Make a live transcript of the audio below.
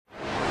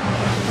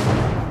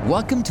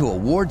Welcome to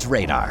Awards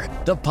Radar,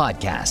 the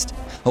podcast,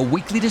 a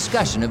weekly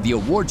discussion of the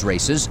awards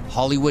races,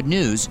 Hollywood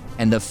news,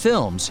 and the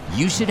films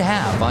you should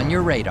have on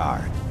your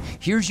radar.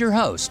 Here's your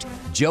host,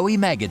 Joey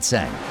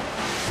Magidson.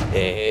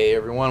 Hey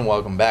everyone,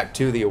 welcome back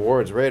to the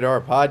Awards Radar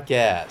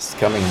podcast,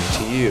 coming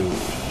to you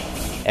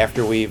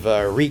after we've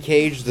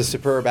recaged the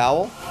superb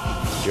owl.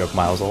 It's a joke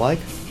Miles will like.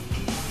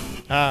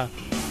 Well,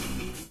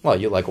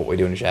 you like What We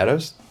Do in the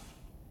Shadows?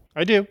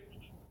 I do.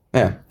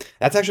 Yeah.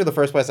 That's actually the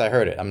first place I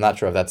heard it. I'm not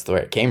sure if that's the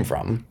way it came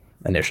from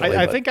initially.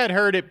 I think I'd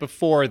heard it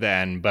before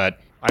then, but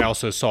I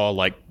also saw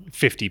like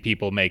 50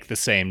 people make the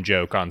same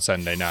joke on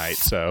Sunday night,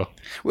 so.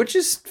 Which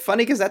is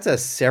funny because that's a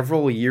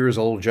several years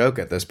old joke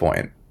at this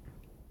point.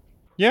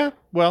 Yeah,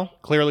 well,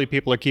 clearly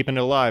people are keeping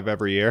it alive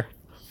every year.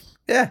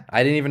 Yeah,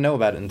 I didn't even know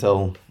about it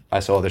until I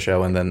saw the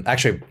show and then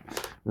actually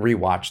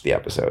rewatched the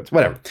episodes.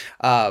 Whatever.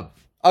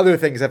 Other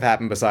things have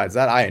happened besides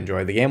that. I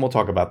enjoyed the game. We'll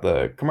talk about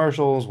the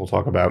commercials. We'll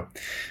talk about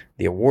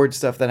the award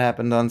stuff that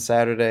happened on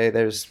Saturday.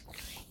 There's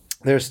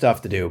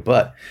stuff to do.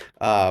 But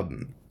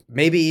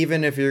maybe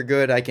even if you're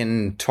good, I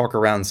can talk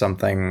around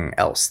something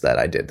else that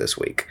I did this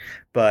week.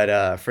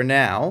 But for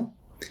now,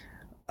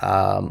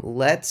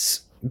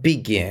 let's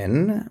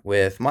begin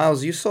with,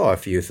 Miles, you saw a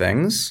few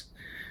things.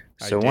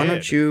 So why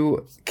don't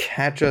you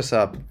catch us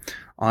up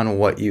on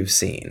what you've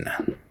seen?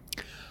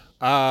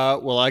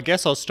 Well, I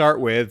guess I'll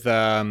start with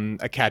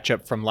a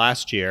catch-up from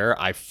last year.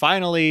 I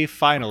finally,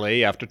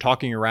 after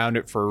talking around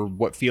it for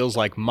what feels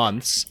like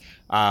months,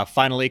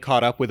 finally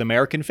caught up with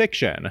American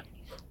Fiction.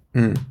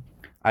 Don't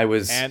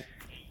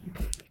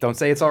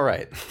say it's all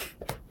right.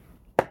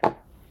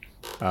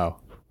 Oh,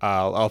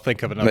 I'll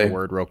think of another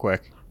word real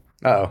quick.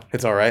 Oh,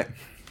 it's all right.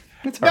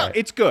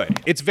 It's good.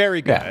 It's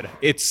very good.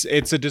 Yeah. It's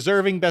a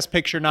deserving Best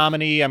Picture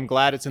nominee. I'm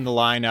glad it's in the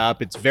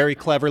lineup. It's very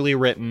cleverly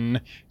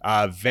written,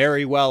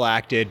 very well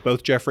acted.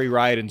 Both Jeffrey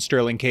Wright and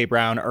Sterling K.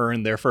 Brown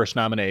earned their first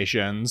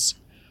nominations.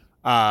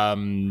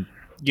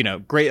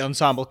 Great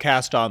ensemble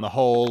cast on the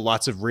whole.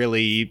 Lots of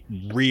really,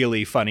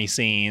 really funny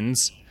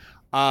scenes.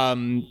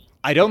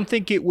 I don't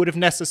think it would have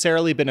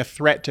necessarily been a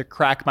threat to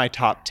crack my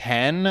top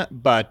 10,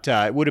 but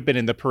it would have been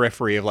in the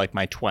periphery of like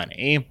my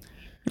 20.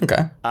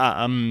 Okay.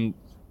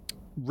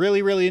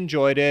 Really, really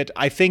enjoyed it.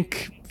 I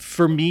think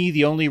for me,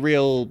 the only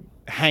real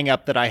hang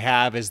up that I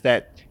have is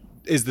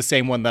the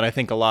same one that I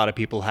think a lot of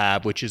people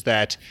have, which is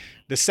that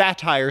the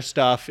satire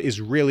stuff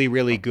is really,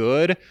 really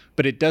good,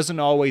 but it doesn't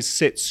always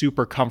sit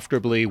super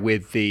comfortably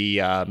with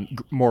the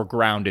more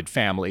grounded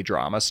family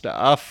drama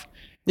stuff.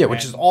 Yeah,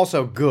 which is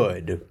also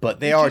good,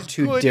 but they are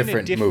two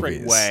different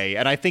movies. Way.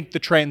 And I think the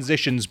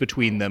transitions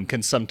between them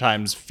can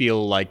sometimes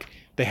feel like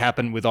they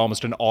happen with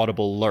almost an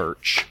audible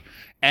lurch.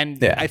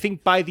 And I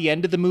think by the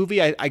end of the movie,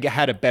 I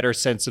had a better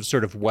sense of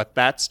sort of what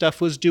that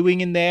stuff was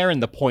doing in there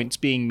and the points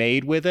being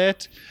made with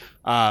it.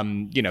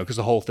 Because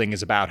the whole thing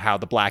is about how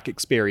the Black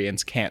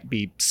experience can't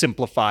be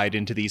simplified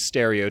into these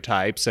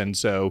stereotypes. And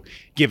so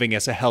giving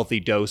us a healthy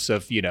dose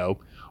of,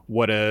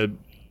 what a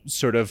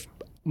sort of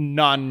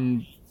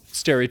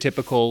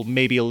non-stereotypical,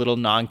 maybe a little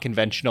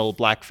non-conventional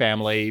Black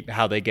family,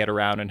 how they get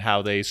around and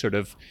how they sort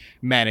of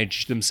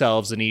manage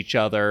themselves and each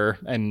other.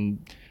 And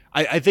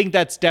I think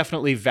that's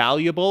definitely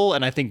valuable,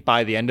 and I think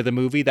by the end of the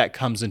movie that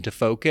comes into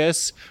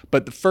focus.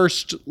 But the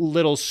first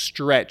little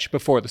stretch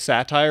before the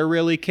satire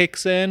really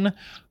kicks in,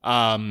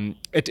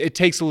 it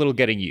takes a little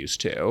getting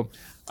used to.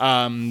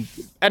 And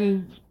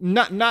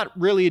not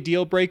really a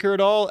deal breaker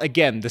at all.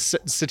 Again, the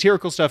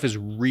satirical stuff is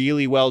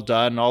really well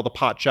done. All the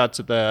pot shots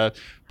at the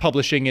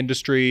publishing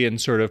industry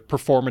and sort of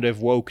performative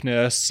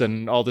wokeness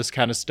and all this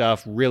kind of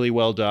stuff, really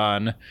well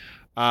done.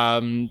 I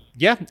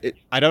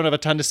don't have a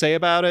ton to say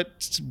about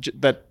it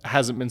that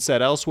hasn't been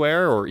said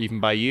elsewhere or even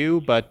by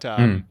you, but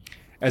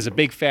as a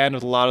big fan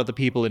of a lot of the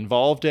people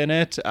involved in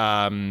it,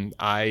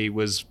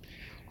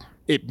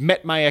 it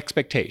met my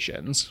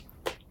expectations.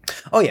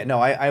 Oh yeah, no,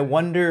 I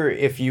wonder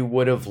if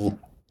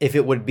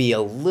it would be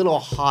a little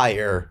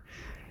higher,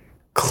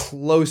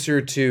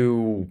 closer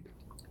to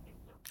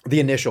the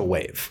initial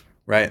wave,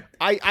 right?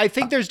 I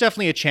think there's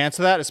definitely a chance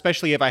of that,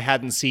 especially if I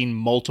hadn't seen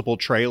multiple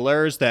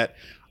trailers that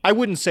I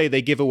wouldn't say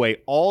they give away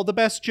all the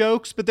best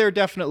jokes, but there are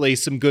definitely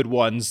some good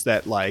ones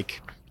that I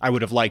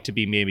would have liked to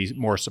be maybe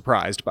more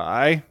surprised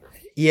by.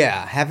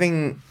 Yeah, I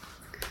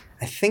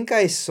think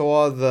I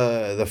saw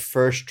the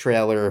first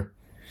trailer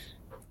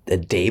the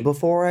day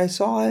before I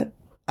saw it.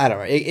 I don't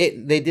know.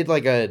 They did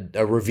like a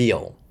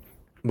reveal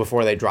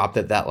before they dropped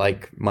it that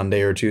like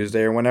Monday or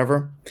Tuesday or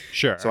whenever.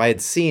 Sure. So I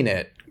had seen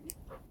it,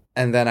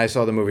 and then I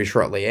saw the movie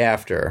shortly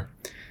after.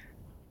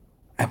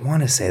 I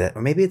want to say that,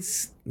 or maybe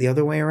it's the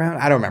other way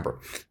around. I don't remember.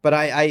 But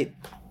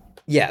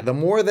the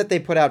more that they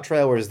put out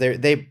trailers,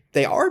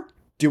 they are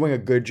doing a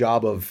good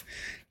job of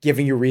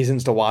giving you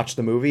reasons to watch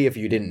the movie if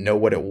you didn't know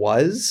what it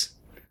was.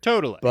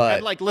 Totally.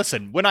 But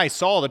listen, when I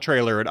saw the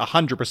trailer, it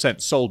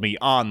 100% sold me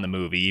on the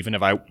movie, even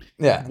if I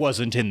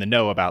wasn't in the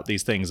know about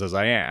these things as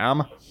I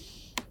am.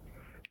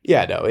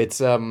 Yeah, no,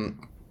 it's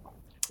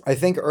I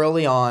think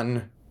early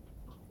on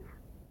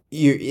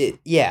you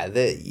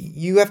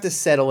have to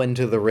settle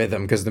into the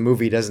rhythm because the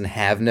movie doesn't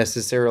have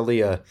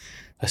necessarily a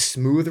a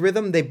smooth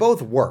rhythm. They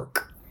both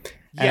work.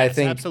 And yes, I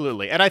think,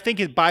 absolutely. And I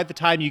think by the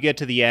time you get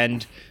to the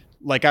end,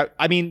 like,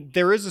 I mean,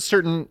 there is a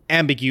certain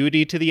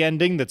ambiguity to the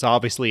ending that's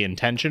obviously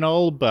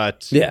intentional,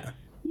 but yeah.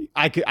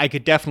 I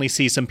could definitely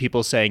see some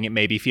people saying it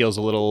maybe feels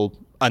a little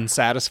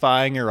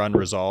unsatisfying or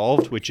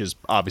unresolved, which is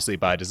obviously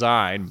by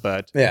design,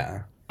 but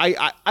Yeah.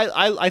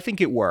 I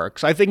think it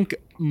works. I think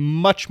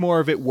much more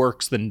of it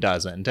works than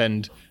doesn't.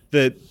 And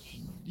the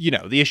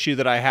issue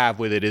that I have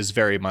with it is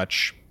very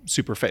much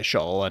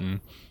superficial, and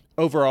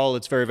overall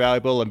it's very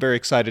valuable. I'm very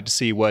excited to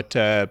see what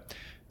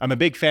I'm a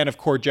big fan of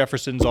Cord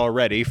Jefferson's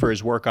already for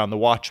his work on the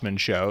Watchmen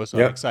show, so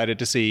I'm excited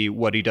to see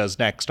what he does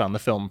next on the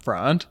film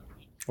front.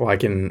 Well, I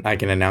can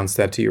announce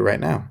that to you right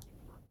now.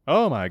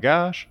 Oh my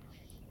gosh.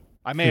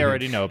 I may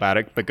already know about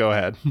it, but go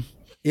ahead.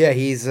 Yeah,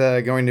 he's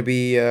going to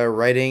be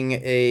writing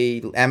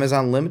a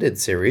Amazon Limited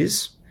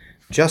series,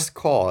 Just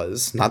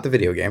Cause, not the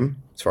video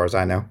game, as far as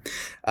I know.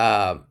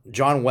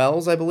 John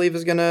Wells, I believe,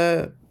 is going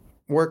to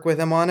work with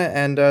him on it,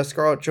 and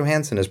Scarlett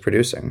Johansson is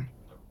producing.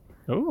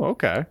 Oh,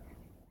 okay.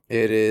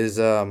 It is,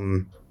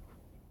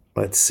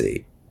 let's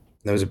see.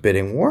 There was a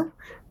bidding war.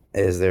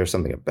 Is there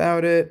something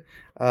about it?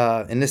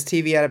 In this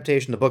TV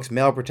adaptation, the book's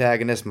male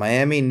protagonist,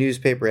 Miami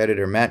newspaper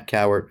editor Matt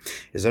Cowart,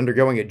 is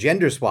undergoing a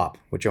gender swap,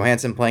 with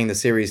Johansson playing the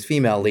series'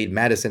 female lead,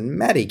 Maddie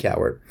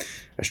Cowart,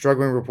 a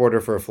struggling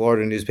reporter for a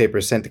Florida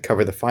newspaper sent to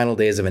cover the final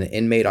days of an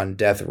inmate on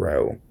death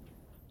row.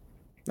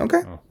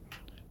 Okay. Oh.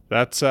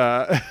 That's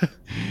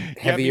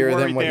heavier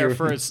than what you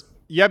were...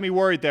 You had me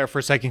worried there for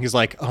a second. He's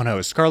like, oh no,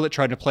 is Scarlett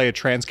trying to play a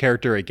trans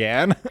character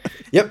again?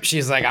 Yep,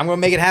 she's like, I'm going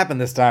to make it happen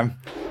this time.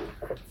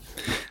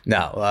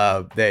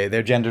 No,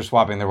 they're gender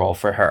swapping the role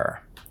for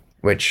her,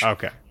 which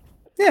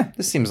yeah,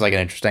 this seems like an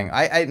interesting.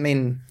 I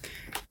mean,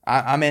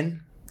 I'm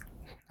in.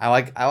 I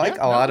like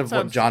a lot of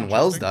what John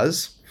Wells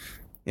does.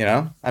 You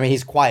know, I mean,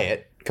 he's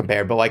quiet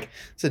compared, but like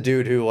it's a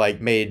dude who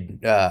like made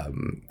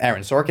Aaron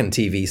Sorkin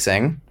TV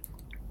sing.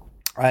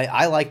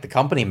 I like The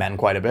Company Men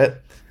quite a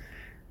bit.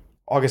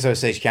 August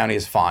Osage County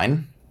is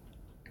fine.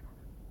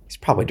 He's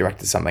probably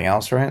directed something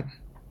else, right?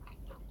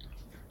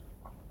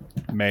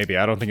 Maybe.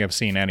 I don't think I've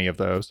seen any of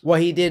those. Well,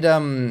 he did,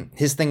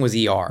 his thing was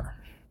ER,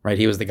 right?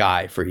 He was the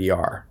guy for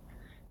ER.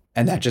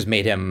 And that just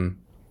made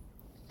him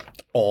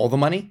all the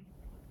money.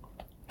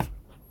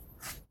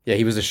 Yeah,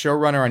 he was a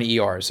showrunner on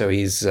ER, so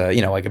he's,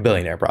 like a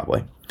billionaire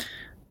probably.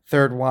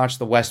 Third Watch,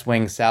 The West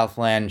Wing,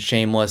 Southland,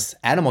 Shameless,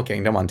 Animal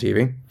Kingdom on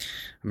TV,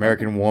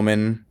 American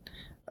Woman,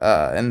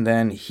 and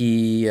then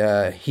he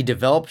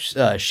developed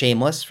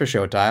Shameless for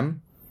Showtime.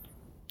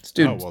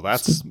 Oh, well,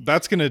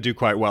 that's going to do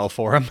quite well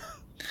for him.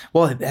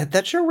 Well,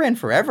 that show ran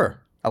forever.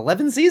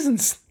 11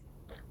 seasons.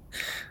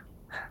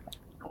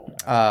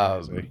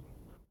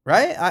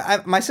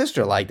 Right? My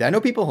sister liked it. I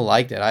know people who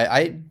liked it.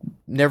 I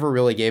never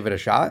really gave it a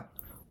shot.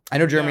 I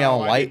know Jeremy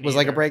Allen White was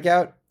like a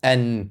breakout.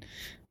 And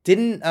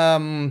didn't...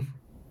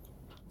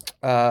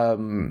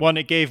 One,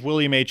 it gave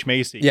William H.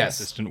 Macy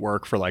consistent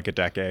work for like a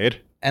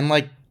decade. And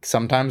like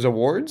sometimes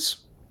awards.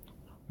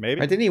 Maybe.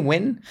 Right? Didn't he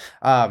win?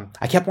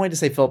 I kept wanting to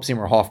say Philip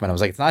Seymour Hoffman. I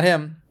was like, it's not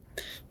him.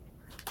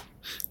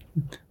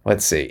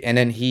 Let's see. And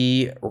then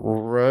he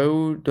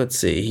wrote,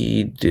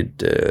 he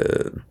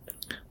did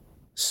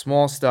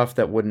small stuff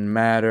that wouldn't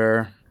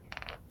matter.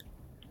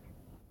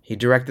 He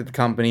directed The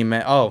Company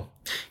Men. Oh,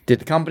 did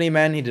The Company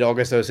Men. He did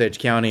August Osage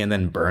County and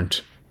then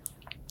Burnt.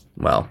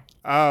 Well.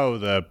 Oh,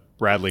 the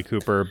Bradley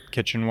Cooper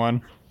kitchen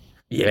one.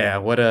 Yeah,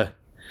 what a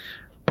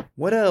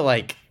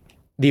like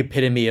the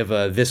epitome of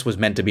a this was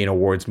meant to be an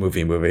awards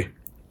movie.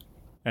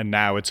 And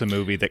now it's a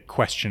movie that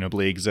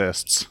questionably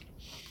exists.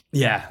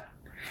 Yeah.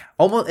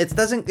 Almost it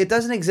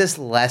doesn't exist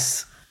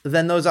less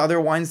than those other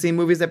Weinstein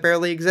movies that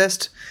barely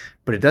exist,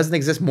 but it doesn't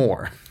exist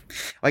more.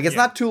 Like it's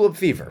not Tulip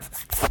Fever.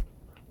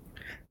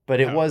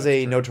 But it was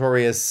a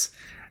notorious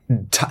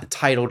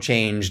title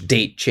change,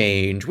 date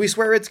change. We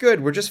swear it's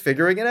good. We're just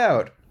figuring it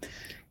out.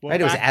 Well, right?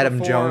 It was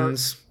Adam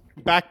Jones.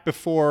 Back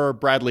before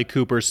Bradley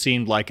Cooper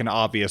seemed like an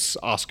obvious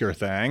Oscar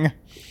thing.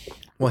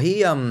 Well,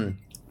 he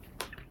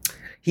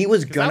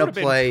was gonna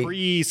play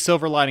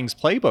pre-Silver Linings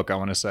Playbook, I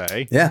want to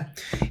say. Yeah,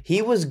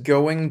 he was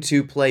going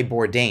to play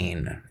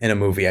Bourdain in a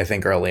movie, I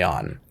think, early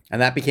on,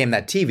 and that became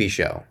that TV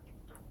show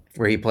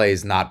where he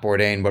plays not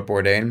Bourdain but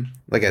Bourdain,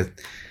 like a.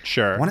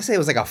 Sure. I want to say it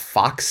was like a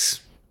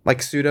Fox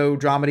like pseudo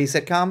dramedy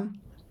sitcom.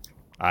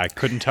 I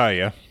couldn't tell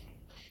you.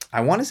 I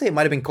want to say it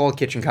might have been called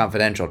Kitchen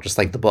Confidential, just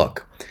like the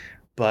book,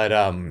 but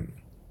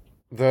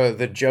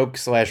the joke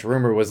 /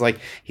 rumor was like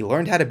he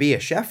learned how to be a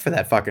chef for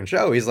that fucking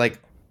show. He's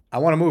like, I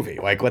want a movie.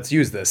 Like, let's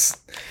use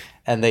this.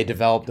 And they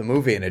developed a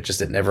movie and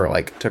it never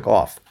like took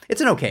off.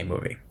 It's an okay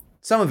movie.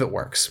 Some of it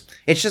works.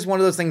 It's just one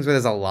of those things where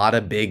there's a lot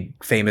of big,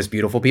 famous,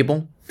 beautiful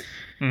people.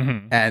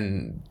 Mm-hmm.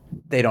 And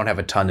they don't have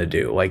a ton to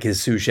do. Like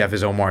his sous chef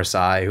is Omar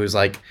Sy, who's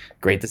like,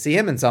 great to see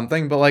him in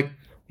something, but like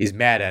he's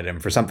mad at him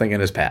for something in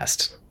his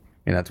past.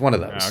 You know, it's one of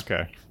those.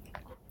 Okay.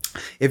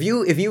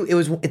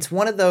 It's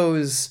one of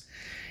those,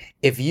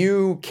 if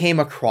you came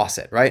across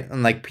it, right?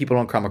 And like people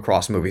don't come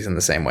across movies in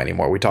the same way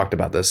anymore. We talked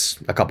about this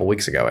a couple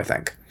weeks ago, I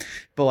think.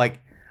 But like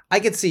I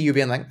could see you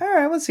being like, all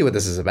right, let's see what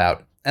this is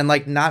about. and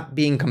like not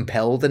being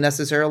compelled to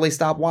necessarily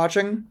stop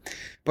watching,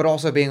 but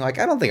also being like,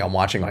 I don't think I'm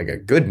watching like a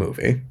good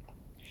movie.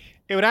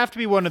 It would have to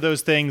be one of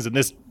those things, and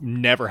this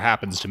never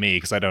happens to me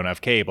because I don't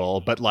have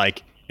cable, but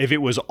like if it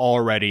was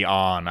already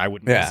on, I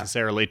wouldn't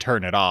necessarily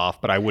turn it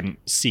off, but I wouldn't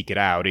seek it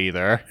out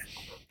either.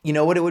 You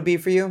know what it would be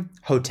for you?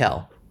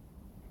 Hotel.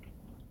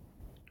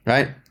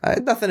 Right? I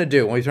had nothing to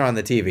do when we turn on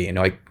the TV and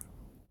like,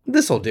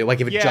 this'll do.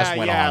 Like if it just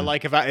went on. Yeah,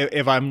 like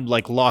if I'm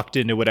like locked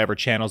into whatever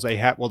channels they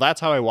have. Well,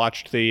 that's how I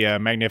watched the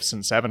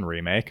Magnificent Seven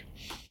remake.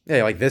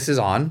 Yeah, like this is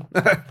on.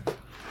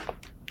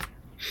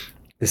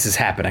 This is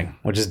happening.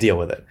 We'll just deal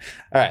with it.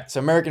 All right. So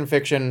American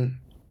Fiction,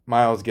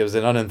 Miles gives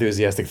an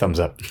unenthusiastic thumbs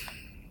up.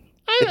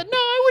 No,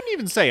 I wouldn't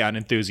even say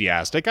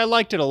unenthusiastic. I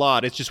liked it a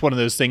lot. It's just one of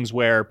those things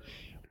where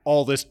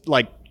all this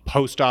like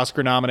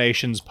post-Oscar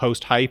nominations,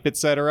 post-hype,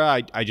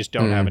 etc. I just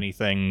don't have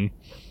anything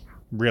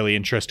really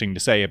interesting to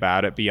say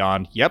about it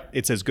beyond, yep,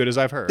 it's as good as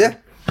I've heard. Yeah.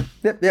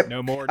 Yep.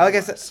 No more. No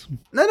less.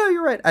 No,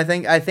 you're right. I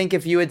think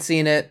if you had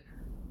seen it,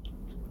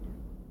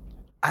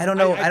 I don't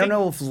know. I don't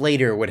know if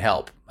later would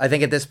help. I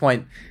think at this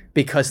point,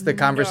 because the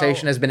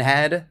conversation has been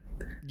had.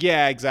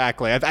 Yeah,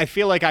 exactly. I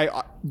feel like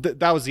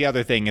that was the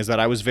other thing, is that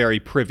I was very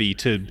privy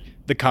to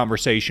the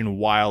conversation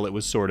while it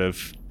was sort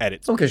of at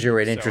its. Well, because you were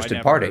an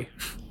interested party.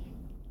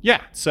 Yeah,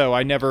 so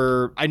I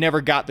never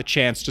got the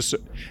chance to.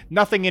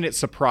 Nothing in it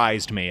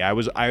surprised me.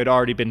 I had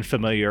already been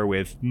familiar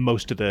with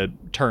most of the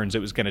turns it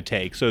was going to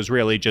take, so it was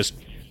really just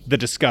the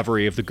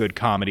discovery of the good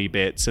comedy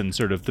bits and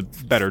sort of the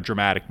better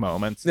dramatic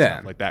moments, and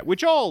stuff like that,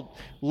 which all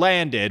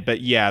landed.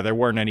 But yeah, there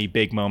weren't any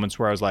big moments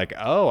where I was like,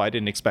 "Oh, I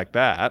didn't expect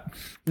that."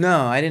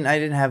 No, I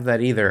didn't have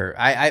that either.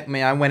 I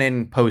mean, I went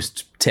in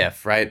post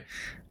TIFF, right,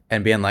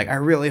 and being like, I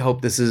really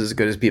hope this is as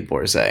good as people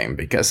are saying,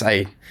 because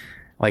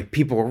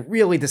people were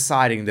really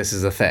deciding this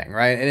is a thing,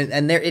 right?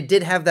 And there, it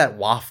did have that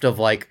waft of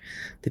like,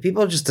 did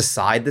people just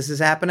decide this is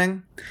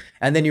happening?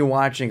 And then you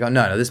watch and go,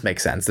 no, this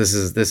makes sense. This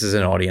is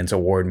an audience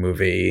award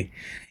movie.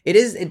 It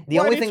is the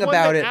only thing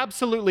about it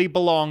absolutely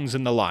belongs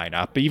in the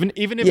lineup. Even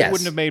if it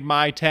wouldn't have made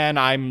my 10,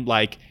 I'm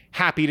like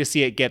happy to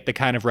see it get the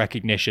kind of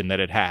recognition that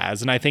it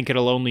has, and I think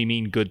it'll only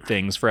mean good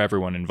things for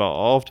everyone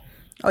involved.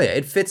 Oh yeah,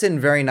 it fits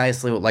in very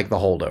nicely with like The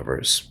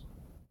Holdovers.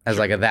 As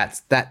like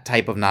that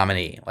type of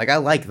nominee. Like I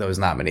like those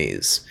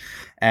nominees.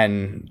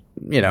 And,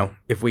 you know,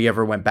 if we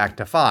ever went back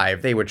to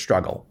 5, they would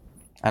struggle.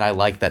 And I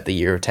like that the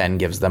year 10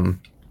 gives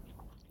them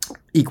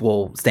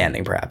equal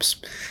standing, perhaps.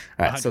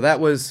 All right, so that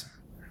was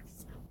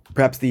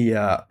perhaps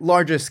the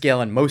largest scale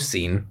and most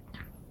seen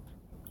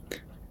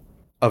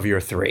of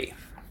your 3.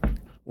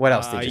 What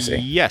else did you see?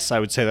 Yes, I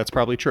would say that's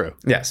probably true.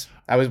 Yes.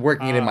 I was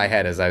working it in my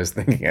head as I was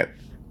thinking it.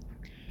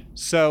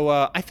 So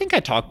I think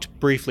I talked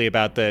briefly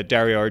about the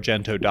Dario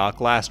Argento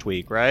doc last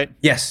week, right?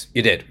 Yes,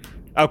 you did.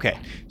 Okay,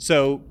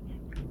 so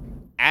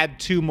add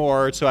 2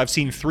 more. So I've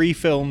seen 3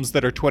 films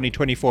that are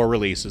 2024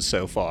 releases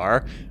so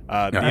far.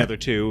 The other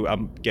 2 I'll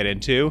get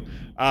into.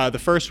 The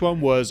first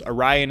one was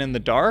Orion in the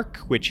Dark,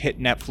 which hit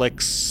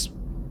Netflix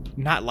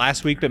not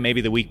last week, but maybe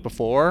the week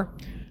before.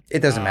 It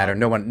doesn't matter.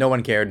 No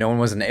one cared.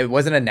 It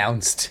wasn't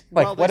announced.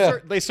 Like,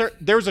 well,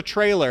 there was a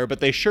trailer,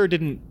 but they sure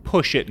didn't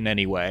push it in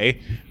any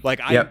way.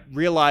 Like I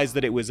realized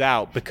that it was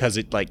out because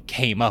it like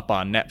came up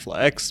on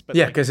Netflix. But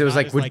because it was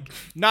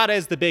not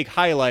as the big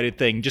highlighted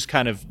thing, just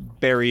kind of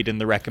buried in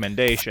the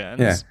recommendations.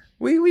 Yeah.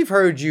 We've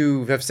heard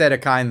you have said a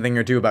kind thing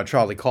or two about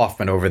Charlie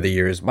Kaufman over the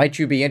years. Might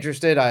you be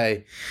interested?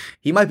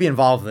 He might be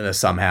involved in this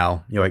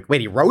somehow. You're like,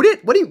 wait, he wrote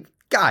it? What do you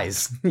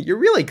guys? You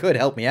really could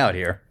help me out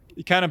here.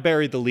 You kind of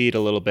buried the lead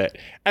a little bit.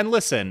 And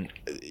listen,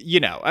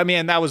 you know, I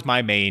mean, that was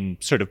my main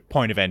sort of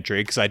point of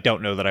entry because I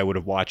don't know that I would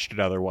have watched it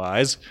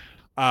otherwise.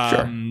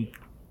 Sure.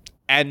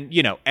 And,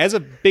 you know, as a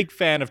big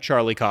fan of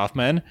Charlie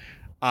Kaufman,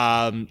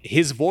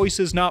 his voice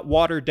is not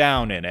watered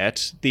down in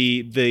it.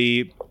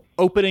 The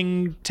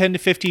opening 10 to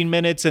 15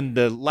 minutes and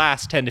the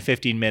last 10 to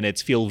 15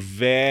 minutes feel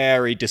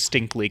very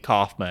distinctly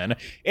Kaufman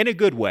in a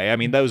good way. I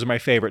mean, those are my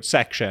favorite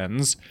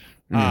sections.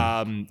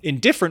 In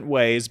different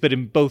ways, but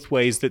in both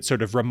ways that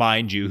sort of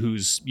remind you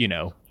who's, you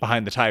know,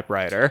 behind the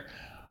typewriter.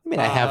 I mean,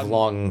 I have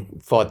long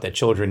thought that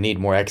children need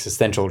more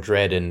existential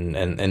dread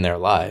in their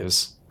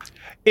lives.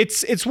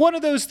 It's one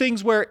of those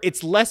things where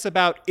it's less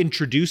about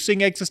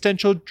introducing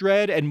existential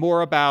dread and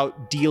more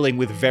about dealing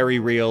with very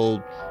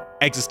real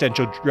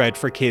existential dread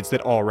for kids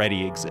that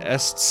already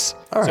exists.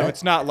 All right. So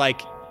it's not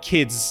like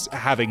kids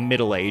having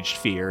middle-aged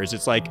fears.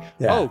 It's like,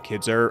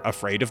 kids are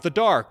afraid of the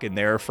dark and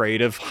they're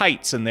afraid of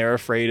heights and they're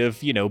afraid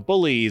of, you know,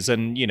 bullies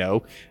and, you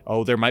know,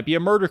 there might be a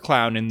murder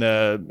clown in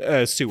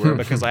the sewer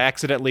because I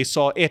accidentally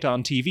saw it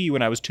on TV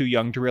when I was too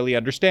young to really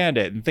understand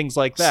it and things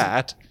like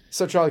that.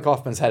 So Charlie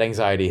Kaufman's had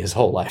anxiety his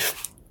whole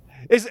life.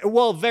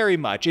 Well, very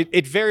much.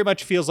 It very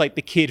much feels like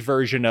the kid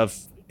version of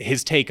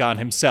his take on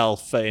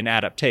himself in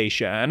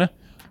Adaptation.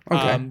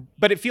 Okay.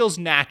 But it feels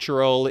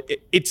natural.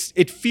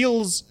 It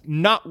feels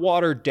not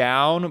watered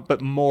down,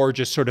 but more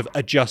just sort of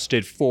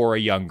adjusted for a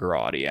younger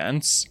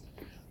audience.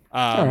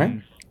 All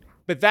right.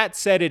 But that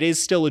said, it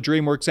is still a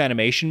DreamWorks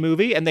animation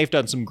movie, and they've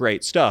done some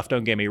great stuff,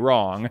 don't get me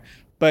wrong.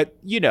 But,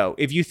 you know,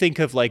 if you think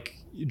of, like,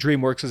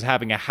 DreamWorks as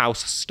having a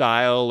house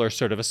style or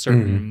sort of a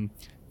certain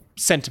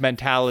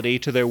sentimentality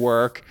to their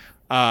work.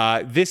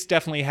 This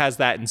definitely has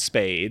that in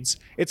spades.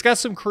 It's got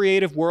some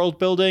creative world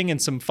building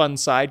and some fun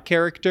side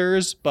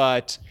characters,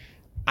 but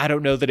I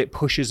don't know that it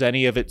pushes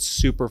any of it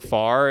super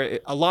far.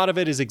 A lot of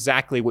it is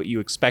exactly what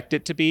you expect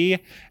it to be,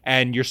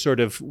 and you're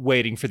sort of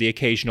waiting for the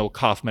occasional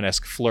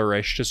Kaufman-esque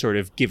flourish to sort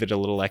of give it a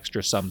little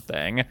extra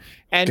something.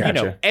 And,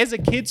 Gotcha. as a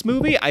kid's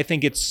movie, I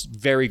think it's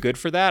very good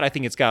for that. I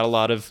think it's got a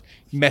lot of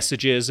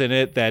messages in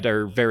it that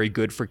are very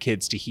good for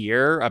kids to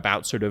hear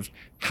about sort of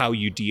how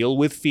you deal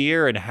with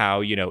fear and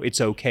how,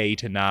 it's okay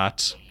to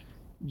not...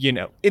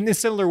 in a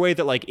similar way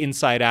that like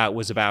Inside Out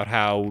was about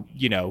how,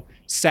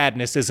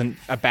 sadness isn't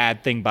a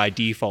bad thing by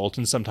default,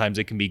 and sometimes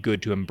it can be good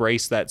to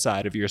embrace that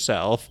side of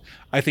yourself.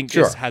 I think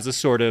this has a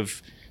sort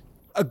of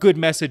a good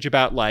message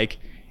about like,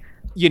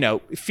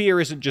 fear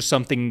isn't just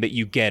something that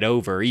you get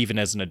over even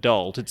as an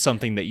adult. It's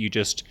something that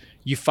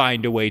you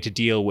find a way to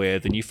deal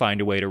with, and you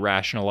find a way to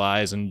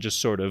rationalize and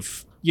just sort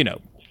of,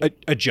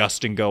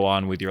 adjust and go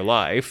on with your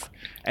life.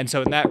 And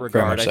so in that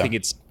regard, I think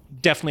it's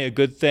definitely a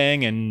good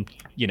thing. And,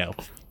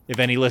 if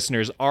any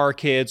listeners are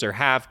kids or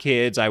have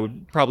kids, I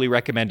would probably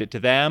recommend it to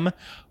them,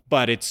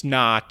 but it's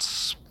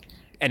not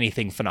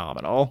anything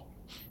phenomenal.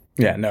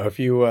 Yeah, no, if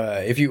you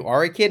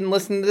are a kid and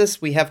listen to this,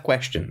 we have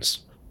questions.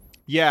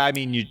 Yeah, I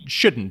mean, you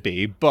shouldn't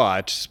be,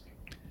 but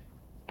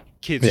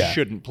kids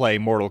shouldn't play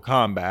Mortal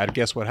Kombat.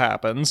 Guess what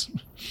happens?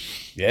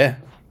 Yeah.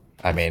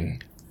 I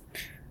mean,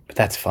 but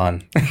that's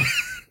fun.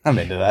 I'm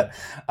into that.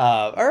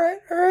 All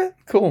right,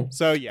 cool.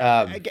 So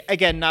yeah,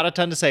 again, not a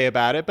ton to say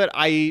about it, but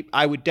I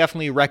would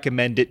definitely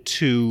recommend it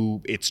to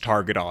its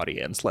target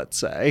audience, let's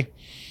say.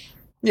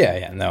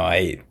 Yeah, no,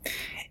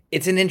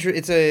 it's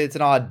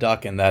an odd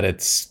duck in that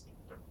it's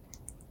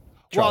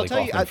Charlie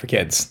Kaufman for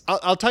kids.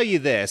 I'll tell you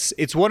this.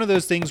 It's one of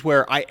those things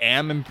where I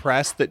am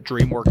impressed that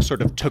DreamWorks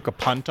sort of took a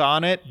punt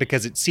on it,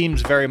 because it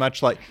seems very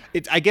much like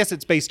I guess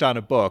it's based on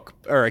a book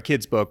or a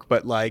kid's book,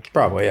 but like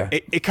probably, yeah.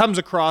 It comes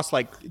across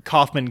like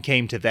Kaufman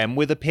came to them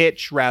with a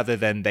pitch rather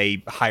than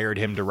they hired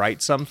him to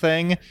write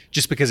something,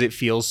 just because it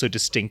feels so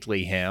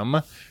distinctly him.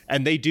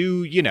 And they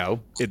do,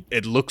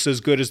 it looks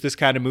as good as this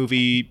kind of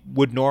movie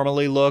would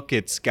normally look.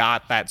 It's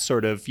got that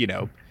sort of,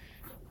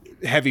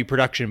 heavy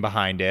production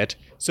behind it.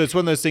 So it's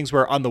one of those things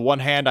where on the one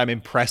hand, I'm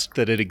impressed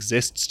that it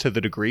exists to the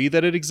degree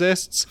that it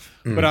exists.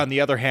 But on the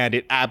other hand,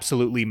 it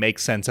absolutely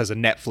makes sense as a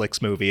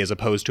Netflix movie as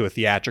opposed to a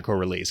theatrical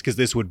release, because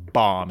this would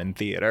bomb in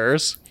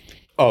theaters.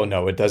 Oh,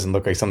 no, it doesn't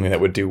look like something that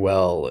would do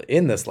well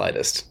in the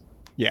slightest.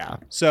 Yeah.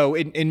 So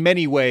in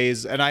many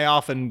ways, and I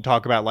often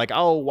talk about like,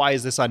 oh, why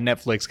is this on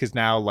Netflix? Because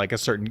now like a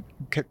certain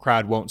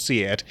crowd won't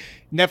see it.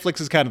 Netflix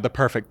is kind of the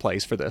perfect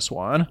place for this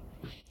one.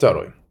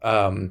 Totally.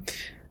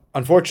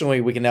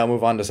 Unfortunately, we can now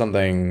move on to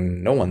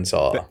something no one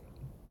saw.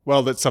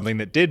 Well, that's something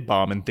that did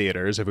bomb in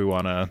theaters, if we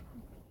want to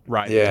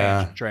ride the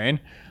tangent train.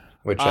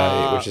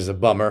 Which is a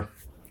bummer.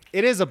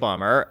 It is a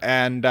bummer,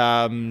 and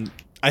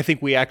I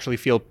think we actually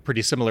feel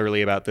pretty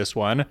similarly about this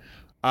one.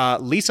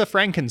 Lisa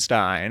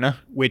Frankenstein,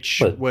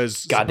 which was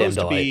supposed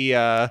to be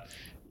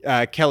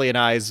Kelly and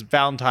I's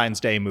Valentine's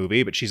Day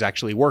movie, but she's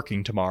actually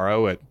working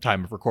tomorrow at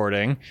time of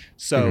recording.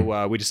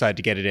 So we decided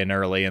to get it in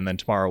early, and then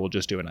tomorrow we'll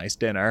just do a nice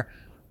dinner.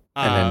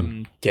 And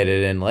then get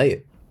it in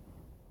late.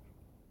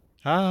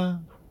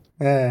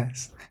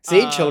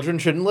 See, children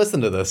shouldn't listen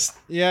to this.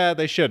 Yeah,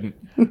 they shouldn't.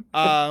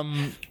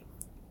 But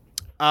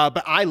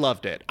I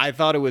loved it. I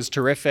thought it was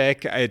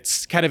terrific.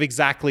 It's kind of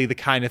exactly the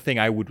kind of thing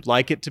I would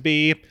like it to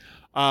be.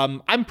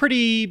 I'm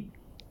pretty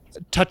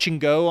touch and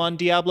go on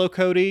Diablo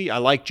Cody. I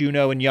like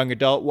Juno and Young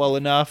Adult well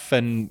enough,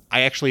 and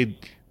I actually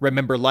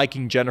remember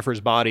liking Jennifer's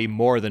Body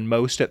more than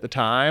most at the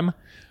time.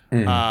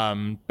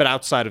 But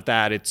outside of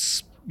that,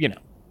 it's,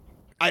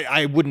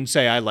 I wouldn't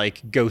say I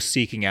like go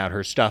seeking out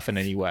her stuff in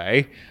any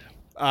way.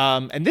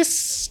 And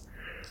this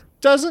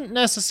doesn't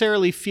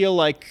necessarily feel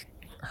like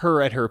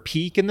her at her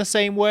peak in the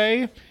same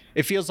way.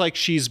 It feels like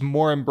she's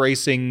more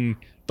embracing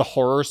the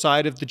horror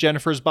side of the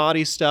Jennifer's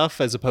Body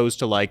stuff as opposed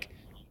to like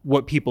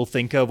what people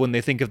think of when they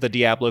think of the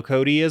Diablo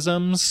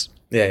Cody-isms.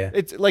 Yeah.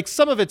 It's like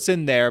some of it's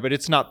in there, but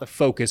it's not the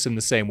focus in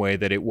the same way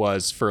that it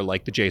was for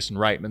like the Jason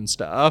Reitman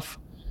stuff.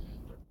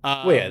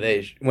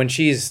 When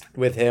she's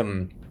with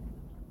him,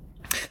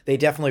 they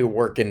definitely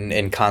work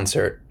in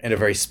concert in a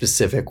very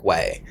specific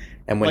way.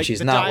 And when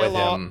she's not with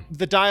him...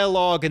 The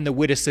dialogue and the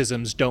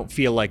witticisms don't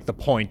feel like the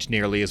point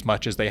nearly as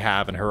much as they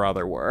have in her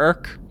other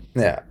work.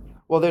 Yeah.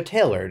 Well, they're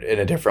tailored in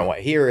a different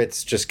way. Here,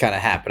 it's just kind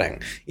of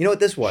happening. You know what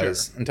this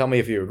was? Sure. And tell me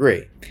if you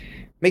agree.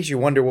 Makes you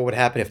wonder what would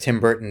happen if Tim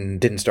Burton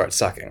didn't start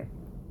sucking.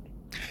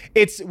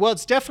 It's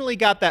definitely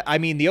got that. I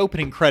mean, the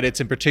opening credits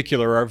in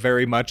particular are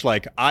very much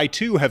like, I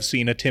too have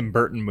seen a Tim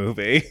Burton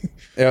movie.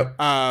 Yep.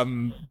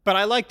 But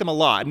I like them a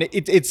lot. And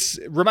it's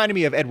reminded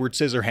me of Edward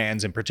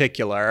Scissorhands in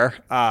particular,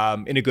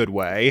 in a good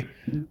way.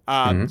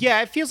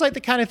 Yeah, it feels like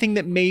the kind of thing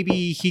that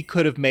maybe he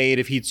could have made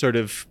if he'd sort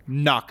of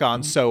not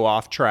gone so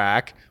off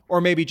track, or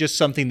maybe just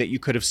something that you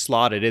could have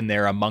slotted in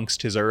there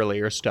amongst his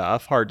earlier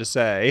stuff. Hard to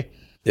say.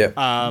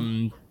 Yeah.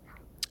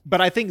 But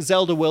I think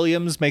Zelda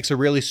Williams makes a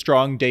really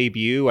strong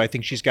debut. I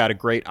think she's got a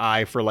great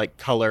eye for like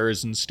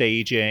colors and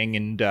staging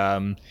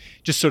and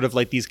just sort of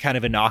like these kind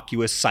of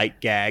innocuous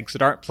sight gags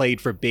that aren't played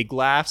for big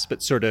laughs,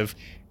 but sort of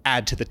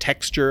add to the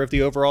texture of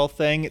the overall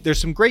thing. There's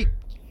some great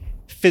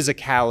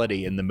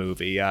physicality in the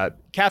movie.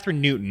 Catherine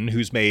Newton,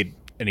 who's made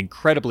an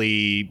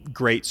incredibly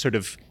great sort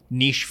of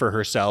niche for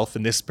herself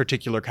in this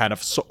particular kind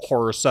of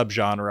horror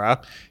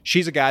subgenre.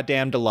 She's a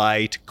goddamn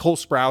delight. Cole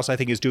Sprouse, I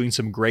think, is doing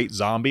some great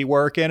zombie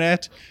work in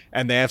it,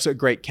 and they have some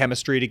great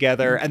chemistry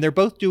together, and they're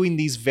both doing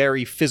these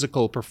very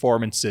physical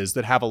performances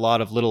that have a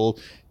lot of little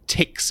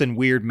tics and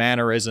weird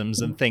mannerisms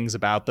and things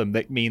about them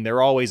that mean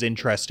they're always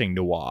interesting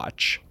to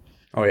watch.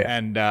 Oh, yeah.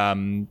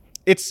 And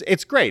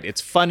it's great.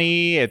 It's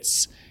funny.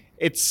 It's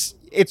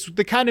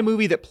the kind of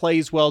movie that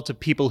plays well to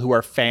people who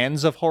are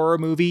fans of horror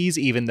movies,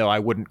 even though I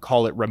wouldn't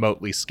call it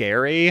remotely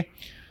scary.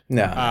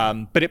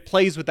 No. But it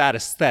plays with that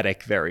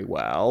aesthetic very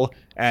well.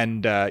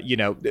 And,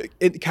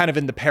 it kind of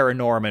in the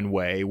Paranorman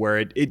way, where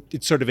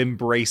it sort of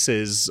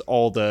embraces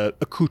all the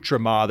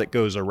accoutrement that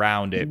goes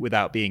around it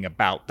without being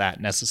about that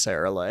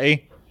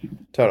necessarily.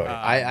 Totally.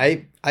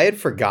 I had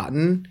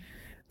forgotten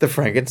the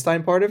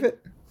Frankenstein part of it,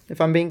 if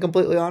I'm being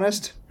completely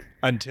honest.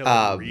 Until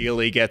it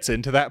really gets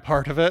into that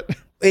part of it.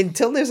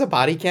 Until there's a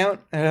body count,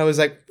 and I was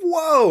like,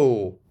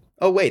 whoa.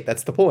 Oh, wait,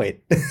 that's the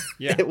point.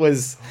 Yeah. It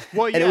was...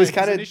 Well, yeah, and it was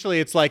kind of... initially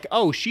it's like,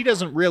 oh, she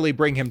doesn't really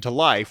bring him to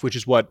life, which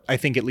is what I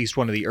think at least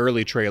one of the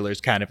early trailers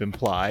kind of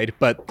implied.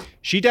 But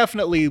she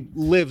definitely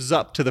lives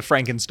up to the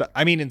Frankenstein.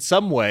 I mean, in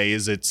some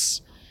ways,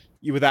 it's...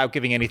 Without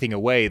giving anything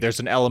away, there's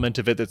an element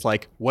of it that's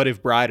like, what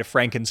if Bride of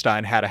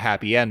Frankenstein had a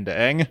happy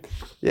ending?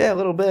 Yeah, a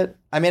little bit.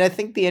 I mean, I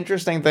think the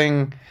interesting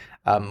thing...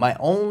 my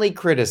only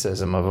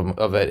criticism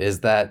of it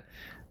is that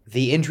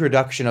the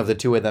introduction of the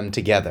two of them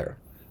together,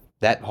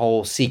 that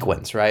whole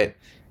sequence, right,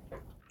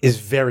 is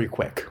very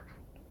quick.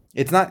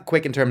 It's not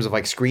quick in terms of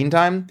like screen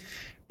time,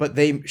 but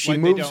she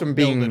moves from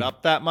being build it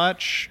up that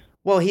much.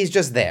 Well, he's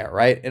just there,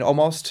 right? And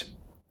almost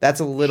that's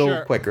a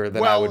little quicker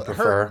than I would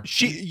prefer.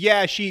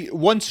 She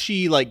once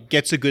she like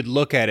gets a good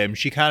look at him,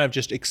 she kind of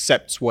just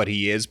accepts what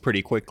he is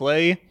pretty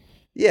quickly.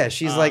 Yeah,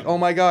 she's like, "Oh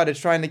my god, it's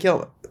trying to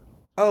kill him."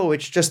 Oh,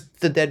 it's just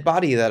the dead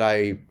body that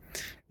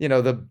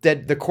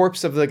the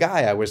corpse of the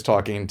guy I was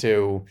talking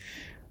to.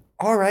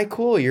 All right,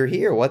 cool. You're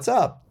here. What's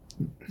up?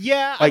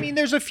 Yeah. I mean,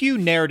 there's a few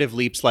narrative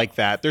leaps like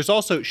that. There's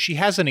also, she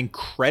has an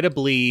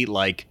incredibly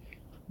like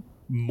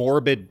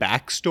morbid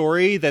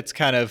backstory that's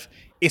kind of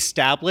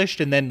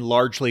established and then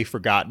largely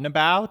forgotten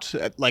about.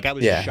 Like I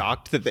was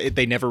shocked that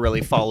they never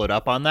really followed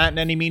up on that in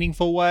any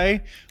meaningful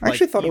way. I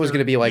actually thought it was going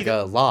to be like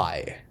a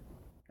lie.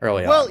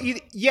 Early on.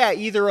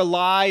 Either a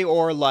lie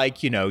or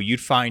like,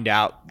 you'd find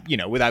out,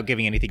 without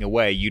giving anything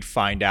away, you'd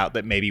find out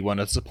that maybe one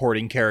of the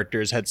supporting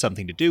characters had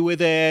something to do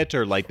with it,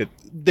 or like that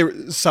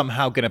they're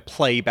somehow going to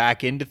play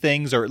back into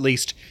things, or at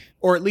least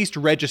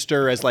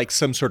register as like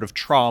some sort of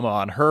trauma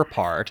on her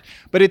part.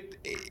 But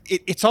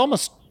it's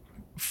almost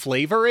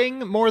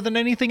flavoring more than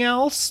anything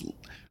else.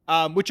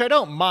 Which I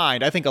don't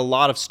mind. I think a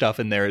lot of stuff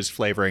in there is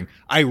flavoring.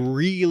 I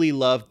really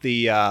loved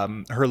the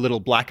her little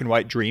black and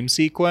white dream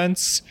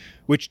sequence,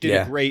 which did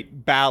a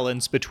great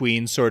balance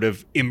between sort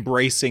of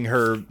embracing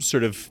her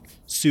sort of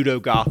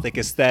pseudo-gothic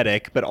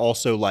aesthetic, but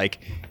also like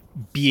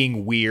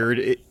being weird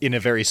in a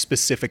very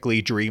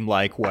specifically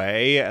dreamlike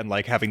way, and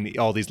like having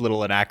all these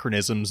little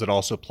anachronisms that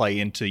also play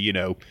into,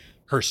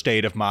 her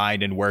state of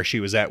mind and where she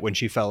was at when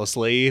she fell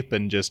asleep,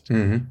 and just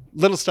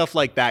little stuff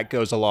like that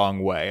goes a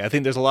long way. I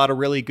think there's a lot of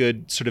really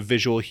good sort of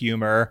visual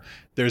humor.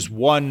 There's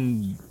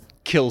one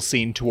kill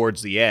scene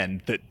towards the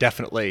end that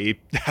definitely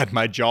had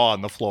my jaw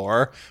on the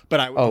floor, but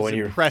I was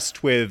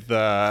impressed with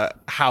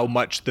how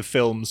much the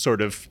film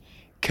sort of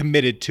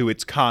committed to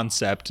its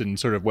concept and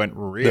sort of went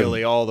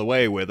really all the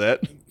way with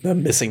it. The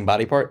missing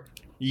body part?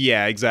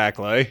 Yeah,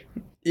 exactly.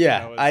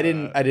 Yeah, I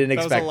didn't expect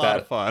that. Was a lot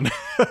of fun.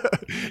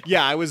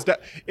 Yeah,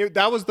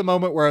 that was the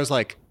moment where I was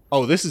like,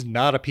 "Oh, this is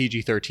not a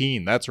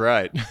PG-13." That's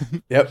right.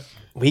 Yep,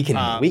 we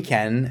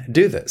can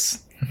do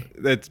this.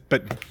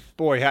 But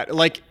boy,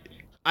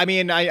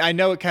 I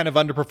know it kind of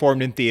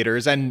underperformed in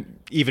theaters, and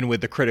even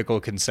with the critical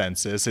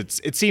consensus,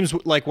 it seems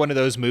like one of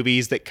those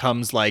movies that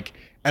comes like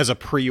as a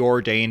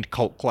preordained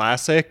cult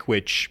classic,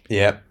 which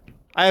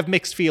I have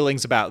mixed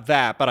feelings about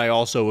that, but I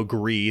also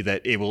agree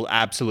that it will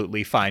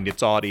absolutely find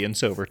its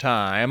audience over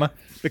time,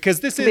 because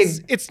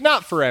it's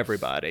not for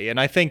everybody. And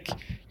I think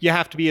you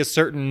have to be a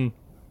certain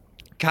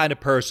kind of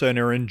person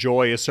or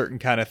enjoy a certain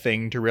kind of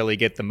thing to really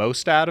get the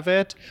most out of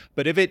it.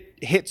 But if it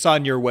hits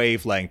on your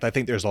wavelength, I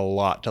think there's a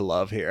lot to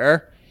love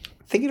here.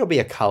 I think it'll be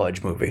a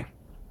college movie.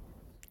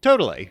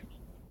 Totally.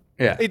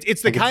 Yeah.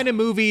 It's the kind of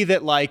movie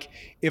that, like,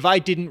 if I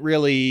didn't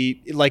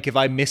really, like, if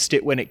I missed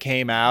it when it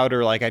came out,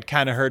 or like I'd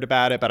kind of heard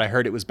about it, but I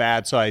heard it was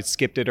bad, so I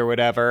skipped it or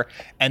whatever.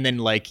 And then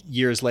like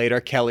years later,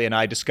 Kelly and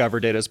I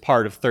discovered it as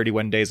part of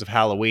 31 Days of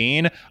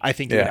Halloween. I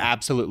think it would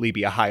absolutely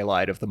be a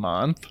highlight of the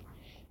month.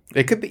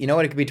 It could be, it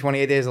could be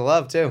 28 Days of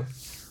Love too.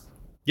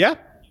 Yeah.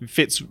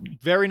 Fits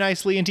very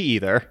nicely into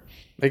either.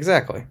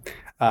 Exactly.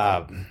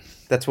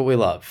 That's what we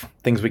love.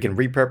 Things we can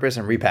repurpose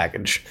and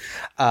repackage.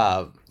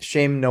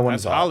 Shame no one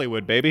That's saw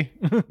Hollywood, baby.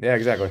 Yeah,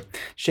 exactly.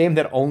 Shame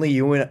that only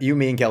you,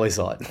 me, and Kelly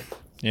saw it.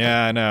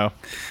 Yeah, I know.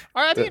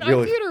 I mean, really-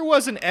 our theater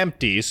wasn't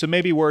empty, so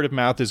maybe word of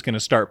mouth is going to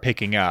start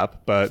picking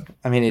up. But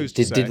I mean, who's it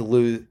to did, say? did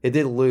lose. It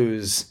did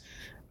lose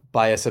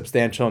by a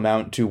substantial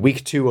amount to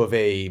week 2 of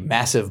a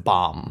massive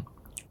bomb.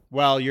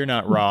 Well, you're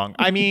not wrong.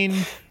 I mean,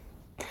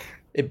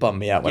 It bummed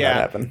me out when that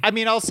happened. I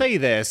mean, I'll say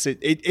this: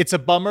 it's a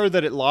bummer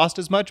that it lost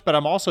as much, but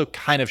I'm also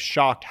kind of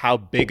shocked how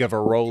big of a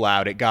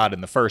rollout it got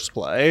in the first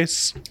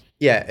place.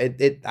 Yeah,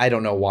 I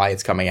don't know why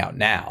it's coming out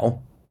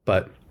now,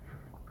 but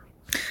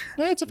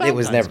It's a It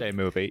was Valentine's never- Day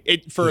movie.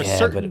 For a Yeah,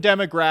 certain but-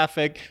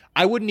 demographic,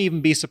 I wouldn't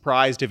even be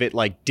surprised if it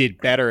like did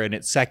better in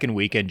its second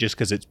weekend just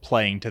because it's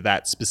playing to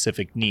that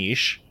specific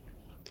niche.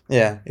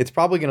 yeah, it's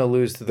probably going to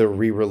lose to the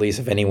re-release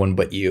of Anyone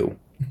But You.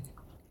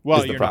 Well,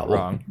 is the you're not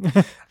problem.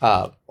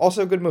 wrong.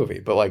 Also a good movie,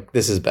 but like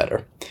this is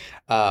better.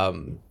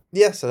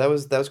 Yeah, so that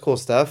was cool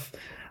stuff.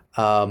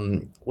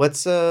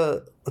 Let's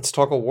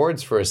talk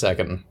awards for a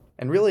second,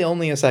 and really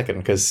only a second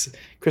because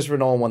Christopher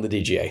Nolan won the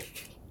DGA.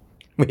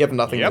 We have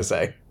nothing to Yep.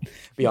 say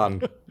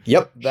beyond.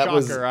 Yep, that Shocker,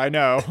 was I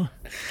know.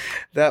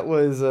 that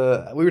was.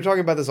 We were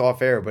talking about this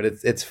off air, but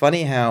it's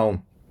funny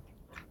how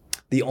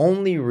the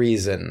only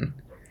reason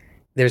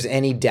there's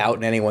any doubt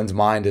in anyone's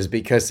mind is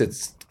because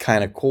it's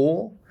kind of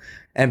cool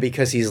and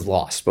because he's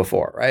lost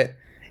before, right?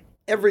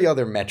 Every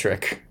other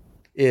metric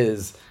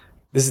is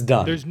this is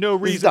done. There's no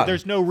This is reason. done.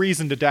 There's no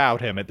reason to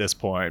doubt him at this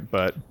point.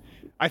 But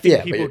I think Yeah,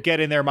 but people you're- get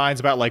in their minds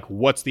about like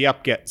what's the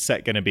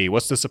upset going to be,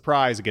 what's the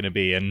surprise going to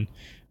be, and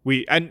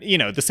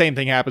the same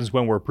thing happens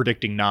when we're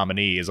predicting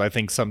nominees. I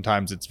think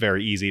sometimes it's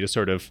very easy to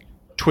sort of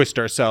twist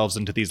ourselves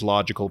into these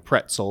logical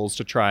pretzels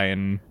to try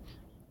and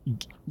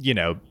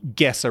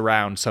guess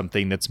around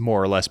something that's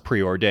more or less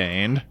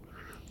preordained.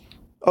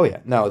 Oh yeah,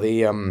 no.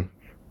 The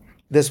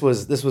this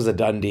was a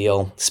done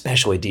deal,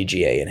 especially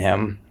DGA and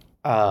him.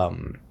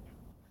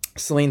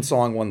 Celine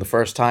Song won the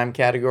first time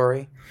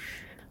category.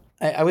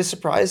 I was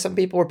surprised some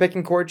people were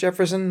picking Cord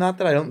Jefferson. Not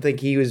that I don't think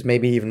he was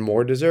maybe even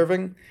more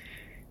deserving.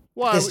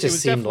 Well, This it just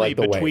was seemed definitely like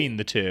the way. between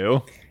the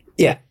two.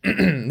 Yeah,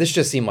 this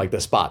just seemed like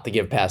the spot to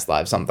give Past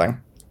Lives something.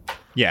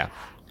 Yeah.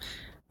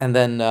 And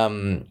then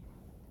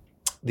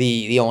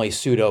the only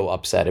pseudo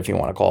upset, if you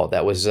want to call it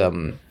that, was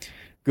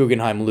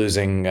Guggenheim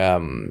losing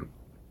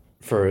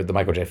for the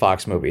Michael J.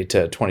 Fox movie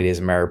to 20 Days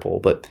of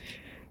Mariupol, but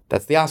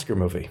that's the Oscar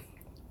movie.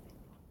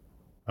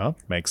 Well,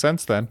 makes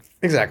sense then.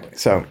 Exactly.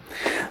 So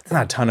there's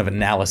not a ton of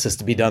analysis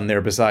to be done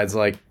there besides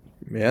the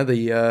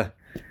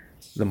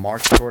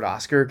march toward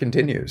Oscar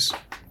continues.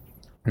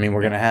 I mean,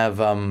 we're going to have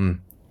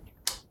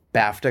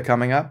BAFTA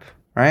coming up,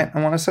 right?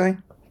 I want to say.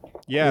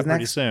 Yeah, Who's pretty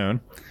next? soon.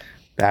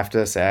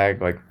 BAFTA,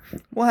 SAG,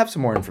 we'll have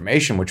some more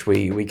information, which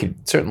we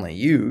could certainly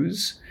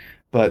use.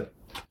 But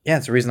yeah,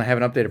 it's the reason I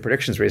haven't updated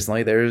predictions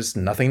recently. There's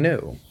nothing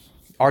new.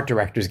 Art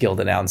Directors Guild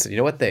announced it. You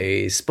know what?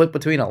 They split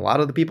between a lot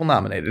of the people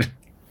nominated.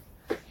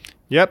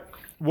 Yep.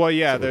 Well,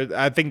 yeah,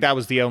 I think that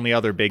was the only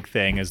other big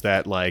thing is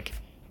that, like,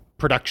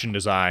 production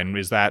design.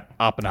 Is that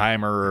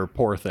Oppenheimer or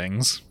Poor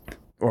Things?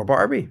 Or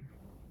Barbie.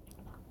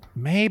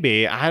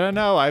 Maybe. I don't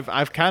know.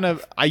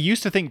 I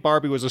used to think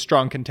Barbie was a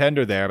strong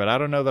contender there, but I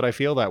don't know that I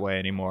feel that way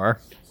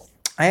anymore.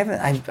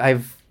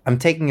 I'm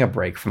taking a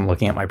break from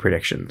looking at my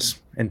predictions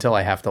until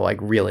I have to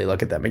really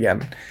look at them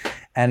again.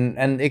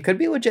 And it could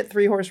be a legit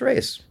 3-horse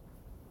race.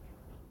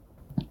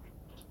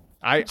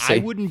 I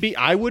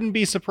wouldn't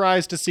be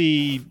surprised to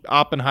see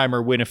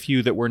Oppenheimer win a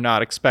few that we're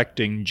not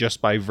expecting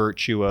just by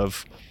virtue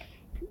of,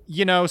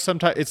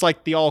 sometimes it's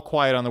like the All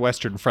Quiet on the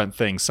Western Front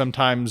thing.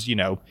 Sometimes,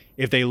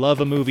 if they love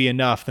a movie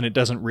enough, then it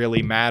doesn't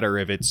really matter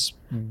if it's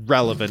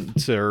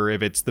relevant or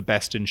if it's the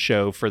best in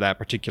show for that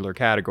particular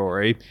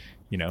category.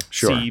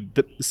 Sure.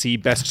 See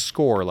best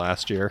score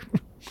last year.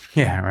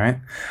 Yeah, right.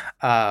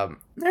 All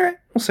right,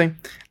 we'll see.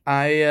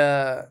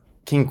 I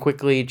can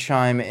quickly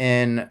chime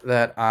in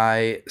that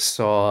I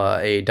saw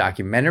a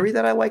documentary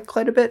that I like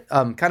quite a bit.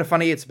 Kind of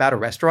funny. It's about a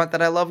restaurant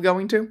that I love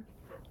going to.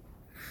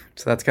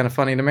 So that's kind of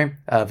funny to me.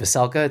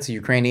 Veselka, it's a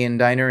Ukrainian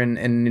diner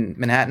in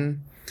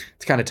Manhattan.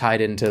 It's kind of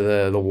tied into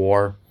the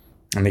war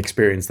and the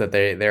experience that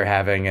they're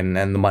having and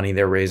the money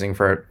they're raising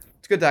for it.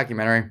 It's a good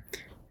documentary.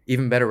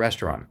 Even better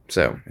restaurant.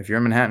 So if you're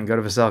in Manhattan, go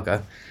to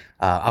Veselka.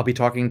 I'll be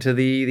talking to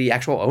the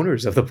actual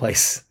owners of the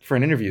place for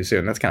an interview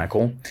soon. That's kind of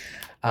cool.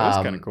 That's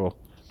kind of cool.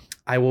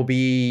 I will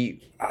be,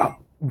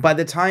 by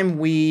the time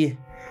we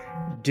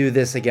do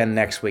this again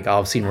next week, I'll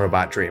have seen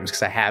Robot Dreams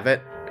because I have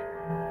it.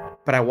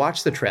 But I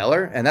watched the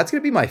trailer, and that's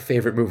going to be my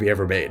favorite movie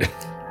ever made.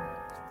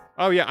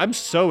 Oh, yeah, I'm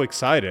so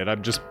excited.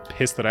 I'm just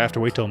pissed that I have to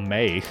wait till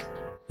May.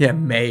 Yeah,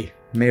 May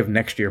of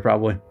next year,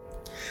 probably.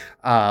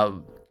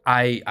 I'm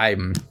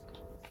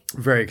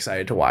very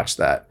excited to watch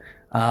that.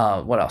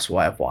 What else will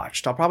I have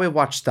watched? I'll probably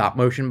watch stop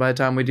motion by the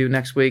time we do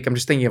next week. I'm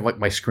just thinking of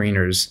my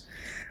screeners.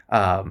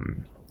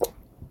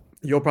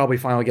 You'll probably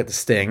finally get The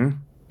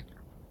Sting.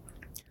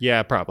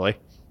 Yeah, probably.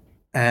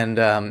 And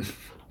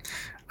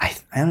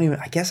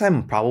I guess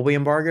I'm probably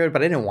embargoed,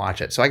 but I didn't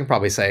watch it. So I can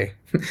probably say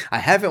I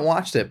haven't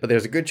watched it, but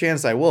there's a good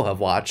chance I will have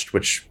watched,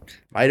 which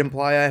might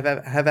imply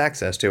I have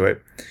access to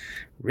it.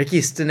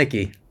 Ricky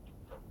Stenicki.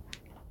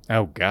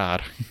 Oh,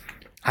 God.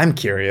 I'm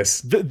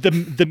curious.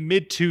 The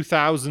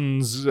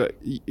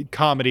mid-2000s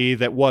comedy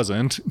that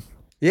wasn't.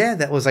 Yeah,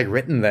 that was like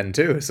written then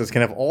too. So it's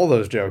going to have all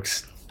those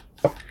jokes.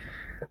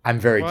 I'm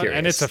very curious.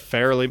 And it's a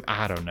fairly,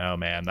 I don't know,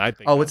 man. I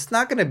think it's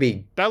not going to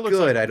be that looks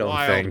good, like I don't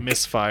wild think.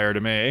 Misfire to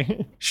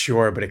me.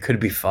 Sure, but it could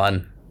be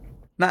fun.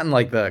 Not in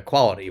like the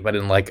quality, but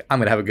in like, I'm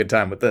going to have a good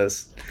time with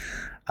this.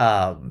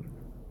 And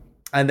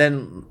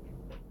then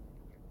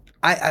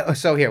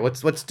so here,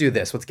 let's do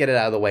this. Let's get it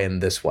out of the way in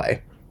this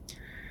way.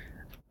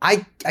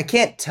 I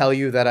can't tell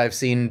you that I've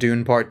seen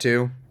Dune Part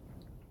 2,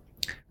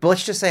 but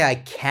let's just say I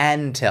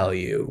can tell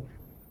you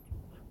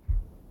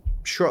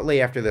shortly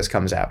after this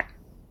comes out.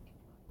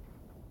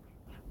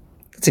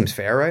 That seems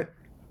fair, right?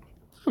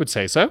 I would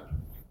say so.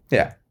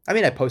 Yeah. I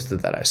mean, I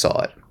posted that I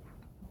saw it.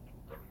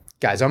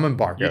 Guys, I'm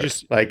embargoed.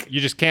 You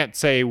just can't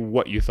say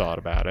what you thought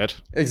about it.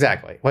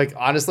 Exactly. Like,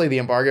 honestly, the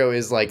embargo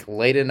is like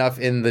late enough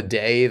in the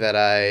day that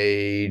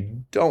I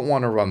don't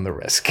want to run the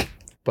risk.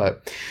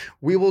 But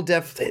we will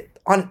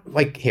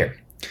here.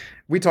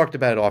 We talked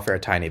about it off air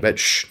tiny bit.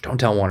 Shh, don't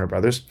tell Warner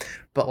Brothers.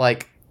 But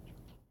like,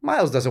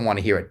 Miles doesn't want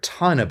to hear a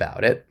ton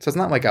about it. So it's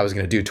not like I was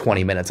going to do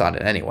 20 minutes on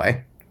it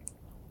anyway.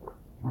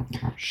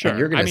 Sure. And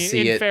you're going to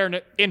see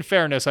it. In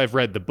fairness, I've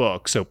read the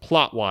book, so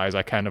plot-wise,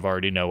 I kind of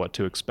already know what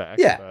to expect.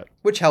 Yeah,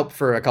 which helped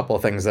for a couple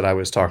of things that I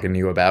was talking to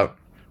you about.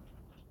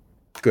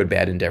 Good,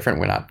 bad, indifferent.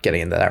 We're not getting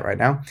into that right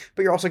now.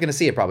 But you're also going to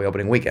see it probably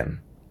opening weekend.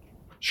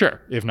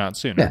 Sure, if not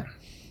sooner.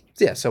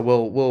 Yeah. So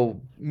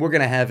we're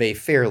going to have a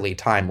fairly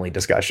timely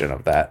discussion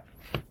of that.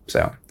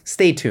 So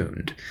stay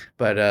tuned.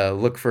 But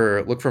look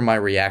for my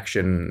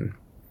reaction.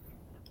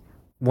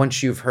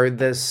 Once you've heard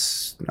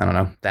this, I don't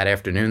know, that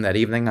afternoon, that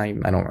evening, I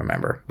don't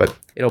remember, but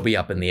it'll be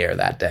up in the air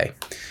that day.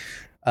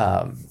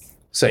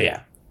 So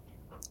yeah.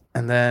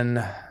 And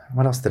then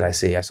what else did I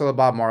see? I saw the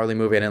Bob Marley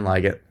movie. I didn't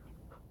like it.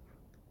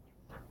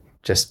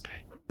 Just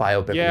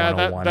biopic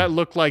 101. That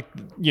looked like,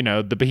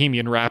 the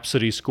Bohemian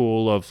Rhapsody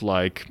school of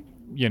like,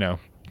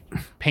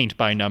 paint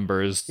by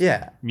numbers.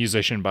 Yeah.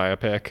 Musician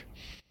biopic.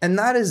 And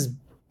not as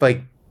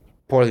like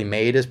poorly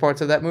made as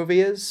parts of that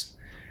movie is.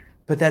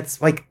 But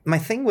that's, like, my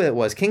thing with it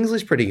was,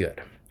 Kingsley's pretty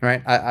good,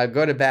 right? I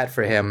go to bat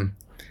for him.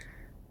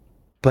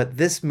 But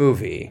this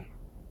movie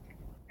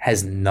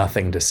has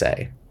nothing to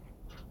say.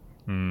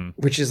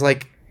 Which is,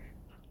 like,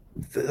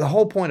 the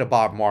whole point of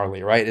Bob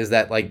Marley, right? Is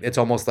that, like, it's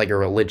almost like a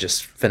religious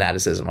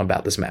fanaticism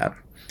about this man.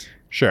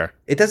 Sure.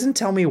 It doesn't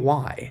tell me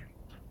why.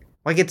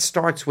 Like, it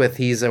starts with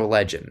he's a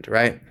legend,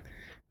 right?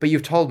 But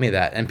you've told me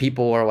that, and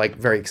people are, like,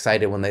 very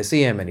excited when they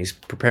see him, and he's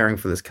preparing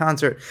for this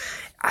concert.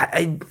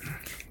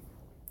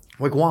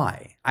 Like,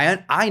 why?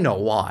 I know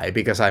why,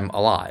 because I'm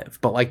alive.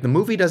 But, like, the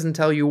movie doesn't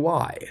tell you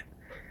why.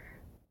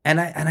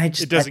 And I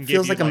just... It doesn't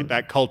give you, like,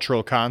 that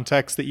cultural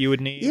context that you would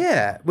need?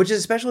 Yeah, which is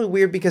especially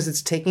weird because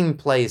it's taking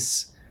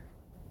place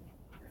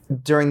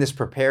during this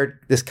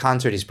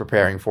concert he's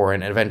preparing for,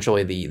 and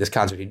eventually this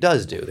concert he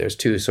does do. There's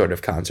two sort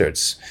of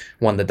concerts.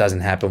 One that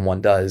doesn't happen, one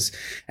does.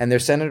 And they're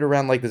centered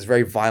around, like, this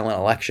very violent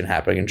election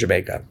happening in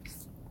Jamaica.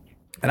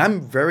 And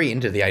I'm very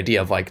into the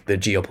idea of, like, the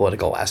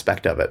geopolitical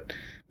aspect of it.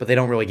 But they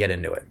don't really get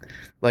into it.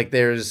 Like,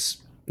 this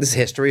is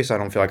history, so I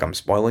don't feel like I'm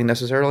spoiling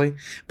necessarily.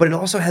 But it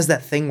also has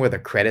that thing where the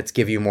credits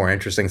give you more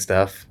interesting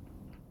stuff.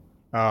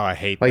 Oh, I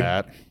hate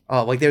that.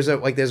 Oh, like there's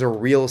a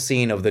real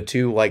scene of the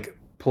two, like,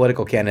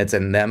 political candidates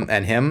and them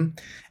and him,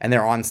 and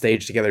they're on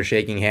stage together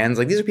shaking hands.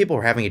 Like, these are people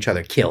who are having each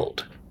other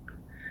killed.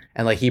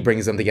 And, like, he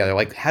brings them together.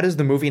 Like, how does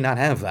the movie not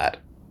have that?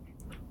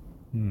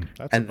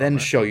 And then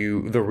show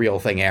you the real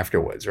thing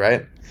afterwards,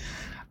 right?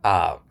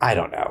 I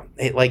don't know.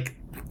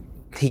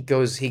 He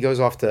goes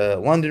off to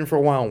London for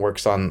a while and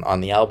works on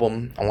the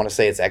album. I want to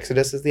say it's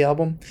Exodus is the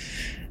album.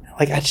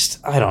 Like,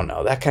 I don't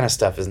know. That kind of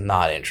stuff is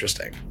not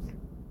interesting.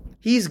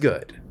 He's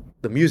good.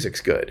 The music's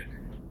good.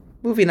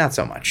 Movie, not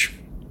so much,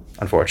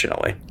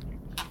 unfortunately.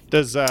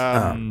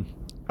 I'm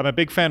a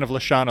big fan of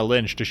Lashana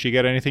Lynch. Does she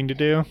get anything to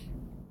do?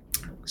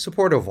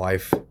 Supportive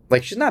wife.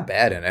 Like, she's not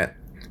bad in it.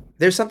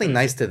 There's something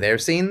nice to their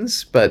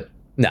scenes, but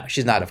no,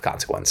 she's not of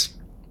consequence.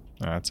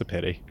 Oh, that's a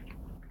pity.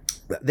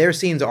 Their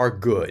scenes are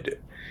good.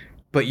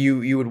 But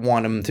you would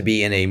want him to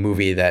be in a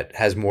movie that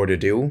has more to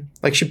do.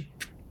 Like,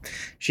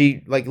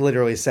 she like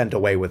literally sent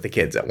away with the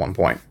kids at one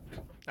point,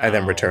 and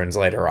then returns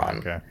later on.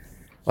 Okay.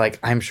 Like,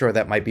 I'm sure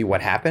that might be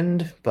what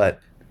happened,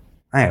 but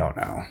I don't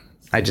know.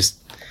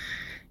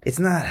 It's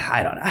not.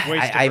 I don't know.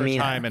 Waste of her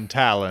time and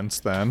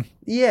talents, then.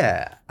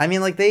 Yeah, I mean,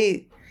 like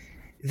they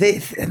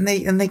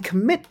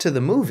commit to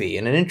the movie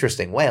in an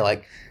interesting way.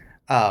 Like,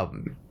 I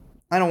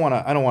don't want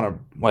to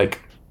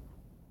like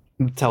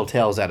tell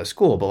tales out of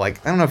school, but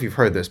like, I don't know if you've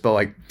heard this, but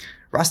like,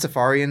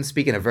 Rastafarians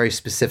speak in a very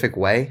specific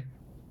way.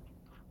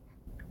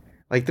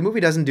 Like, the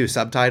movie doesn't do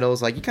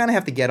subtitles. Like, you kind of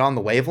have to get on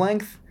the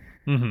wavelength.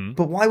 Mm-hmm.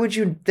 But why would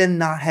you then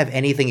not have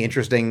anything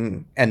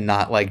interesting and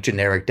not like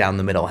generic down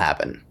the middle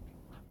happen?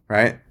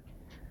 Right?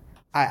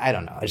 I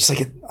don't know. I just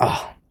like it.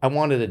 Oh, I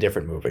wanted a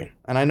different movie,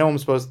 and I know I'm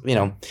supposed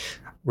to,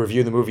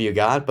 review the movie you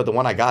got, but the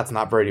one I got's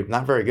not very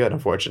good,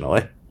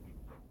 unfortunately.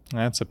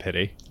 That's a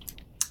pity.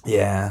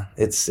 Yeah,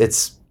 it's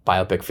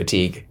biopic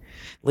fatigue.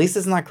 At least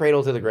it's not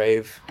Cradle to the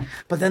Grave.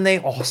 But then they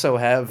also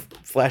have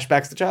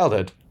flashbacks to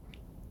childhood.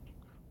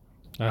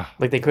 Ugh.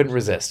 Like they couldn't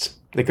resist.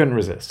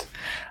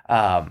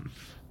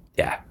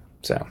 Yeah.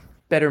 So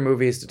better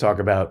movies to talk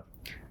about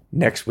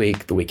next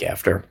week, the week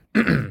after,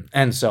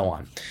 and so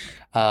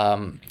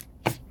on.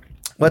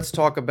 Let's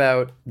talk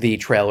about the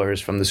trailers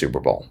from the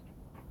Super Bowl.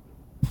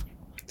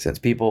 Since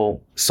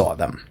people saw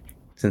them.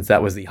 Since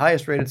that was the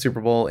highest rated Super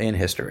Bowl in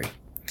history.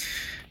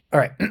 All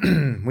right.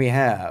 We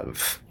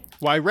have...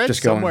 Well, I read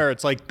somewhere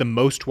it's like the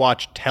most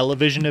watched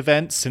television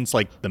event since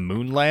like the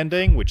moon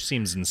landing, which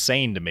seems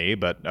insane to me,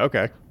 but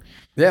okay.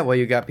 Yeah, well,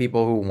 you got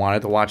people who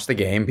wanted to watch the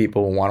game,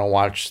 people who want to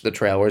watch the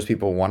trailers,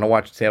 people who want to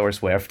watch Taylor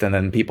Swift, and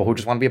then people who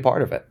just want to be a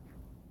part of it.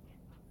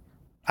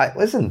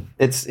 Listen,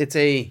 it's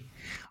a...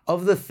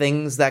 Of the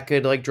things that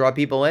could like draw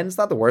people in, it's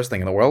not the worst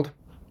thing in the world.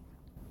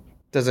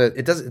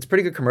 It's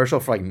pretty good commercial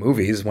for like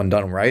movies when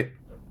done right.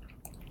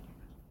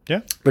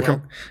 Yeah.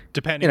 Well,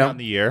 depending on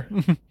the year.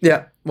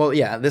 Yeah. Well,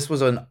 yeah, this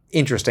was an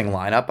interesting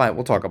lineup.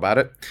 We'll talk about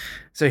it.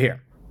 So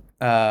here,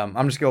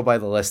 I'm just going by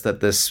the list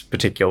that this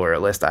particular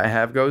list I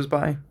have goes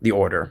by. The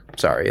order.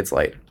 Sorry, it's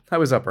late. I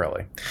was up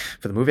early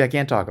for the movie I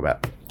can't talk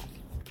about.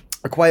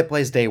 A Quiet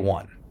Place Day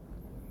 1.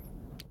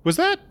 Was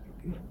that?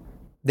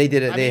 They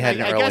did it. They had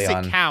an early on. I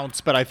guess it counts,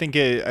 but I think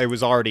it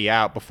was already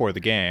out before the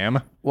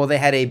game. Well, they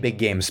had a big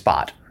game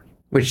spot,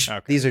 which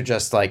these are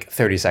just like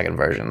 30-second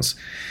versions.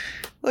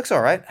 Looks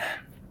all right.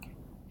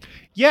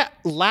 Yeah,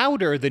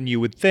 louder than you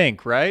would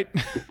think, right?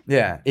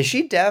 Yeah. Is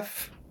she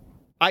deaf?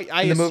 I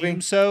assume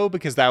movie? So,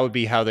 because that would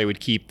be how they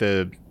would keep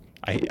the...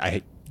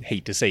 I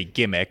hate to say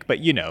gimmick, but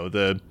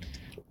the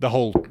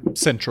whole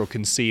central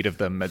conceit of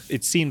them.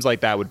 It seems like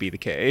that would be the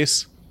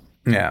case.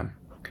 Yeah.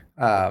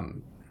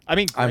 I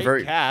mean,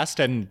 great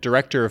cast and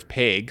director of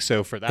Pig,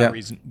 so for that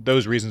reason,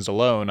 those reasons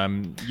alone,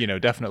 I'm,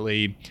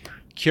 definitely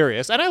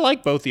curious. And I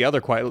like both the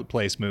other Quiet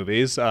Place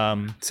movies.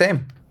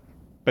 Same.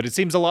 But it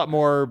seems a lot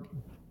more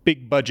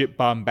big budget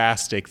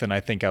bombastic than I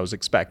think I was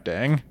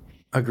expecting.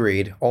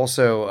 Agreed.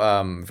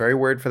 Also, very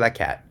weird for that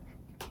cat.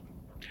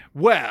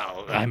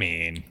 Well, I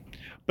mean,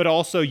 but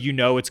also,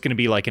 it's going to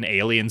be like an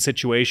Alien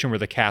situation where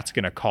the cat's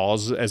going to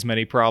cause as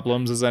many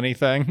problems as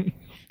anything.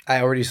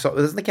 I already saw,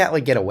 doesn't the cat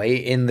like get away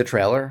in the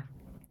trailer?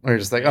 We're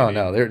just like, oh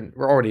no,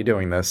 we're already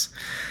doing this.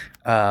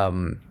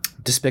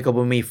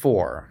 Despicable Me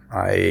 4.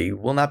 I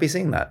will not be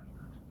seeing that.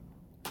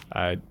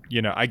 I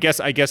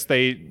guess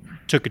they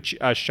took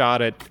a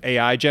shot at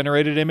AI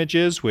generated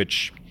images,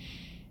 which,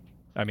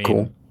 I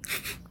mean,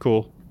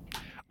 cool.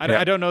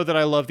 I don't know that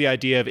I love the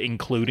idea of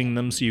including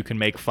them so you can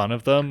make fun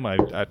of them.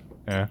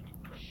 Yeah.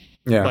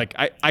 Like,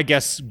 I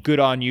guess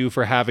good on you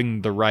for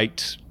having the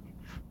right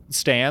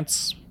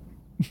stance,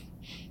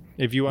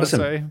 if you want to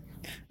say.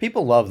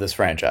 People love this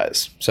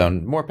franchise, so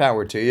more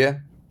power to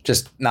you.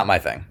 Just not my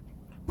thing.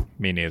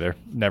 Me neither.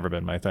 Never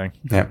been my thing.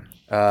 Yeah.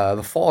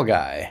 The Fall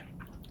Guy.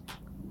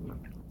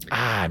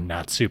 I'm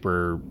not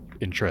super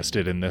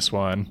interested in this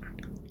one.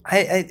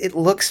 It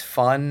looks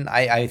fun.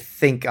 I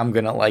think I'm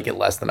going to like it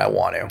less than I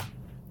want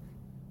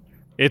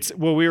to.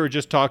 We were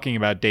just talking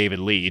about David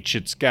Leitch.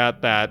 It's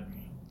got that,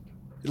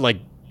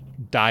 like,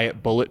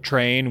 Diet Bullet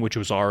Train, which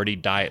was already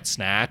Diet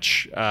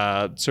Snatch,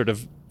 sort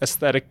of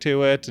aesthetic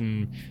to it,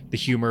 and the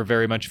humor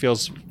very much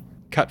feels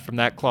cut from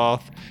that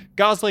cloth.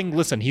 Gosling,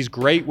 listen, he's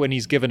great when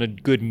he's given a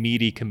good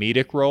meaty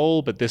comedic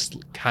role, but this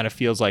kind of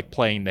feels like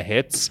playing the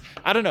hits.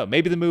 I don't know.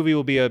 Maybe the movie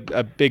will be a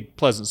big,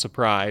 pleasant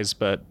surprise,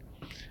 but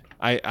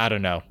I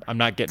don't know. I'm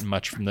not getting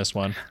much from this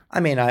one. I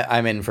mean,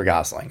 I'm in for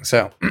Gosling.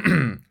 So,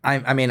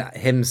 I mean,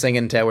 him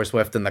singing Taylor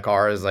Swift in the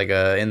car is like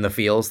a in the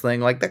feels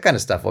thing. Like that kind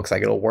of stuff looks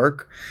like it'll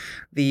work.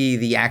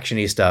 The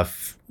actiony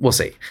stuff, we'll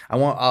see. I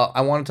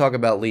want to talk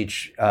about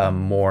Leitch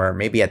more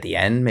maybe at the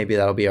end. Maybe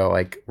that'll be our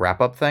like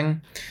wrap up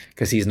thing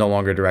because he's no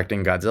longer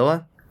directing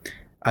Godzilla.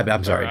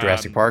 I'm sorry,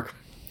 Jurassic Park,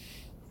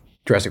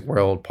 Jurassic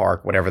World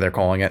Park, whatever they're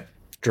calling it,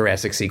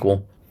 Jurassic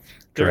sequel.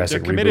 They're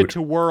committed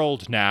to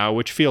World now,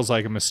 which feels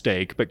like a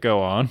mistake, but go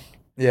on.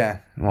 Yeah,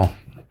 well,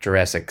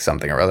 Jurassic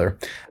something or other.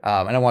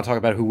 And I want to talk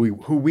about who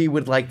we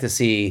would like to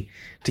see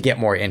to get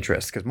more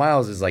interest, because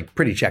Miles is like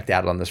pretty checked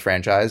out on this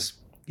franchise,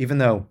 even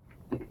though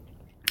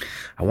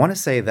I want to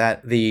say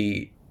that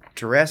the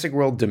Jurassic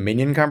World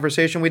Dominion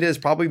conversation we did is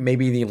probably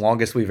maybe the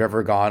longest we've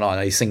ever gone on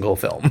a single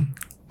film.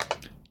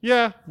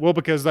 Yeah, well,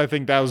 because I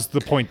think that was the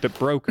point that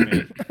broke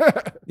me.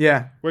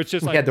 Yeah. Where it's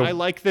just like, I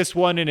like this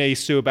one in a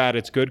so bad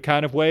it's good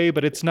kind of way,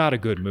 but it's not a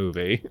good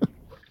movie.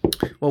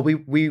 Well, we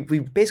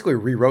basically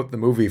rewrote the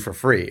movie for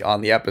free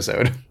on the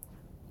episode.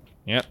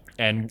 Yep,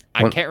 and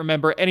I can't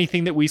remember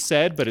anything that we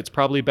said, but it's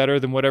probably better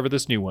than whatever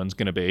this new one's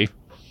going to be.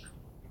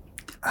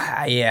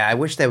 Yeah, I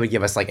wish they would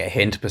give us like a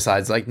hint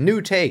besides like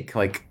new take.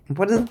 Like,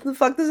 what the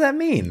fuck does that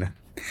mean?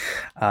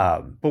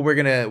 But we're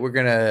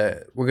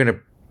gonna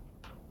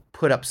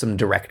put up some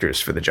directors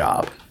for the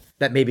job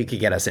that maybe could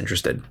get us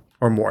interested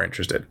or more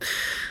interested.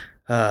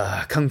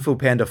 Kung Fu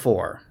Panda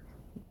 4.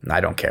 I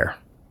don't care.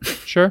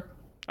 Sure.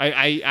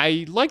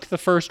 I liked the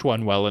first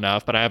one well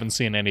enough, but I haven't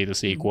seen any of the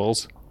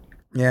sequels.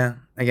 Yeah,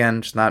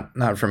 again, just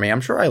not for me.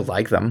 I'm sure I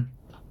like them,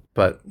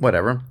 but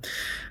whatever.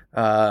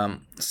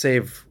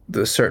 Save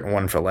the certain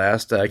one for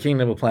last.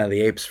 Kingdom of Planet of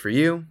the Apes for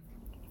you.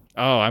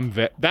 Oh,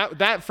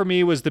 that for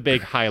me was the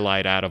big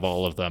highlight out of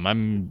all of them.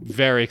 I'm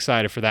very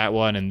excited for that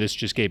one, and this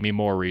just gave me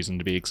more reason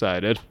to be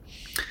excited.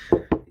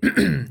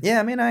 Yeah,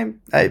 I mean,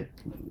 I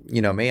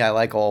you know me, I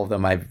like all of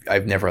them.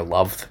 I've never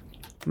loved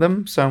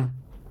them, so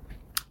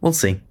we'll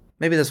see.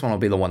 Maybe this one will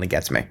be the one that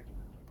gets me.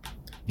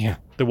 Yeah,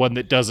 the one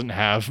that doesn't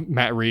have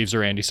Matt Reeves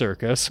or Andy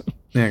Serkis.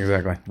 Yeah,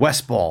 exactly.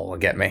 Westball will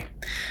get me.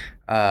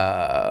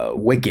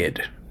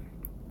 Wicked.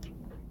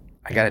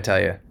 I gotta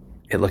tell you,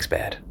 it looks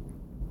bad.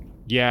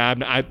 Yeah,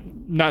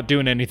 I'm not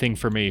doing anything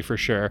for me, for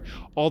sure.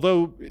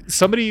 Although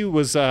somebody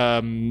was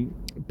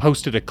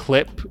posted a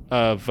clip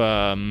of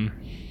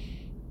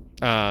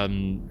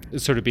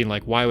sort of being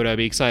like, why would I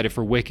be excited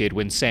for Wicked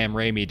when Sam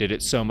Raimi did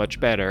it so much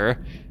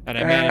better? And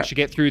I managed to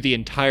get through the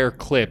entire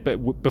clip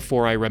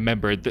before I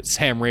remembered that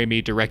Sam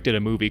Raimi directed a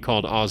movie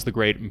called Oz the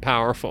Great and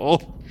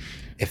Powerful.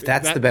 If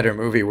that's the better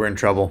movie, we're in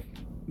trouble.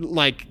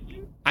 Like,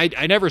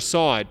 I never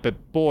saw it,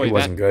 but boy, it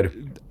wasn't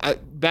good.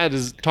 That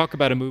is, talk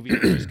about a movie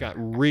that just got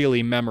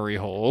really memory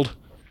hold.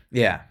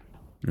 Yeah,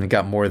 it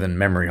got more than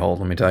memory hold,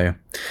 let me tell you.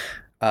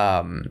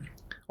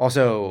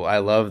 Also, I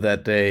love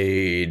that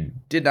they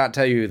did not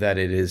tell you that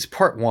it is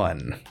part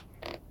 1.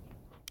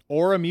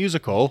 Or a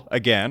musical,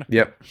 again.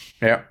 Yep.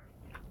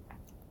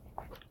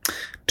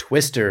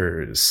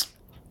 Twisters.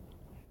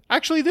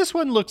 Actually, this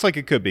one looks like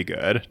it could be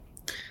good.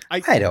 I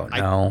don't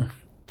know.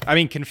 I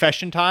mean,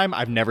 confession time,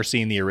 I've never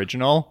seen the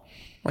original.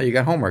 Well, you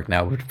got homework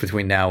now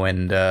between now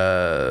and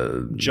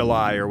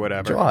July or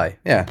whatever. July,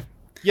 yeah.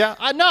 Yeah,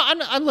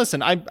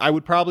 listen, I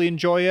would probably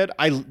enjoy it.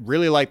 I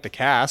really like the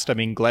cast. I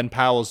mean, Glenn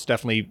Powell's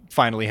definitely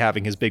finally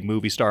having his big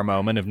movie star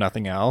moment, if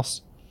nothing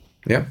else.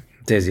 Yep.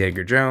 Daisy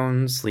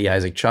Edgar-Jones, Lee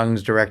Isaac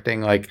Chung's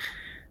directing. Like,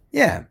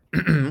 yeah,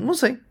 we'll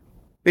see.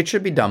 It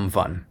should be dumb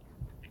fun.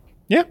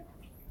 Yeah.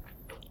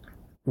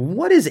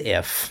 What is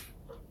If?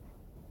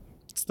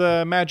 It's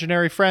the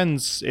Imaginary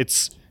Friends.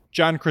 It's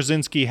John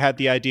Krasinski had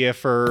the idea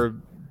for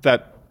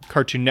that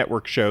Cartoon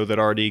Network show that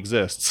already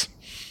exists.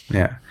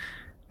 Yeah.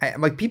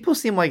 People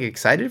seem like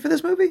excited for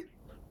this movie.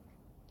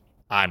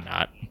 I'm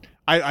not.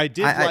 I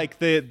did like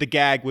the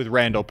gag with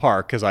Randall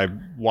Park because I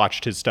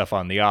watched his stuff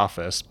on The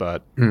Office,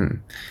 but I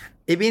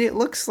mean, it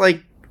looks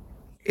like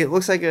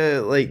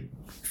a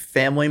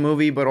family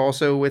movie, but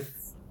also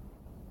with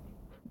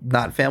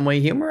not family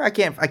humor. I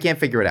can't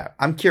figure it out.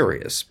 I'm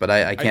curious, but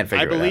I can't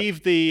figure it out. I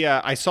believe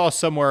I saw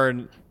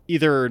somewhere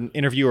either an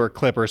interview or a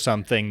clip or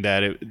something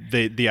that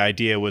the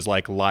idea was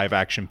like live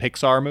action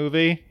Pixar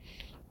movie,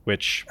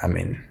 which I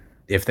mean.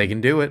 If they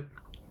can do it.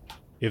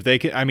 If they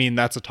can, I mean,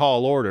 that's a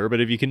tall order, but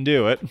if you can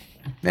do it.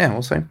 Yeah,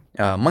 we'll see.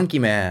 Monkey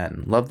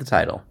Man. Love the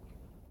title.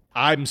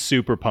 I'm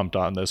super pumped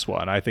on this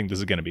one. I think this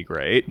is going to be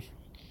great.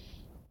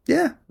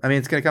 Yeah. I mean,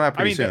 it's going to come out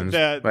pretty soon.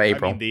 By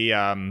April.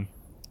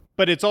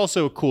 But it's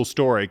also a cool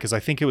story because I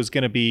think it was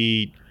going to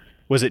be,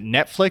 was it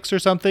Netflix or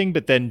something?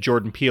 But then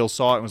Jordan Peele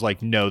saw it and was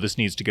like, no, this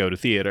needs to go to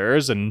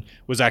theaters, and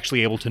was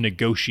actually able to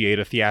negotiate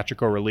a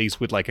theatrical release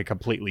with like a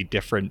completely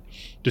different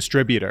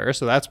distributor.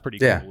 So that's pretty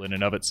cool in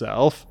and of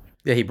itself.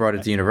 Yeah, he brought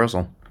it to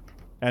Universal.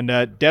 And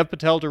Dev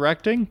Patel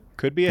directing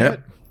could be a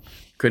hit.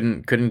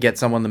 Couldn't get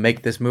someone to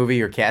make this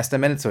movie or cast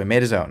him in it, so he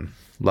made his own.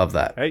 Love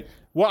that. Hey.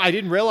 Well, I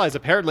didn't realize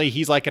apparently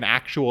he's like an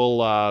actual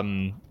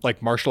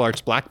like martial arts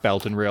black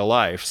belt in real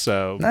life.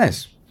 So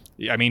nice.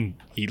 I mean,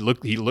 he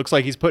looks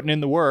like he's putting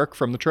in the work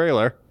from the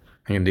trailer.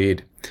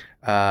 Indeed.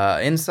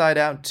 Inside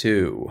Out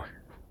 2.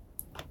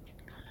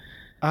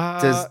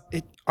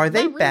 Are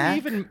they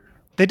back?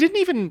 They didn't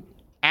even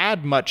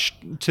add much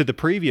to the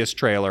previous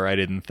trailer, I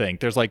didn't think.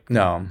 There's like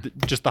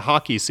just the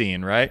hockey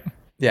scene, right?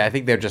 Yeah, I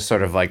think they're just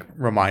sort of like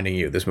reminding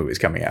you this movie's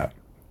coming out.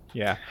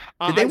 Yeah.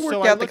 Did they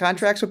work out the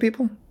contracts with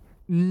people?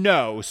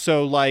 No.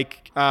 So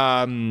like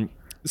Amy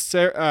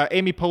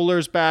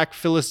Poehler's back,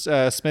 Phyllis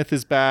Smith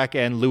is back,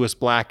 and Lewis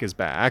Black is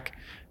back,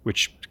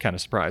 which kind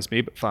of surprised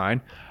me, but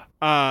fine.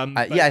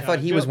 I thought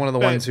he was one of the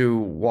ones who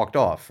walked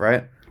off,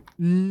 right?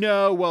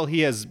 No, well,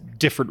 he has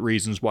different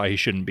reasons why he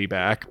shouldn't be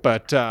back.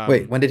 But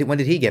wait, when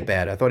did he get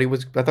bad? I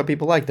thought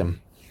people liked him.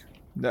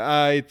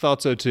 I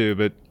thought so too,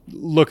 but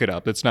look it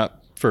up. It's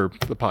not for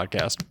the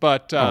podcast.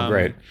 But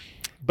great.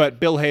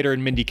 But Bill Hader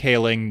and Mindy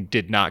Kaling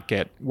did not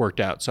get worked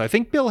out. So I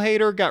think Bill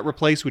Hader got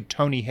replaced with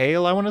Tony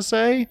Hale, I want to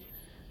say.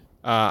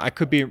 I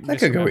could be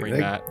misremembering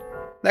that.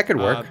 That could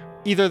work.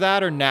 Either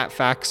that or Nat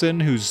Faxon,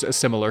 who's a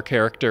similar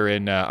character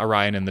in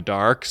Orion in the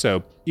Dark.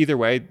 So either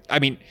way, I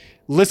mean,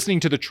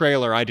 listening to the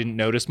trailer, I didn't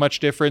notice much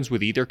difference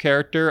with either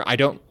character. I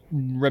don't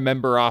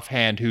remember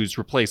offhand who's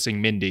replacing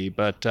Mindy,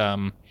 but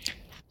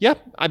yeah,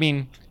 I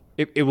mean,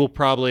 it will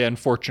probably,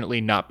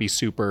 unfortunately, not be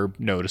super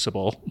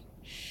noticeable.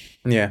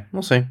 Yeah,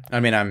 we'll see. I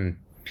mean, I'm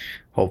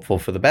hopeful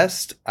for the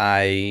best.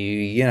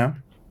 If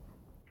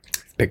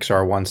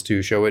Pixar wants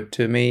to show it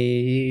to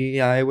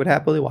me, I would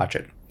happily watch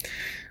it.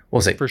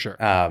 We'll see. For sure.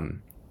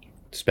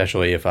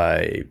 Especially if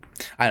I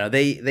don't know,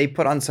 they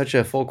put on such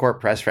a full court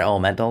press for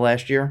Elemental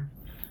last year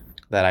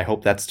that I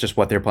hope that's just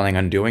what they're planning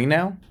on doing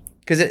now.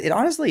 Because it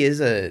honestly is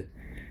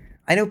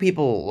I know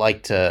people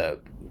like to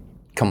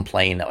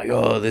complain that like,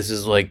 oh, this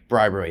is like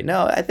bribery.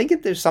 No, I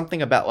think there's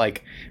something about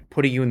like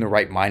putting you in the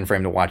right mind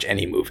frame to watch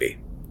any movie.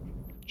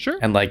 Sure.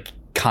 And like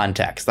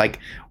context. Like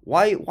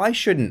why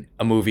shouldn't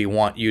a movie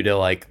want you to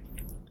like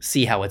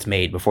see how it's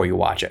made before you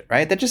watch it,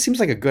 right? That just seems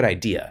like a good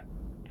idea.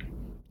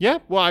 Yeah,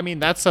 well, I mean,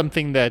 that's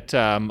something that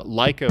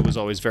Leica was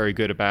always very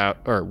good about,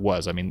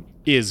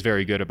 is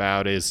very good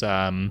about, is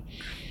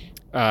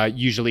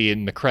usually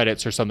in the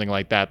credits or something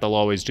like that, they'll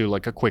always do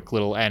like a quick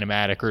little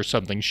animatic or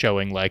something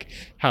showing like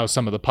how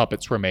some of the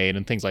puppets were made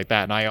and things like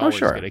that, and I always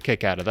get a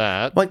kick out of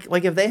that.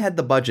 Like if they had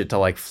the budget to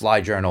like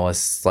fly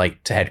journalists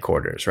like to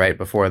headquarters, right,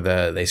 before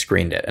they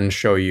screened it and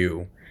show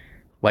you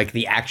like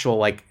the actual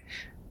like,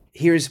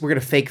 we're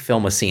gonna fake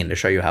film a scene to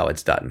show you how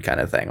it's done kind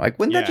of thing. Like,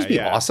 wouldn't that just be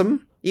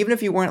awesome? Even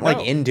if you weren't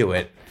like into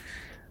it.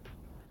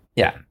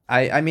 Yeah.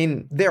 I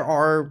mean, there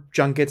are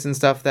junkets and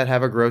stuff that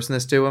have a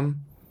grossness to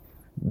them.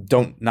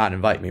 Don't not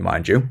invite me,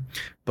 mind you.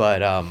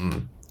 But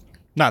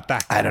not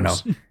that gross. I don't know.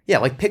 Yeah,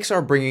 like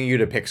Pixar bringing you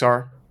to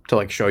Pixar to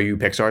like show you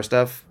Pixar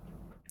stuff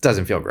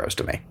doesn't feel gross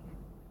to me.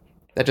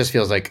 That just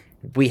feels like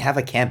we have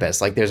a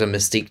campus. Like there's a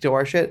mystique to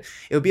our shit.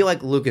 It would be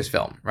like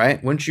Lucasfilm,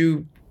 right? Wouldn't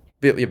you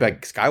be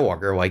like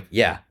Skywalker? Like,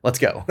 yeah, let's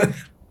go.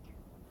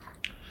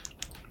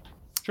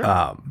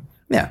 Sure.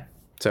 Yeah.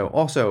 So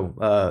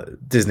also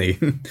Disney,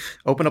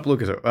 open up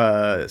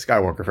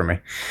Skywalker for me.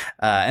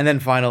 And then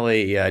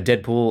finally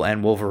Deadpool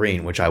and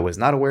Wolverine, which I was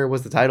not aware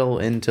was the title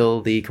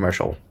until the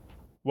commercial.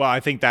 Well, I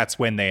think that's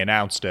when they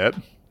announced it,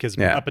 because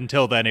up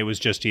until then it was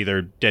just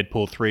either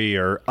Deadpool 3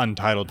 or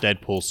Untitled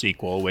Deadpool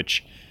sequel,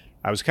 which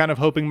I was kind of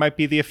hoping might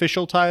be the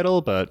official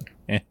title, but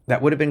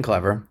That would have been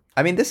clever.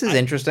 I mean, this is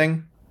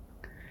interesting.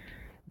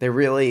 They're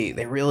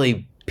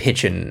really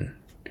pitching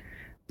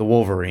the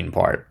Wolverine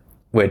part,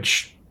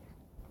 which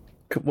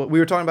we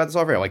were talking about this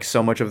off air. Like,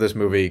 so much of this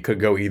movie could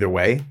go either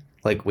way.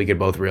 Like, we could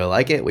both really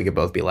like it. We could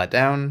both be let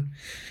down.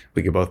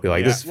 We could both be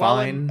like, this is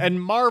fine.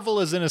 And Marvel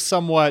is in a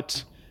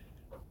somewhat,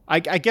 I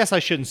guess I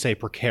shouldn't say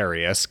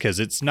precarious, because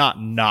it's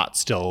not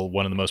still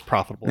one of the most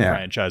profitable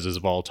franchises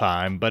of all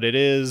time, but it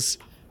is.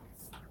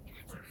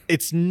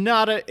 It's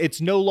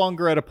no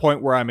longer at a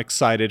point where I'm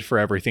excited for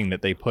everything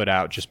that they put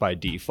out just by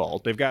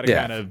default. They've got to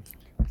kind of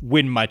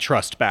win my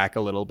trust back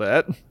a little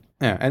bit.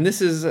 Yeah, and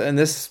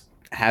this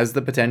has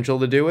the potential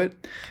to do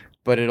it,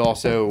 but it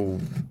also,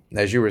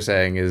 as you were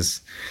saying,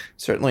 is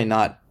certainly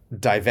not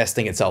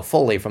divesting itself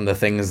fully from the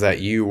things that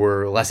you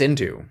were less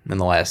into in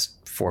the last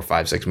 4,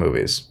 5, 6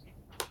 movies.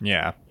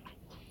 Yeah.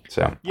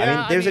 So, I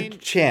mean, there's a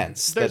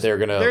chance that they're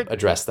going to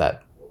address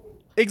that.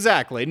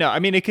 Exactly. No, I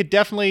mean, it could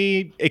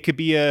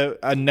be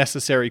a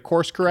necessary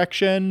course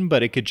correction,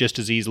 but it could just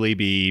as easily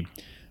be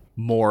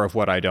more of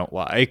what I don't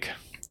like.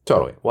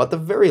 Totally. Well, at the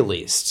very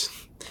least,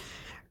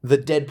 the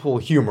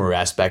Deadpool humor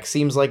aspect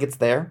seems like it's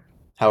there,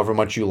 however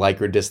much you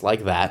like or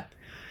dislike that,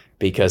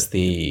 because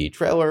the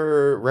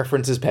trailer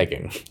references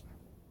pegging.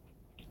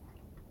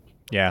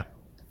 Yeah.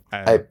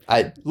 A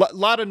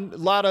lot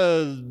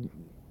of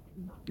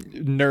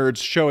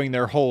nerds showing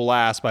their whole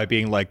ass by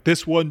being like,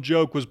 this one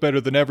joke was better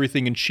than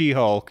everything in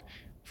She-Hulk.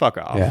 Fuck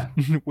off. Yeah.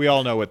 We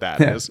all know what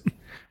that is.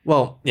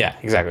 Well, yeah,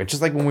 exactly.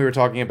 Just like when we were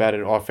talking about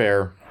it off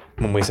air,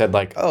 when we said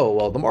like, oh,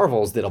 well, the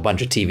Marvels did a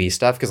bunch of TV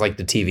stuff because like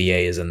the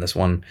TVA is in this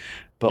one.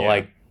 But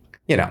like,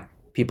 you know,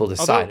 people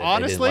decided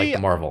honestly, they didn't like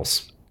the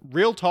Marvels.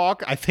 Real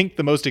talk, I think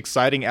the most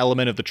exciting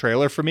element of the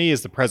trailer for me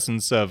is the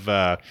presence of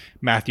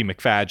Matthew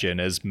McFadden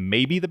as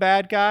maybe the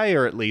bad guy,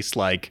 or at least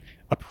like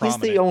a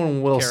prominent He's the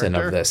Owen Wilson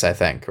character of this, I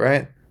think,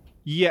 right?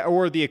 Yeah,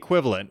 or the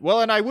equivalent.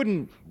 Well, and I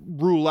wouldn't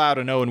rule out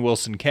an Owen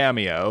Wilson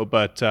cameo,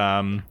 but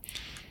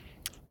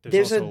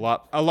there's also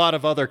a lot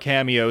of other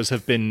cameos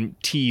have been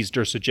teased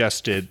or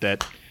suggested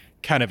that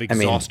kind of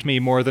exhaust me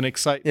more than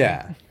excite me.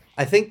 Yeah.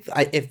 I think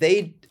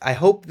I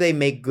hope they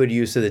make good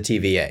use of the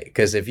TVA,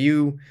 because if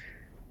you,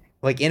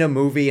 like in a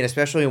movie, and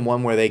especially in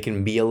one where they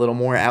can be a little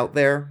more out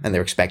there, and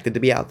they're expected to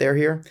be out there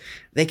here,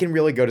 they can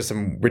really go to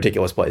some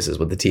ridiculous places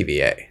with the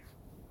TVA.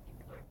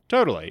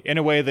 Totally. In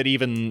a way that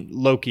even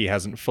Loki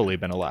hasn't fully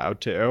been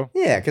allowed to.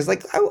 Yeah, because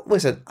like,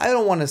 listen, I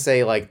don't want to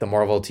say like the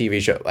Marvel TV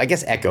show, I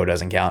guess Echo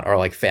doesn't count, or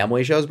like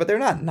family shows, but they're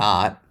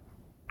not.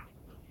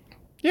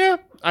 Yeah,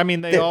 I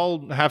mean, they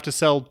all have to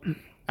sell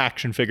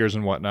action figures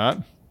and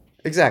whatnot.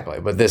 Exactly,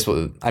 but this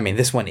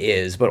one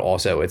is, but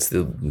also it's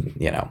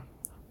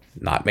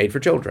not made for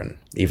children,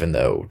 even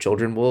though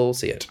children will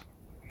see it.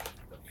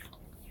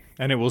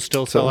 And it will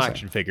still sell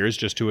action figures,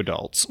 just to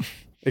adults.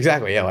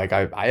 Exactly, yeah, like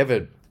I have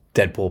a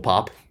Deadpool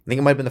pop. I think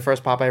it might have been the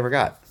first pop I ever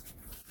got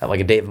at like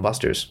a Dave &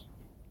 Buster's.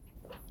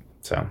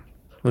 So,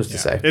 who's to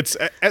say? It's,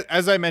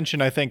 as I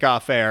mentioned, I think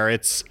off air,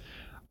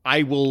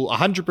 I will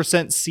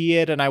 100% see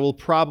it, and I will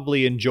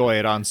probably enjoy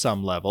it on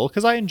some level,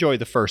 because I enjoy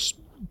the first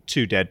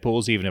 2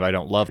 Deadpools, even if I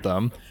don't love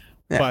them.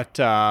 Yeah. But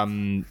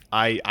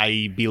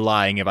I'd be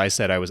lying if I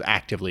said I was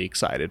actively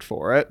excited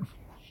for it.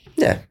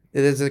 Yeah,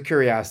 It is a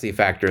curiosity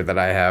factor that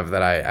I have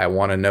that I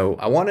want to know.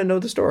 I want to know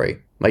the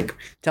story. Like,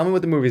 tell me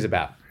what the movie's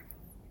about.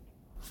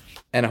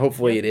 And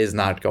hopefully it is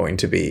not going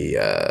to be,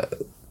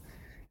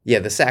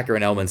 the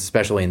saccharine elements,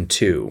 especially in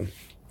 2,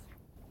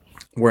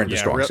 weren't a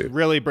strong suit.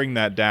 Really bring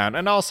that down.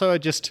 And also, I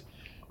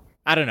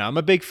don't know. I'm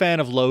a big fan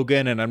of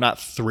Logan, and I'm not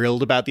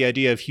thrilled about the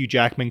idea of Hugh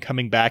Jackman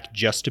coming back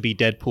just to be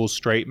Deadpool's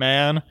straight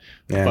man.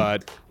 Yeah.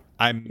 But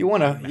you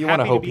want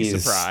to hope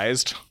he's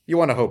surprised. You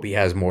want to hope he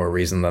has more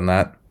reason than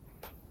that.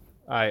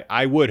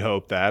 I would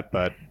hope that,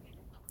 but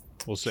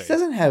we'll see. He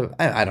doesn't have.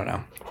 I don't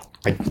know.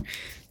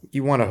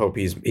 You want to hope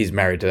he's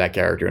married to that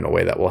character in a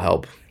way that will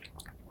help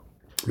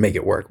make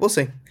it work. We'll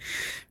see.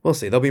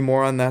 There'll be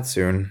more on that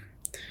soon.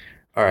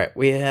 All right,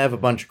 we have a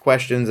bunch of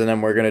questions, and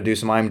then we're gonna do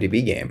some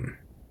IMDb game.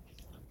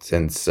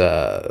 Since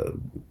I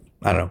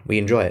don't know, we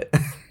enjoy it.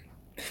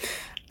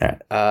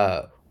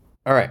 All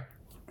right.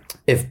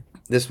 If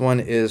this one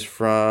is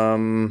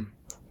from,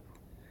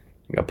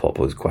 I'm gonna pull up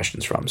those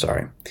questions from.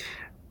 Sorry.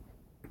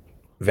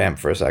 Vamp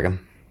for a second.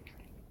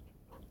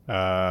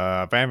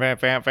 Vamp.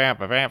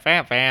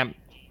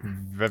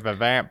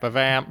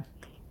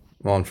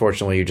 Well,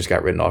 unfortunately, you just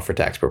got written off for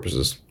tax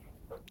purposes.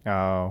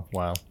 Oh,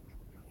 wow.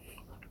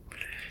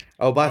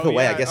 Oh, by the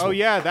way, I guess... Oh,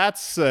 yeah,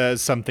 that's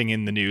something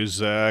in the news.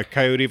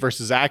 Coyote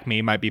versus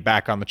Acme might be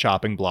back on the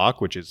chopping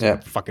block, which is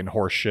fucking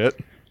horse shit.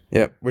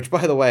 Yep, which,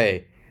 by the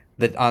way,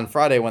 that on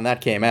Friday when that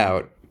came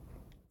out,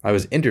 I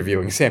was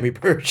interviewing Sammy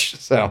Birch,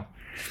 so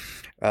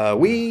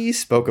we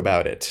spoke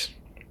about it.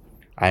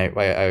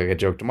 I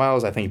joked to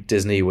Miles, I think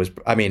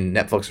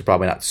Netflix was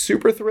probably not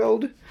super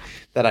thrilled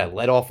that I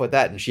led off with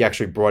that, and she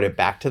actually brought it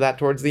back to that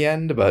towards the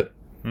end, but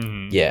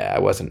I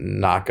wasn't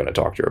not going to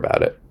talk to her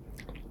about it.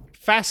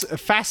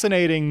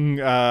 Fascinating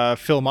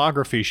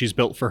filmography she's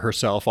built for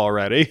herself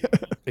already.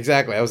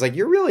 Exactly. I was like,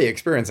 you're really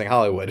experiencing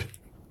Hollywood.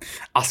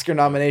 Oscar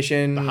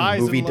nomination,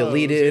 movie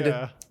deleted.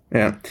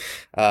 Yeah.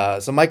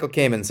 So Michael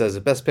Kamen says,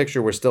 the best picture,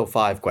 we're still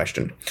 5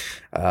 question.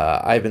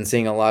 I've been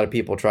seeing a lot of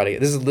people try to get,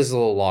 this is a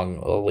little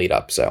long lead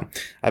up. So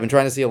I've been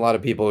trying to see a lot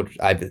of people,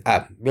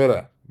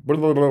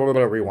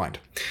 rewind.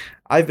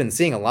 I've been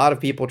seeing a lot of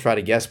people try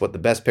to guess what the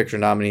best picture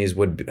nominees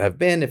would have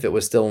been if it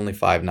was still only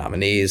 5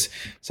 nominees.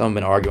 Some have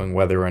been arguing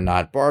whether or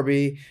not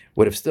Barbie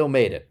would have still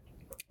made it.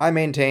 I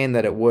maintain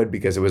that it would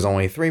because it was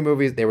only 3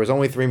 movies. There was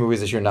only 3 movies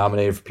this year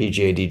nominated for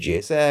PGA,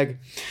 DGA, SAG,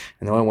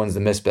 and the only ones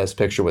that missed Best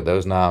Picture with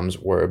those noms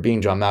were Being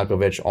John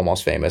Malkovich,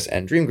 Almost Famous,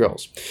 and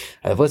Dreamgirls.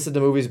 I've listed the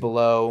movies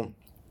below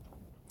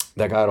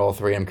that got all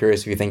 3. I'm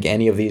curious if you think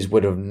any of these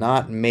would have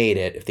not made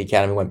it if the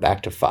Academy went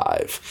back to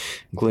 5,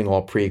 including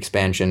all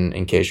pre-expansion,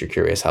 in case you're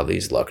curious how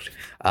these looked.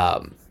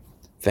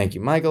 Thank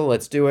you, Michael.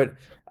 Let's do it.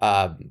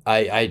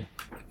 I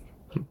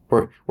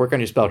work on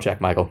your spell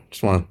check, Michael.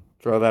 Just want to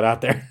throw that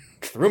out there.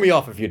 Threw me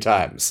off a few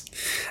times.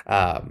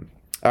 All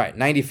right,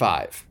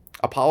 95.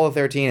 Apollo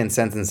 13 and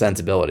Sense and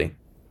Sensibility.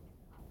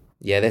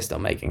 Yeah, they're still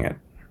making it.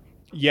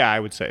 Yeah,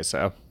 I would say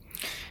so.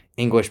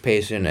 English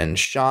Patient and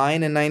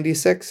Shine in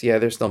 96. Yeah,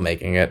 they're still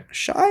making it.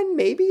 Shine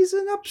maybe is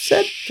an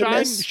upset.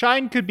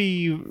 Shine could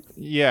be,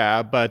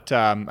 but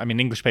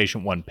English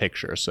Patient won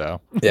picture, so.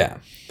 Yeah.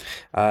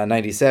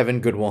 97,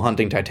 Good Will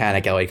Hunting,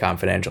 Titanic, LA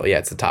Confidential. Yeah,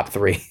 it's the top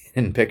 3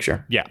 in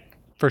picture. Yeah,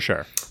 for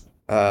sure.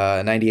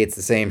 98's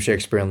the same,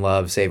 Shakespeare in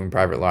Love, Saving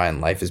Private Ryan,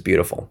 Life is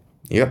Beautiful.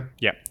 Yep.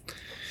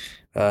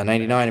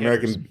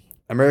 99,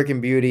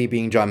 American Beauty,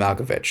 Being John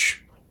Malkovich.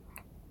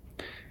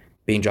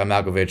 Being John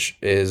Malkovich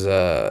is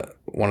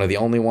one of the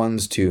only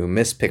ones to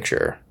miss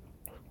picture.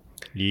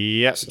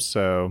 Yep,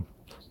 so...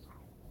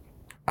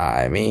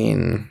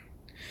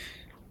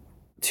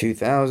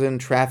 2000,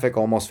 Traffic,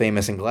 Almost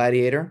Famous, and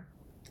Gladiator.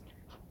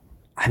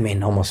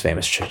 Almost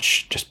Famous should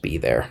just be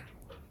there.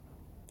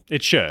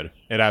 It should.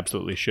 It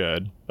absolutely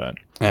should, but...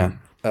 Yeah.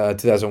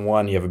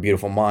 2001, you have A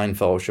Beautiful Mind,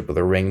 Fellowship of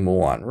the Ring,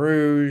 Moulin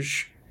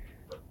Rouge.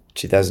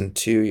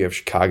 2002, you have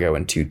Chicago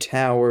and Two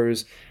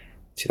Towers.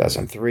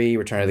 2003,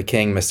 Return of the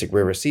King, Mystic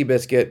River,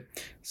 Seabiscuit.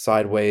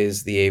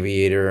 Sideways, The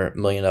Aviator, $1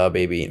 Million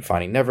Baby, and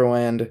Finding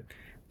Neverland.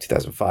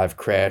 2005,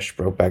 Crash,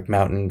 Brokeback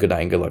Mountain,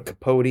 Goodnight and Good Luck,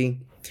 Capote.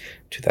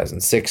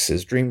 2006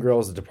 is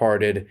Dreamgirls, The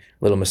Departed,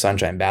 Little Miss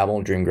Sunshine,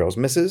 Babel, Dreamgirls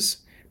Misses.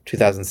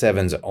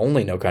 2007's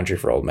Only No Country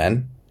for Old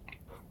Men.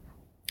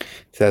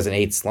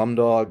 2008,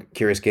 Slumdog,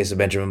 Curious Case of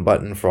Benjamin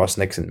Button, Frost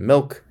Nixon,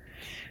 Milk.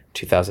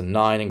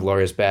 2009,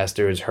 Inglourious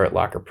Basterds, Hurt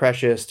Locker,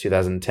 Precious.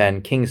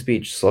 2010, King's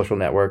Speech, Social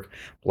Network,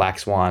 Black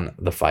Swan,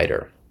 The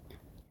Fighter.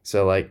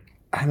 So, they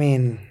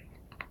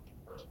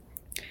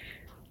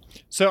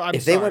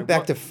went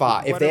back to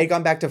 5, if they had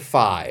gone back to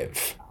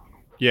 5,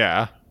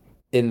 yeah,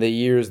 in the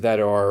years that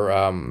are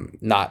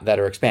that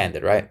are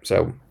expanded, right?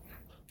 So,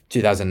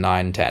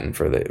 2009, 10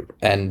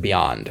 and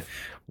beyond.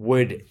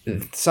 Would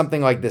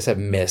something like this have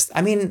missed?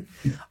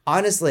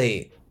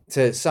 Honestly,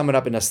 to sum it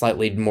up in a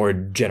slightly more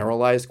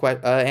generalized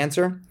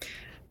answer,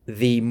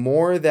 the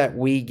more that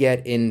we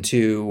get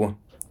into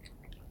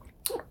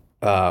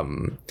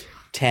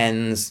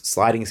tens,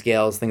 sliding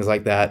scales, things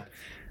like that,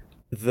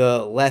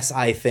 the less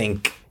I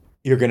think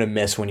you're gonna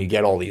miss when you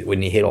hit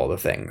all the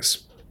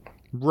things.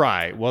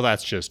 Right. Well,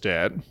 that's just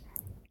it.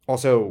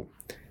 Also,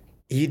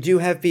 you do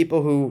have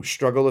people who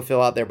struggle to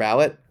fill out their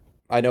ballot.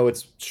 I know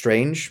it's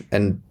strange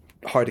and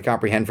hard to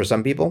comprehend for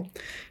some people,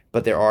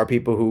 but there are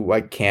people who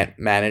like can't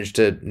manage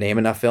to name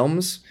enough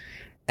films,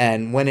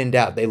 and when in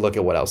doubt, they look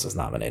at what else is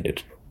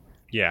nominated.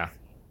 Yeah.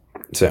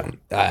 So,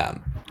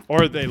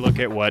 or they look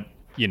at what,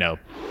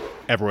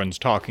 everyone's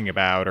talking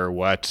about, or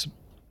what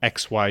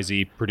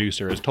XYZ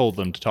producer has told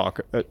them to talk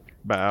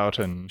about.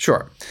 And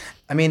sure.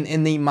 I mean,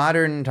 in the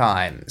modern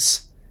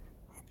times,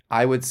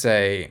 I would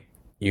say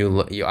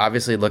you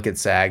obviously look at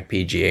SAG,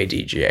 PGA,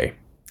 DGA,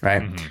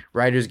 right? Mm-hmm.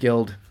 Writers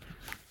Guild,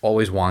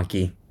 always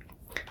wonky.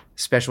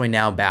 Especially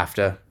now,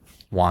 BAFTA,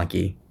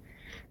 wonky.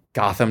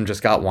 Gotham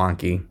just got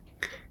wonky.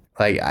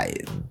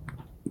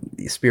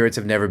 Spirits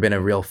have never been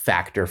a real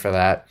factor for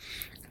that.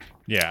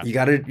 Yeah. You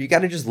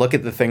gotta just look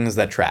at the things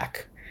that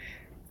track.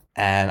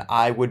 And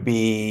I would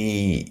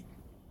be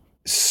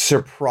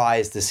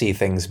surprised to see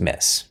things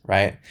miss,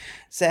 right?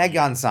 SAG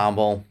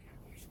Ensemble,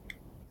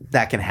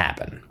 that can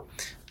happen.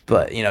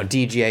 But,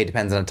 DGA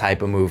depends on the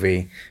type of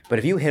movie. But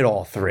if you hit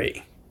all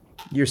three,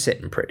 you're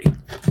sitting pretty.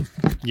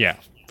 Yeah,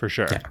 for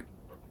sure.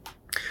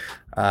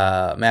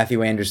 Yeah.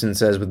 Matthew Anderson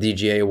says, with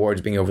DGA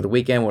awards being over the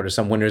weekend, what are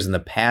some winners in the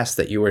past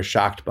that you were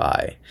shocked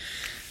by?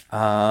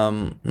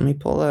 Let me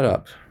pull that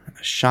up.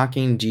 A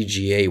shocking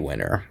DGA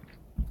winner.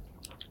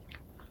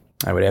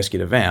 I would ask you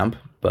to vamp,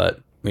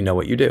 but we know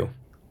what you do.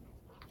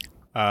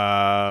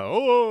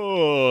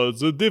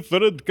 It's a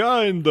different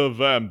kind of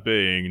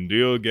vamping. Do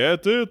you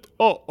get it?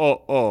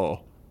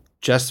 Oh.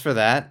 Just for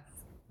that,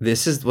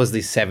 this was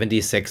the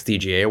 76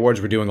 DGA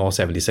awards. We're doing all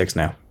 76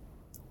 now.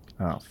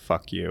 Oh,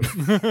 fuck you.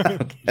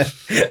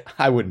 Okay.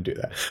 I wouldn't do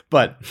that.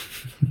 But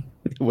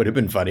it would have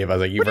been funny if I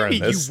was like, you've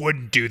earned this. You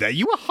wouldn't do that.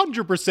 You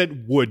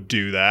 100% would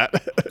do that.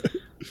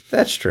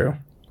 That's true.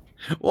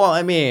 Well,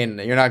 I mean,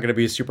 you're not going to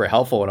be super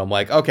helpful when I'm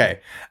like, okay,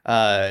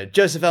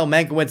 Joseph L.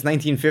 Mankiewicz,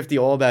 1950,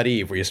 All About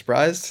Eve. Were you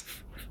surprised?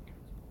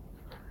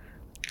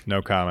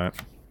 No comment.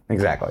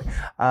 Exactly.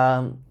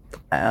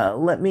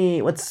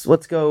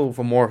 Let's go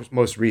for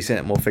most recent,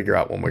 and we'll figure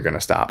out when we're going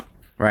to stop.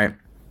 Right.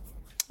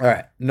 All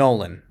right.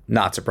 Nolan,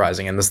 not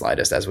surprising in the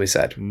slightest, as we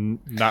said.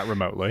 Not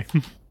remotely.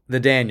 The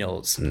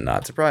Daniels,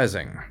 not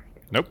surprising.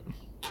 Nope.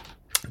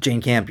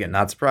 Jane Campion,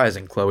 not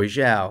surprising. Chloe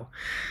Zhao,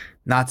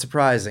 not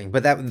surprising.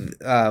 But that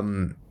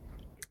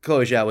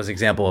Chloe Zhao was an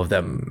example of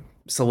them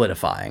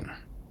solidifying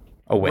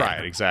a win.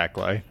 Right,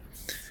 exactly.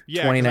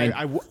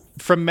 Yeah,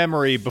 from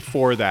memory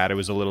before that, it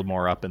was a little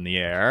more up in the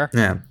air.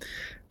 Yeah.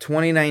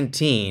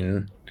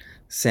 2019,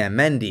 Sam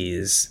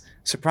Mendes,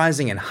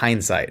 surprising in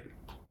hindsight,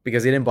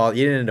 because he didn't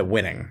end up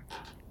winning.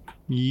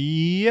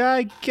 Yeah,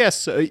 I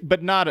guess so.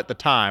 But not at the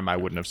time, I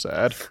wouldn't have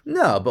said.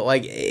 No, but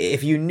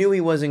if you knew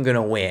he wasn't going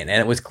to win,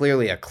 and it was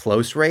clearly a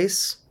close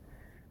race,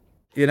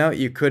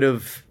 you could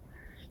have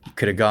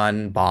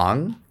gone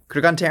Bong,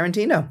 could have gone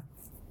Tarantino.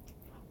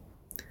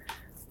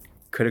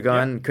 Could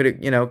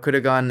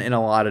have gone in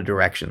a lot of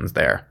directions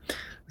there.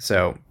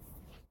 So,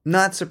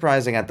 not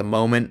surprising at the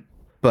moment,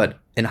 but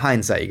in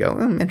hindsight, you go,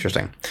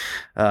 interesting.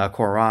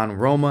 Cuarón,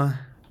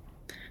 Roma.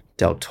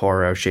 Del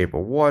Toro, Shape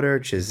of Water.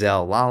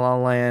 Chazelle, La La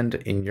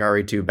Land.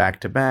 Iñárritu,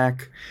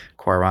 back-to-back.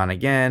 Cuarón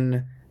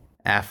again.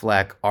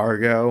 Affleck,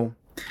 Argo.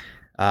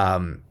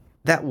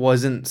 That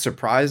wasn't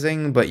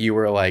surprising, but you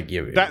were like...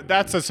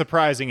 That's a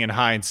surprising in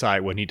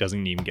hindsight when he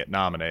doesn't even get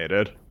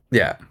nominated.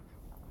 Yeah.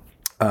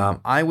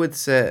 I would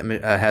say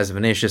has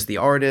Vinicius the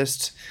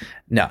Artist.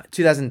 No,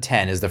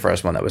 2010 is the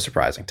first one that was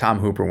surprising. Tom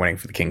Hooper winning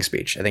for The King's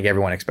Speech. I think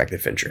everyone expected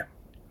Fincher.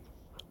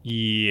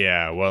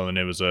 Yeah, well, and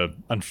it was a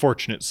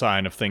unfortunate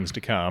sign of things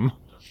to come.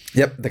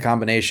 Yep, the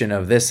combination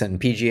of this and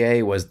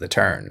PGA was the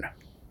turn,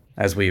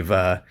 as we've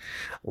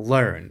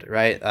learned,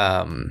 right?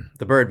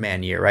 The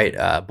Birdman year,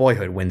 right?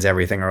 Boyhood wins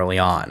everything early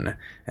on,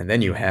 and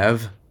then you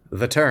have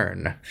the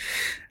turn.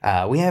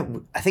 I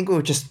think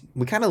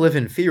we kind of live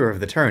in fear of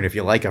the turn if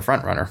you like a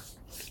frontrunner.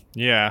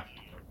 Yeah.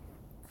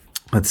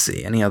 Let's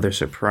see, any other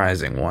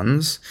surprising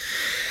ones?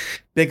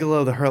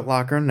 Bigelow, The Hurt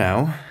Locker,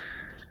 no.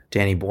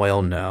 Danny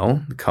Boyle,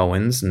 no. The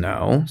Coens,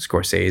 no.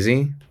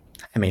 Scorsese,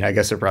 I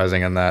guess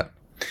surprising in that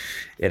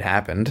it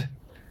happened.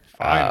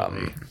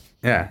 Finally.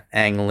 Yeah.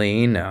 Ang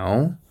Lee,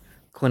 no.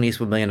 Clint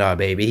Eastwood, $1 Million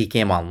Baby. He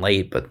came on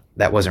late, but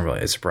that wasn't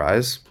really a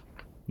surprise.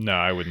 No,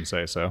 I wouldn't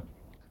say so.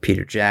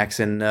 Peter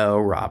Jackson, no.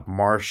 Rob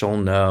Marshall,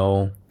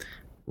 no.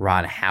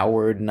 Ron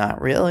Howard,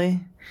 not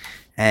really.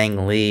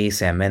 Ang Lee,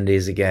 Sam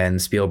Mendes again.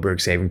 Spielberg,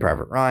 Saving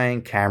Private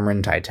Ryan.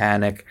 Cameron,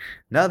 Titanic.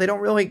 No, they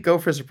don't really go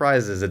for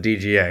surprises at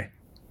DGA.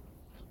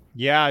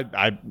 Yeah,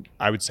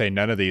 I would say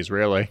none of these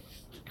really.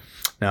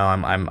 No,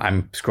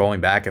 I'm scrolling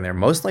back and they're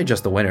mostly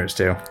just the winners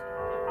too.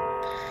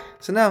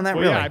 So no, not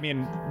really.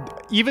 Yeah,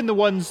 even the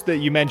ones that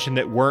you mentioned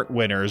that weren't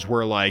winners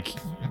were like,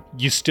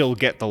 you still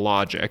get the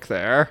logic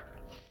there.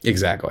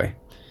 Exactly.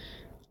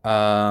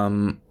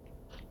 Filmaholic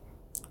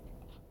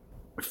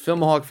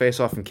Face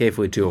Off and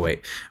K-Fleet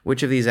 208.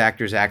 Which of these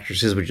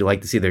actresses would you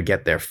like to see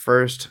get their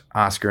first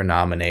Oscar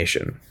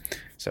nomination?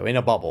 So in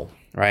a bubble,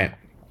 right?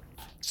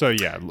 So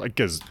yeah,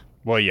 because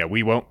Well, yeah,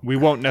 we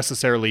won't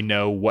necessarily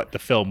know what the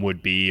film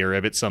would be or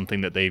if it's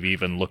something that they've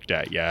even looked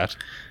at yet.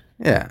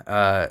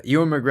 Yeah.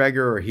 Ewan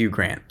McGregor or Hugh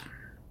Grant?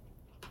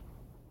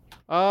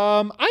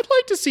 I'd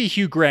like to see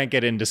Hugh Grant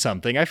get into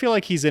something. I feel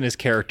like he's in his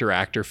character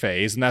actor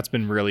phase, and that's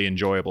been really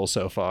enjoyable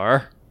so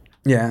far.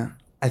 Yeah.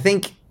 I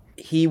think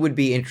he would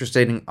be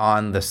interested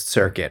on the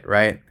circuit,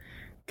 right?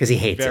 Because he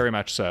hates it. Very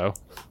much so.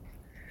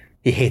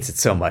 He hates it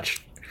so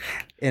much.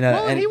 He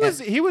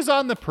was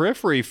on the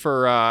periphery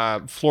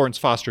for Florence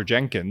Foster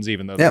Jenkins,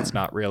 even though that's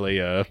not really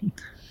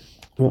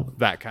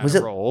that kind of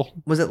role.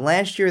 Was it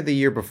last year or the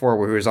year before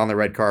where he was on the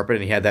red carpet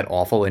and he had that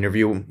awful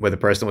interview where the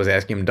person was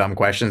asking him dumb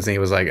questions and he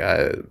was like,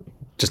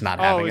 just not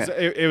having it?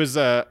 It was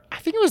I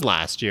think it was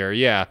last year.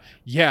 Yeah.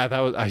 Yeah, that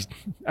was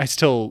I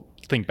still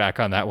think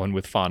back on that one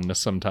with fondness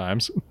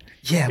sometimes.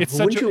 Yeah,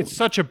 it's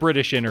such a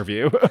British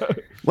interview.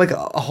 Like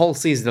a whole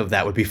season of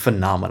that would be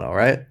phenomenal,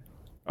 right?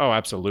 Oh,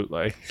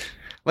 absolutely.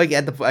 Like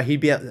he'd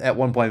be at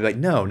one point be like,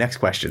 no, next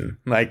question.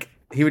 Like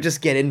he would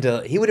just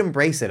he would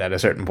embrace it at a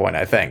certain point,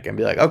 I think, and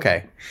be like,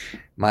 okay,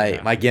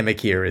 my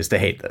gimmick here is to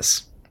hate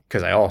this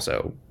because I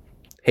also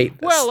hate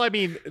this. Well, I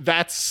mean,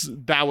 that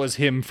was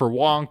him for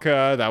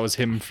Wonka. That was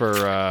him for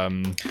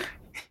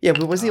yeah,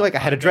 but was he like I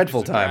had a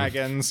dreadful time?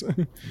 Dragons.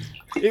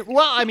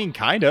 Well, I mean,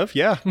 kind of,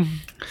 yeah.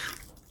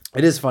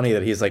 It is funny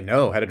that he's like,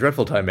 no, had a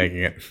dreadful time making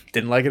it.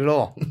 Didn't like it at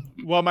all.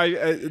 Well,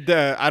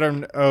 I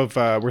don't know if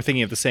we're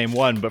thinking of the same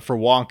one, but for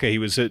Wonka, he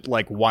was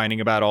like whining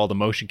about all the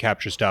motion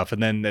capture stuff,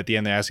 and then at the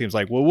end they asked him,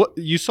 like, "Well,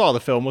 you saw the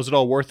film? Was it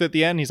all worth it?" At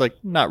the end, he's like,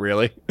 "Not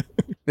really."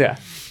 Yeah,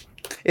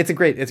 it's a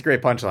great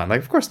punchline.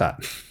 Like, of course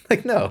not.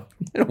 Like, no,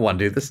 I don't want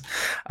to do this.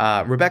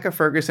 Rebecca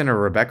Ferguson or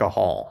Rebecca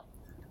Hall?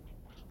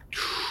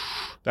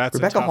 That's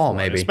Rebecca Hall,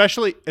 maybe.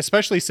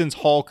 Especially since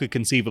Hall could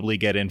conceivably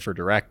get in for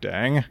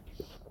directing.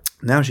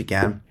 Now she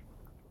can.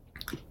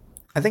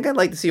 I think I'd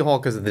like to see Hall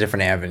because of the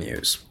different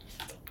avenues.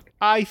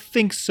 I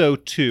think so,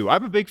 too.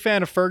 I'm a big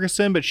fan of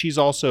Ferguson, but she's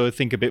also, I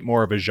think, a bit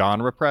more of a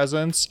genre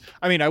presence.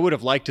 I mean, I would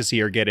have liked to see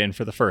her get in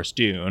for the first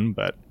Dune,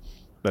 but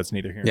that's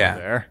neither here nor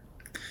there.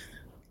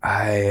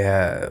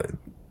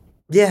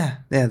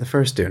 The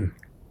first Dune.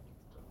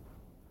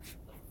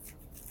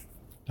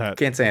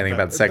 Can't say anything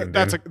about the second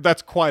Dune.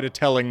 That's quite a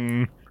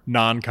telling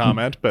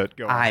non-comment, but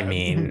go ahead. I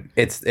mean,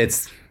 it's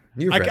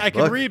I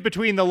can read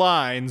between the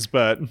lines,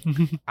 but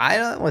I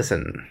don't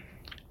listen.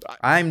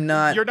 I'm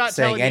not. You're not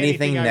saying telling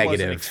anything negative. negative. I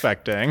wasn't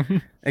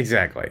expecting.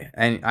 Exactly,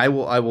 and I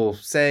will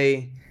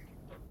say,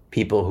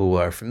 people who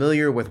are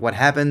familiar with what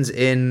happens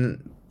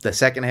in the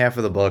second half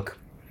of the book,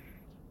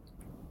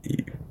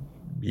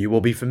 you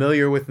will be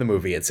familiar with the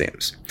movie. It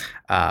seems.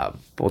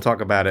 We'll talk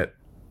about it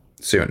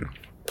soon.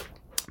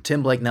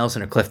 Tim Blake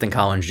Nelson or Clifton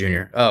Collins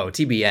Jr. Oh,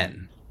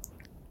 TBN.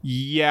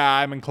 Yeah,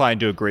 I'm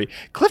inclined to agree.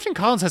 Clifton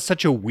Collins has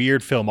such a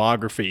weird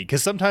filmography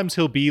because sometimes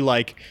he'll be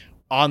like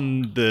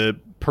on the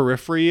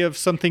periphery of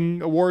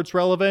something awards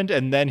relevant,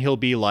 and then he'll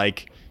be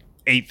like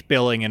eighth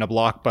billing in a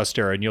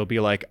blockbuster, and you'll be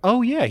like,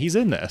 "Oh yeah, he's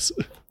in this."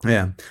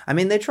 Yeah, I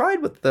mean they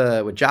tried with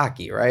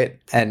Jockey, right?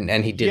 And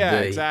he did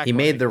exactly. He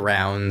made the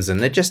rounds,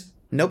 and it just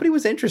nobody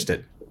was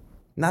interested.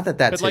 Not that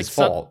that's his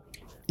fault.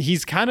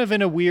 He's kind of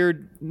in a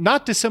weird,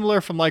 not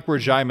dissimilar from like where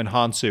Jaimin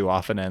Hansu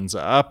often ends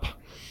up.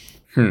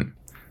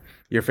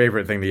 Your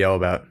favorite thing to yell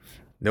about.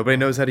 Nobody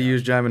knows how to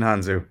use Jaimin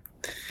Hansu.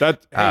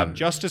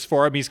 Justice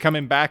for him. He's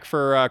coming back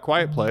for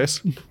Quiet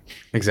Place.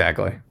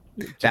 Exactly.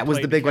 That was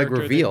the big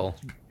reveal.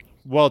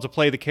 To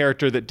play the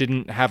character that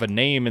didn't have a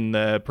name in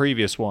the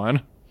previous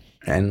one.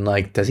 And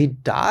does he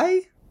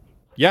die?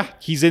 Yeah,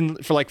 he's in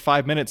for like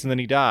 5 minutes and then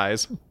he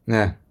dies.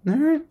 Yeah. All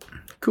right.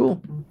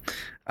 Cool.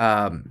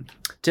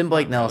 Tim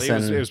Blake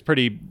Nelson. It was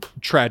pretty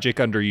tragic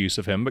underuse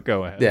of him, but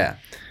go ahead. Yeah.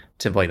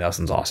 Tim Blake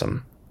Nelson's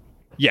awesome.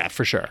 Yeah,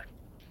 for sure.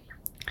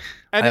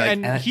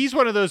 And he's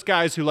one of those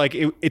guys who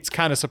it's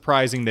kind of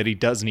surprising that he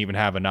doesn't even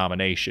have a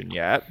nomination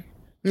yet.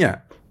 Yeah.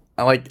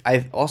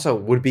 I also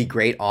would be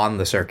great on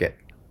the circuit.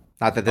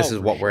 Not that this is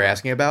what we're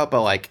asking about,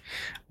 but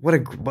what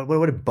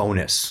a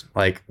bonus.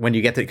 When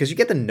you get to, because you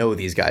get to know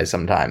these guys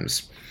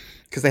sometimes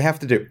because they have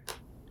to do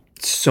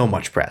so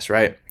much press,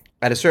 right?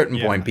 At a certain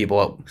point,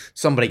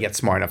 somebody gets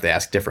smart enough to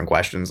ask different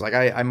questions.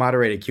 I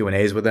moderated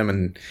Q&As with him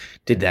and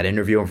did that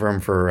interview for him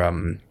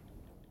for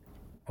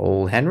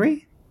Old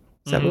Henry.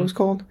 Is that what it was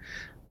called?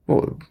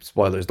 Well,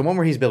 spoilers. The one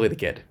where he's Billy the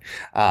Kid.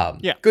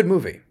 Good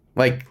movie.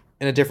 In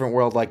a different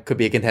world, could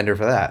be a contender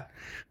for that.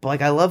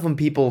 But I love when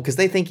people, because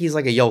they think he's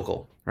like a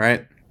yokel,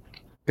 right?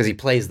 Because he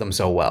plays them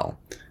so well.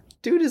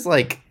 Dude is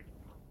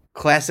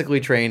classically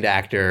trained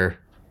actor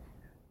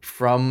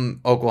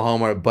from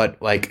Oklahoma, but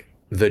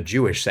the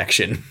Jewish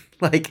section.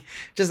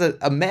 Just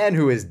a man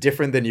who is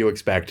different than you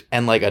expect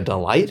and a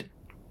delight.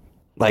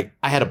 I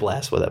had a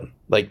blast with him.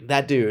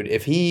 That dude,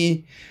 if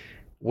he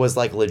was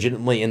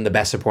legitimately in the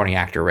best supporting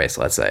actor race,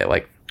 let's say,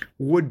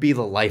 would be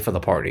the life of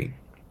the party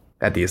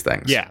at these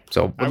things. Yeah.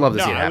 So would love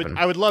to see it happen.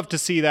 I would love to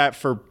see that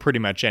for pretty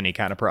much any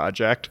kind of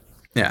project.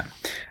 Yeah.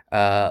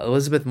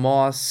 Elizabeth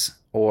Moss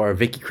or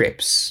Vicky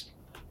Krieps?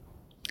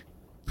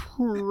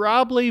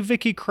 Probably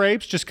Vicky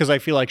Krieps, just because I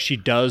feel like she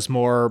does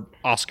more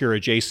Oscar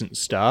adjacent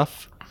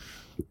stuff.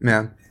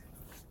 Yeah.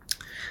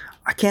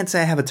 I can't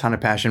say I have a ton of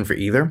passion for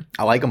either.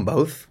 I like them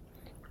both,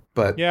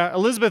 but Yeah,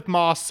 Elizabeth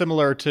Moss,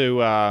 similar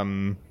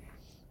to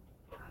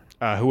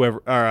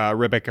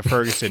Rebecca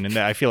Ferguson, in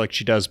that I feel like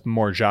she does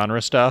more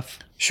genre stuff.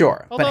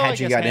 sure. Although, but I had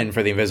she guess gotten in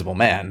for The Invisible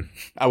Man,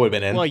 I would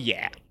have been in. Well,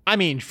 yeah. I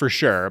mean, for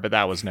sure, but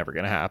that was never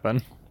going to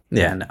happen.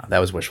 Yeah, no, that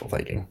was wishful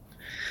thinking.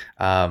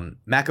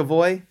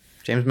 McAvoy,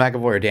 James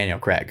McAvoy or Daniel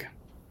Craig?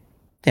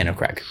 Daniel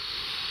Craig.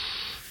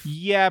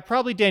 Yeah,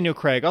 probably Daniel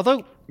Craig.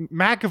 Although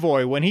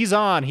McAvoy, when he's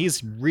on,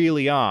 he's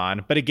really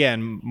on. But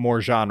again, more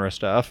genre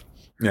stuff.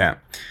 Yeah.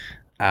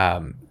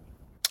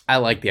 I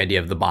like the idea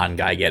of the Bond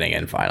guy getting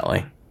in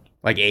finally.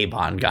 Like a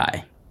Bond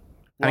guy.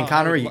 I mean,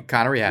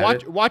 Connery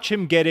had it. Watch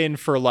him get in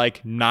for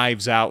like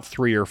Knives Out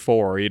 3 or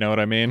 4. You know what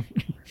I mean?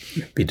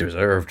 Be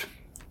deserved.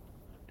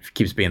 If he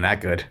keeps being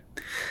that good.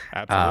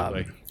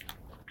 Absolutely.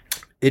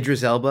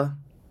 Idris Elba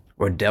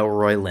or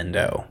Delroy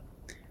Lindo?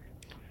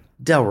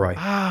 Delroy.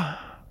 I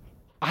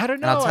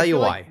don't know. And I'll tell you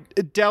feel why.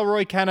 Like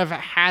Delroy kind of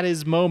had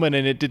his moment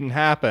and it didn't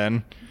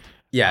happen.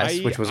 Yes,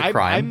 which was a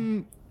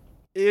crime.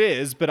 It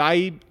is, but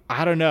I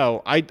don't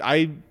know.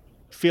 I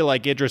feel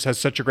like Idris has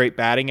such a great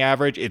batting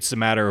average. It's a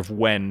matter of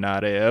when,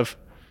 not if.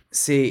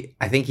 See,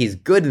 I think he's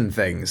good in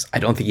things. I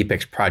don't think he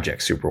picks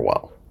projects super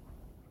well.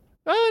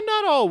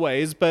 Not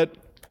always, but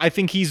I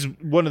think he's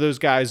one of those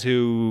guys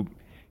who...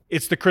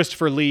 It's the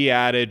Christopher Lee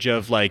adage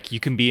of, like, you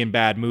can be in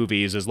bad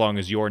movies as long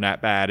as you're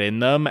not bad in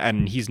them,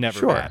 and he's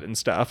never bad in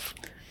stuff.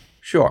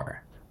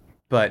 Sure.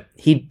 But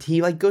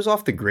he like goes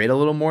off the grid a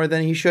little more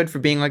than he should for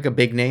being like a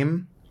big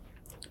name.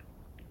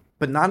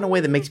 But not in a way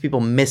that makes people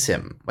miss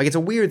him. Like, it's a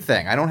weird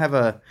thing. I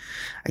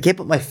can't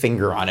put my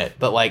finger on it,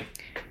 but like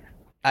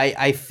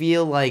I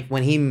feel like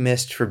when he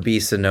missed for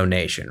Beasts of No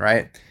Nation,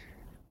 right?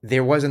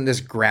 There wasn't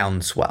this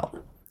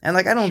groundswell. And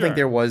like I don't think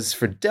there was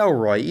for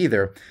Delroy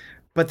either.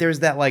 But there's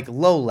that like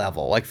low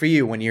level, like for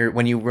you when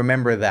you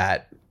remember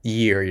that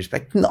year, you're just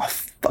like, no,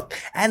 fuck.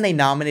 And they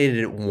nominated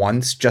it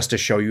once just to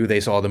show you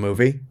they saw the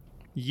movie.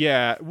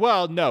 Yeah,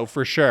 well, no,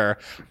 for sure.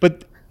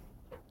 But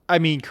I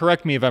mean,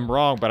 correct me if I'm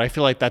wrong, but I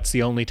feel like that's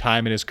the only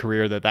time in his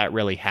career that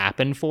really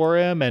happened for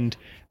him. And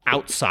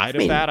outside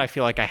of that, I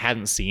feel like I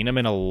hadn't seen him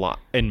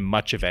in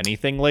much of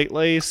anything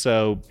lately.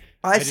 So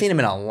I've seen him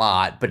in a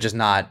lot, but just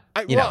not,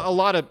 you know. A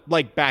lot of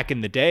like back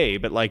in the day,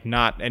 but like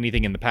not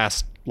anything in the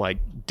past like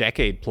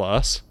decade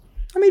plus.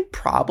 I mean,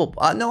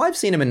 probably. No, I've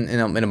seen him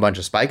in a bunch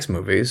of Spike's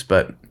movies,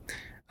 but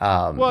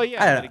well,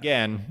 yeah, but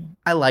again,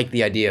 I like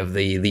the idea of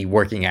the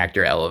working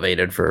actor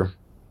elevated for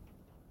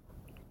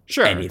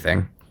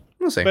anything.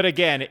 We'll see. But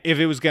again, if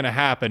it was going to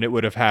happen, it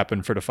would have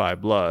happened for the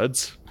Five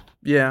Bloods.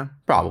 Yeah,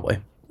 probably.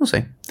 We'll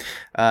see.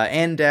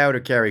 Ann Dowd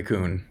or Carrie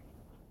Coon?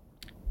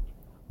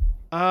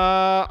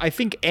 I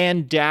think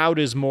Ann Dowd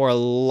is more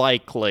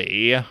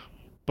likely,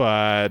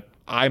 but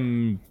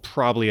I'm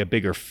probably a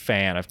bigger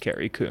fan of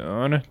Carrie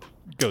Coon.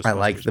 Ghostbusters I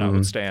like them.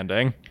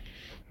 Notwithstanding.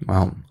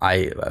 Well,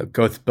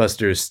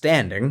 Ghostbusters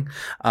standing.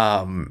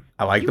 I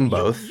like them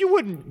both. You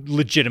wouldn't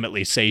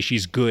legitimately say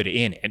she's good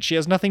in it. She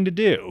has nothing to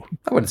do.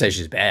 I wouldn't say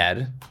she's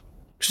bad.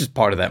 She's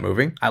part of that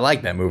movie. I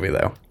like that movie,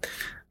 though.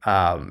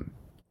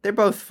 They're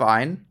both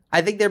fine.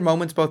 I think their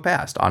moments both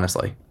passed,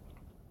 honestly.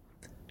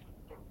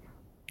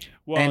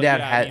 Well, and Dad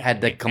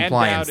had the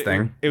compliance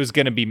thing. It was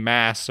going to be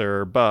mass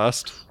or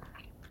bust.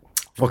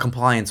 Well,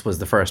 compliance was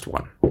the first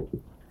one.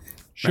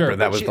 Sure, remember,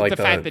 that was like the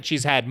fact that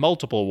she's had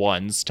multiple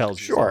ones tells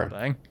you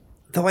something.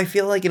 Though I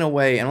feel like in a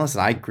way, and listen,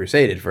 I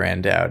crusaded for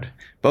Ann Dowd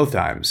both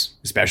times,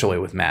 especially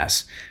with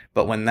Mass.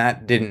 But when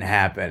that didn't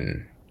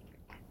happen,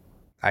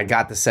 I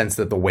got the sense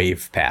that the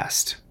wave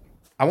passed.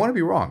 I want to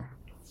be wrong.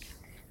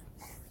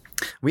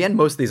 We end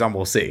most of these on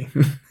we'll see.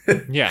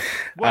 Yeah.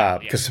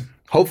 Because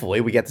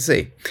hopefully we get to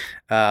see.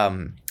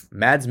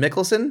 Mads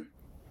Mikkelsen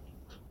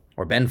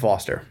or Ben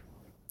Foster?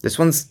 This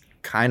one's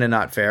kind of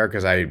not fair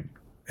because I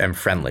am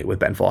friendly with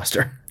Ben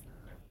Foster.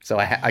 So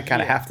I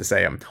kind of have to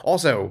say him.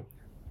 Also,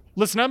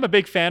 listen, I'm a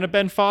big fan of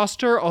Ben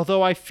Foster,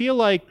 although I feel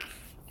like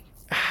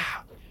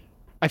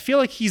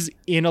he's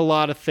in a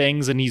lot of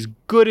things and he's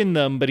good in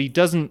them, but he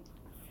doesn't.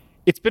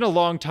 It's been a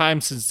long time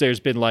since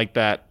there's been like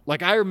that.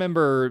 Like I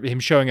remember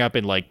him showing up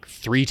in like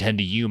 3:10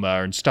 to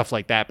Yuma and stuff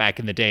like that back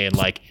in the day, and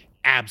like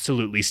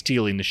absolutely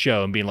stealing the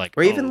show and being like,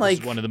 or even this like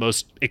is one of the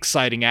most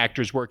exciting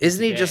actors working.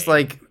 Isn't he just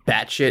like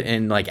batshit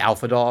in like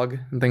Alpha Dog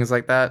and things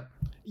like that?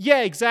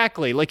 Yeah,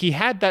 exactly. Like he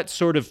had that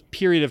sort of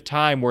period of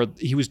time where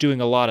he was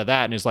doing a lot of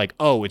that and is like,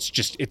 oh,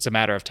 it's a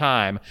matter of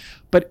time.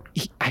 But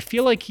I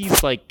feel like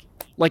he's like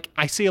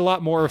I see a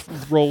lot more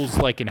of roles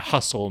like in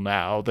Hustle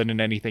now than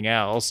in anything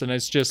else. And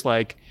it's just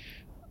like,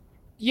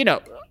 you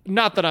know,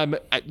 not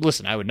that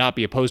listen, I would not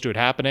be opposed to it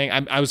happening.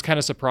 I was kind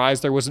of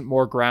surprised there wasn't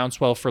more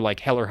groundswell for like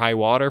Hell or High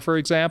Water, for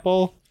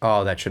example.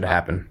 Oh, that should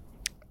happen.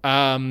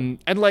 And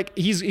like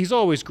he's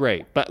always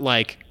great, but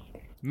like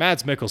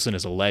Mads Mikkelsen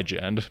is a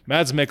legend.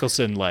 Mads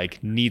Mikkelsen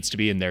like needs to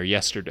be in there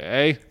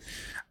yesterday.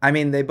 I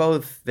mean, they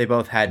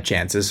both had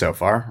chances so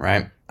far,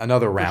 right?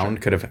 Another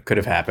round could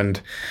have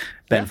happened.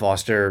 Ben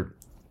Foster,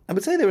 I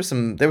would say there was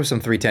some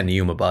 3:10 to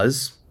Yuma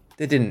buzz.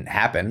 It didn't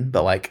happen,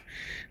 but like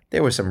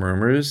there were some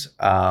rumors.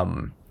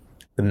 The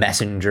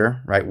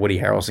Messenger, right? Woody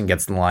Harrelson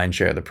gets the lion's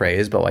share of the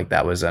praise, but like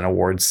that was an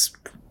awards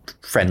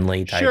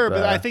friendly type. Sure,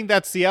 but I think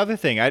that's the other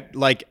thing. I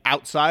like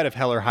outside of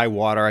Hell or High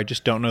Water, I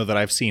just don't know that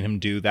I've seen him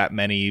do that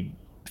many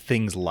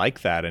things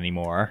like that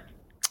anymore.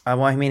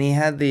 Well, I mean, he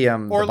had the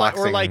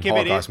boxing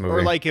Holocaust movie.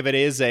 Or like if it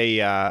is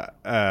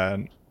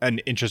an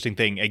interesting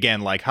thing,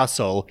 again, like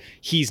Hustle,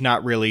 he's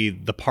not really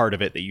the part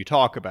of it that you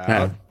talk about.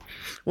 Yeah.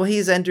 Well,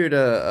 he's entered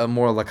a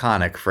more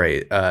laconic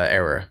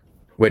era,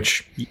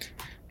 which,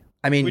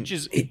 I mean...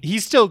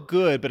 he's still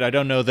good, but I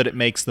don't know that it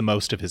makes the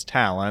most of his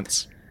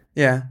talents.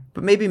 Yeah,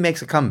 but maybe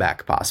makes a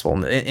comeback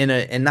possible.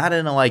 And not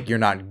in a, like, you're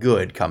not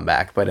good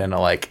comeback, but in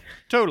a, like...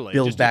 Totally.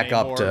 Build back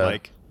up to...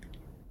 Like,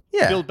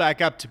 build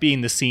back up to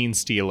being the scene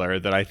stealer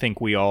that I think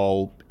we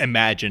all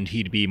imagined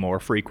he'd be more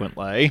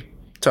frequently.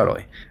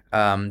 Totally.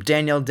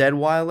 Danielle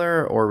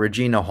Deadwyler or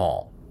Regina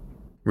Hall?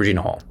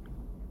 Regina Hall.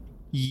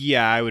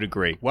 Yeah, I would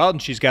agree. Well, and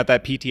she's got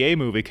that PTA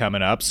movie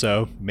coming up,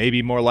 so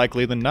maybe more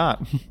likely than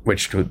not.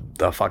 Which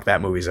the fuck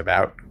that movie's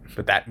about?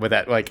 With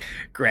that like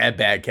grab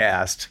bag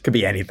cast, could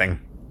be anything.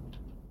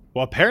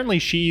 Well, apparently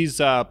she's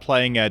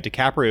playing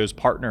DiCaprio's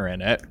partner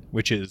in it,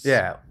 which is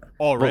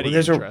already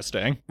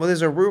interesting.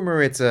 There's a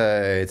rumor it's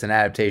an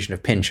adaptation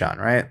of Pinchon,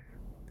 right?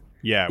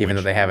 Yeah, even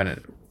though they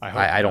haven't.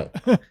 I don't.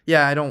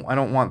 Yeah, I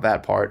don't want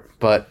that part,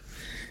 but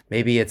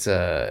maybe it's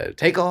a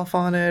takeoff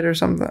on it or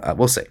something.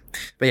 We'll see.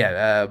 But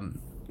yeah,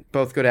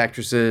 both good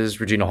actresses.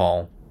 Regina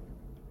Hall.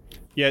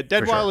 Yeah,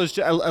 Deadwyler's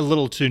a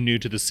little too new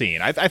to the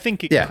scene. I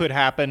think it could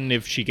happen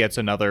if she gets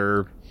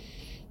another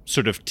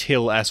sort of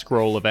Till-esque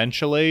role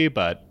eventually,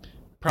 but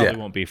probably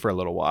won't be for a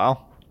little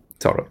while.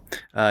 Totally.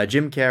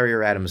 Jim Carrey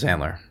or Adam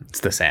Sandler? It's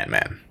the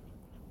Sandman.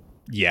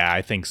 Yeah,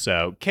 I think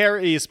so.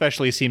 Carrey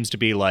especially seems to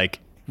be like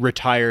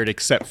retired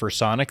except for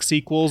Sonic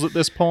sequels at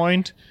this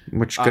point.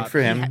 Which good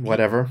for him,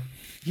 whatever.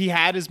 He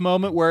had his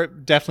moment where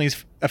it definitely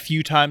a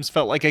few times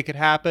felt like it could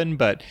happen,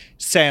 but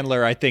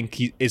Sandler, I think,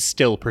 he is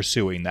still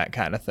pursuing that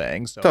kind of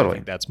thing. So I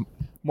think that's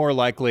more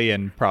likely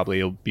and probably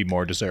it'll be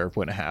more deserved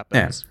when it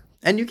happens. Yeah.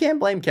 And you can't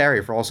blame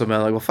Carrey for also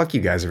being like, well, fuck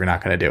you guys if you're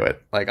not going to do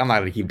it. Like, I'm not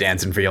going to keep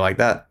dancing for you like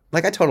that.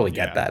 Like, I totally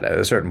get that at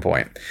a certain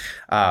point.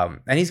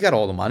 And he's got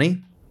all the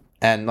money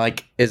and,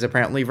 like, is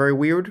apparently very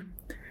weird.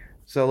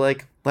 So,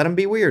 like, let him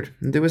be weird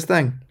and do his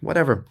thing.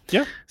 Whatever.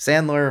 Yeah.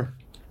 Sandler,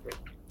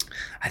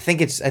 I think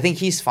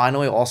he's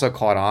finally also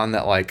caught on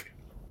that, like,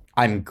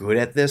 I'm good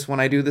at this when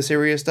I do the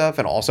serious stuff.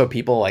 And also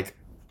people, like,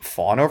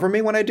 fawn over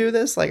me when I do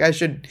this. Like, I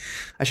should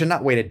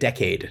not wait a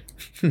decade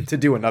to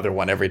do another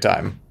one every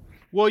time.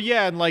 Well,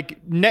 yeah, and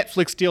like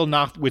Netflix deal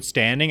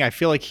notwithstanding, I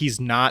feel like he's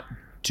not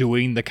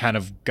doing the kind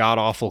of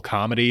god-awful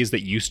comedies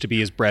that used to be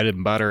his bread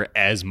and butter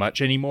as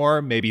much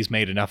anymore. Maybe he's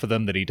made enough of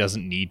them that he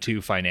doesn't need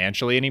to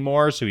financially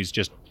anymore, so he's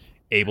just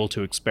able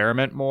to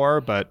experiment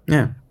more. But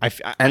yeah,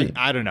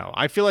 I don't know.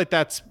 I feel like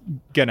that's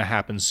gonna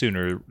happen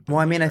sooner. Well,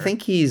 I mean, I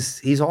think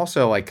he's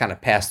also like kind of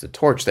passed the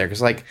torch there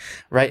because like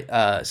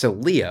so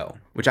Leo,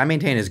 which I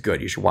maintain is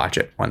good. You should watch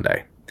it one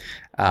day.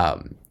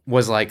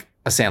 Was like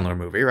a Sandler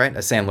movie, right? A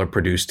Sandler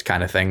produced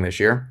kind of thing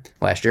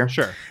last year.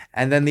 Sure.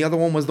 And then the other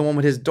one was the one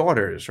with his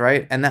daughters,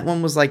 right? And that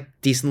one was like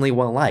decently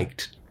well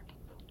liked.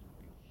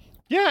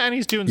 Yeah, and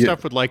he's doing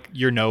stuff with like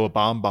your Noah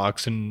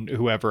Baumbachs and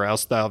whoever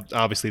else,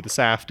 obviously the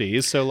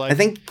Safdies. So like, I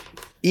think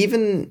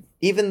even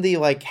the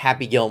like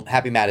Happy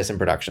Madison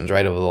productions,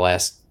 right, over the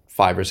last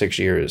 5 or 6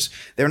 years,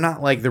 they're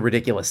not like the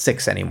ridiculous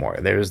 6 anymore.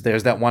 There's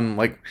that one,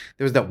 like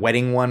there was that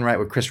wedding one, right,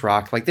 with Chris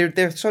Rock. Like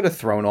they're sort of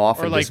thrown off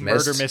or and like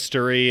dismissed. Murder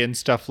Mystery and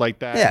stuff like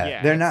that.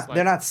 Yeah, they're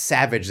not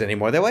savage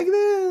anymore. They're like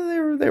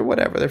they're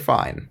whatever. They're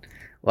fine.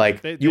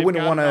 Like you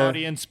wouldn't want to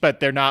audience, but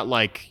they're not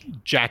like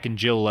Jack and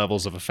Jill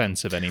levels of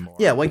offensive anymore.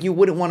 Yeah, like you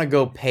wouldn't want to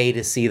go pay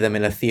to see them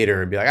in a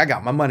theater and be like, I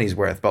got my money's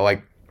worth. But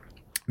like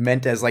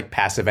meant as like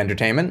passive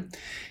entertainment,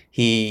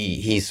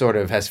 he sort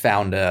of has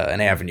found an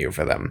avenue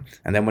for them.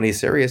 And then when he's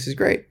serious, he's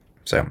great.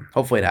 So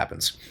hopefully it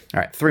happens. All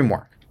right, 3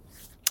 more.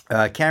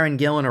 Karen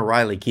Gillan or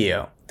Riley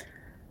Keough?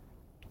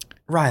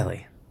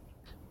 Riley.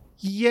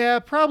 Yeah,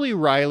 probably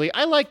Riley.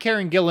 I like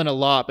Karen Gillan a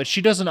lot, but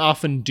she doesn't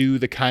often do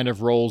the kind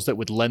of roles that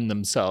would lend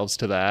themselves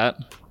to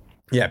that.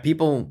 Yeah,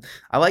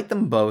 I like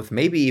them both,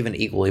 maybe even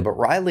equally, but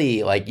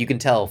Riley, like you can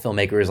tell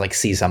filmmakers like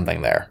see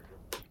something there.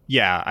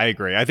 Yeah, I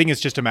agree. I think it's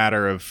just a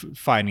matter of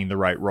finding the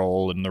right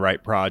role and the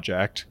right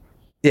project.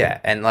 Yeah,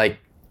 and like,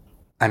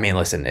 I mean,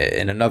 listen,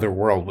 in another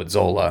world with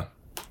Zola,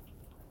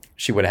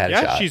 she would have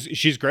had a shot. Yeah,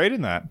 she's great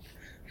in that.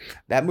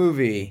 That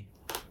movie,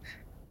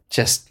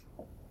 just,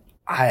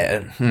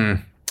 I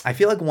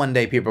feel like one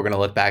day people are going to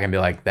look back and be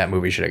like, that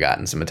movie should have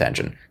gotten some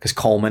attention. Because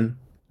Coleman,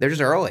 they're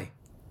just early.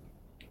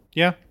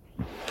 Yeah.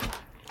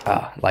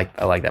 I like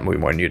that movie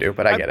more than you do,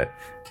 but I get it.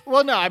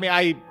 Well, no, I mean,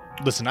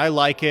 I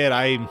like it.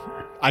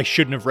 I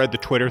shouldn't have read the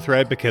Twitter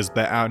thread because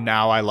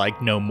now I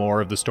like know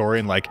more of the story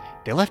and like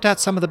they left out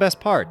some of the best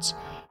parts.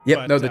 Yep.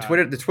 But, no,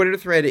 the Twitter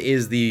thread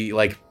is the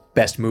like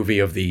best movie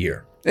of the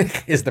year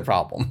is the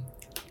problem.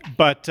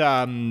 But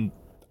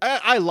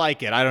I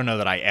like it. I don't know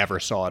that I ever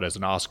saw it as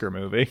an Oscar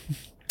movie.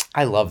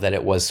 I love that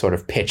it was sort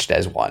of pitched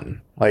as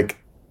one. Like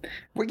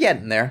we're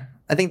getting there.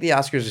 I think the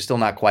Oscars are still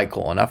not quite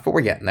cool enough, but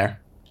we're getting there.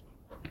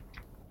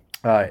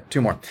 All right,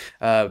 2 more.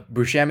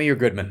 Buscemi or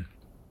Goodman?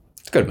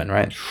 It's Goodman,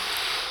 right?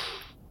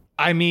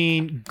 I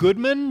mean,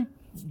 Goodman,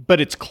 but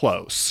it's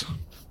close.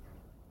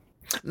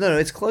 No,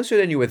 it's closer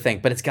than you would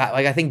think, but it's got,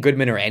 like, I think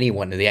Goodman or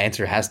anyone, the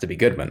answer has to be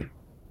Goodman.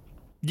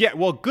 Yeah,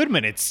 well,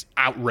 Goodman, it's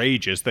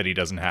outrageous that he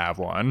doesn't have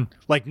one.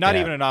 Like, not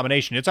even a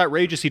nomination. It's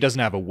outrageous he doesn't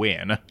have a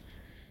win.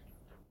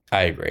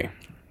 I agree.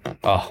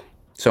 Oh,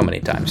 so many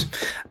times.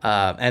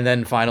 And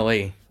then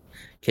finally,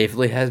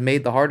 Kayfley has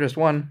made the hardest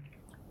one.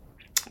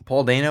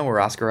 Paul Dano or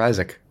Oscar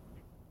Isaac?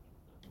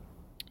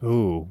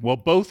 Ooh, well,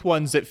 both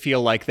ones that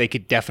feel like they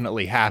could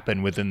definitely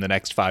happen within the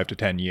next 5 to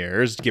 10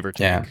 years, give or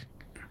take. Yeah.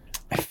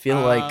 I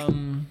feel like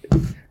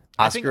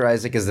Oscar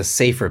Isaac is the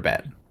safer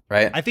bet,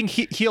 right? I think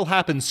he'll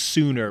happen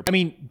sooner. I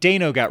mean,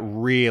 Dano got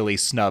really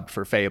snubbed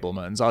for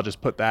Fabelmans. I'll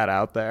just put that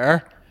out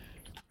there.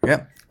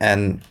 Yep.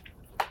 And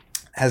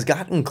has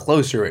gotten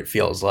closer, it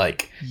feels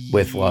like,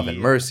 with Love and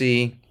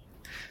Mercy.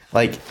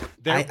 Like,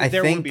 I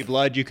there think, Would Be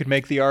Blood, you could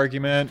make the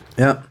argument.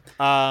 Yeah.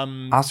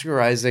 Oscar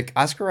Isaac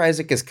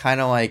is kind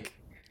of like,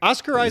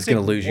 Oscar Isaac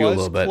gonna lose you a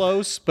little bit.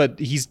 Close, but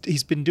he's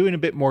been doing a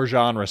bit more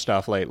genre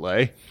stuff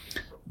lately.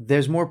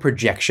 There's more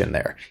projection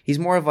there. He's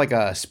more of like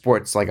a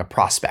sports, like a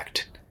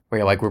prospect, where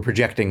you're like, we're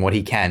projecting what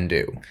he can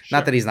do. Sure.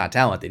 Not that he's not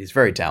talented. He's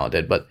very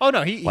talented, but oh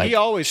no, he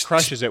always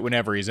crushes it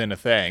whenever he's in a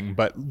thing.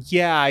 But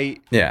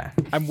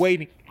I'm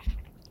waiting.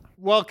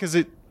 Well, because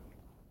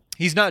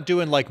he's not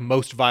doing like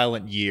Most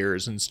Violent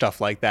Years and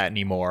stuff like that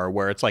anymore,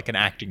 where it's like an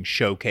acting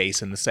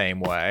showcase in the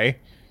same way.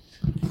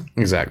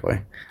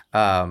 Exactly.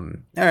 All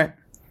right.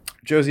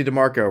 Josie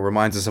DeMarco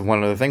reminds us of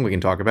one other thing we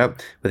can talk about,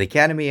 with the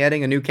Academy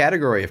adding a new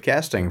category of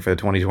casting for the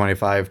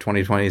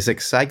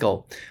 2025-2026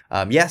 cycle.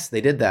 Yes,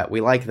 they did that. We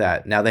like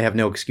that. Now they have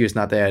no excuse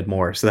not to add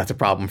more, so that's a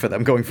problem for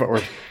them going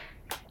forward.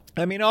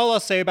 I mean, all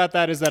I'll say about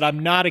that is that I'm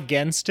not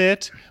against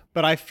it,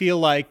 but I feel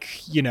like,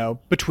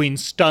 between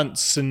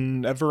stunts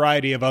and a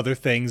variety of other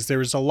things,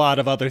 there's a lot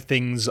of other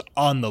things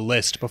on the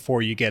list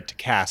before you get to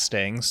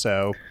casting,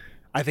 so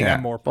I think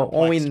I'm more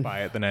perplexed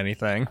by it than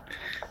anything.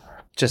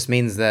 Just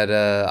means that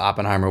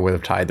Oppenheimer would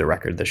have tied the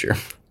record this year.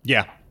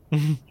 Yeah.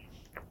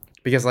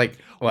 Because, like,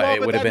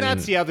 it would have been...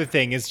 That's the other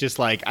thing, is just,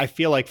 like, I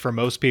feel like for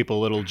most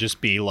people, it'll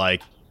just be,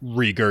 like,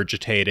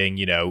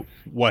 regurgitating,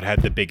 what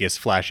had the biggest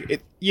flash...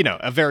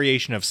 a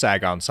variation of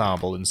SAG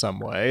Ensemble in some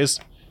ways.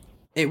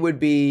 It would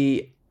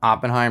be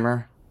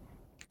Oppenheimer,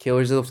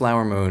 Killers of the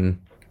Flower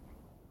Moon,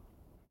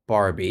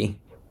 Barbie,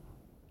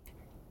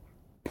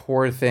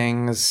 Poor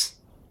Things,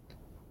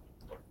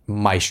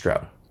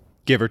 Maestro.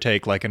 Give or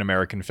take, like an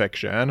American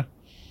Fiction.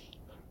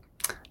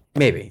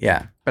 Maybe,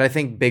 yeah. But I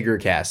think bigger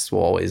casts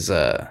will always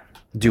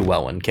do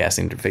well when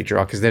casting to feature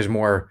all, because there's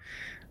more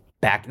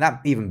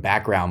not even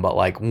background, but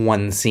like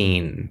one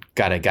scene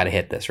gotta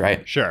hit this,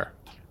 right? Sure.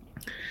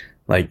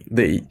 Like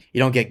you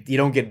don't get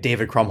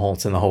David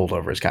Krumholtz in The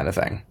Holdovers kind of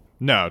thing.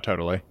 No,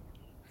 totally.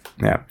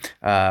 Yeah.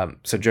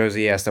 So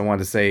Josie asked, I wanted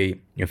to say,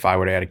 if I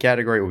were to add a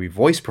category, it would be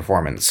voice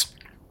performance.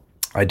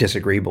 I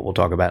disagree, but we'll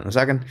talk about it in a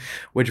second.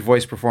 Which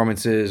voice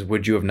performances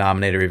would you have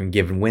nominated or even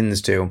given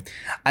wins to?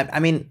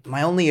 I mean,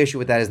 my only issue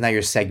with that is now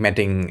you're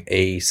segmenting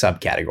a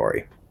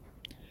subcategory.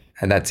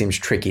 And that seems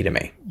tricky to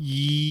me.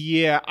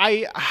 Yeah,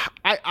 I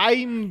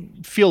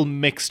feel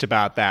mixed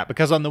about that,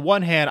 because on the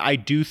one hand, I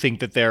do think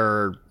that there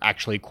are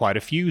actually quite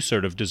a few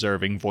sort of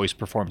deserving voice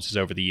performances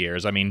over the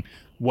years. I mean,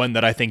 one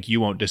that I think you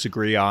won't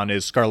disagree on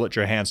is Scarlett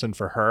Johansson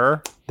for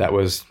Her. That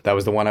was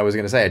the one I was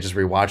going to say. I just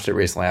rewatched it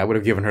recently. I would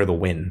have given her the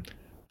win.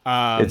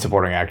 It's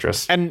supporting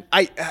actress. And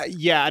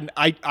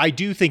I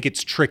do think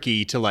it's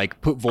tricky to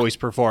like put voice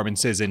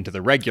performances into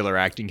the regular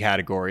acting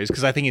categories,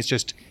 because I think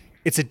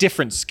it's a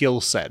different skill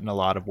set in a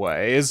lot of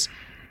ways.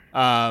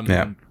 For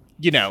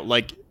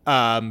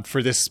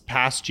this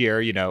past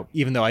year,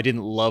 even though I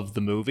didn't love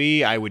the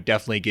movie, I would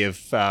definitely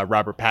give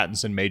Robert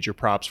Pattinson major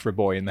props for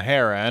Boy and the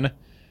Heron.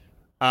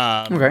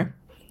 Okay.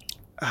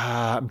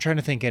 I'm trying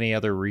to think any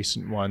other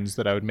recent ones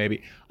that I would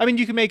maybe... I mean,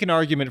 you can make an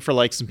argument for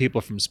like some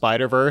people from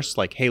Spider-Verse,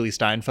 like Haley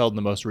Steinfeld in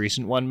the most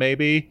recent one,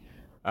 maybe.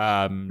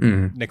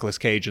 Nicolas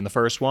Cage in the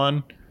first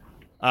one.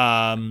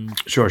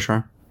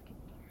 Sure.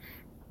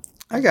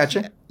 I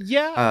gotcha.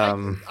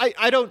 Yeah,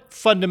 I don't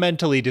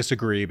fundamentally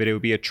disagree, but it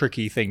would be a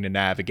tricky thing to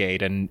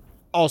navigate. And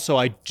also,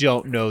 I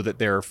don't know that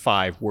there are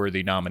 5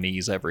 worthy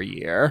nominees every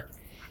year.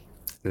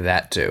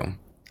 That too.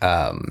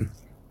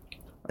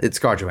 It's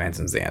Scarlett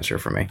Johansson's the answer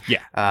for me.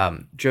 Yeah.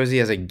 Josie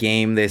has a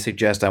game they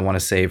suggest I want to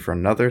save for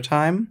another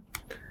time,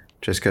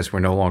 just because we're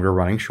no longer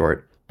running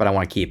short, but I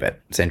want to keep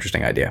it. It's an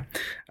interesting idea.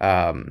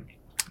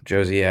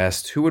 Josie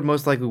asked, who would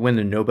most likely win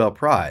the Nobel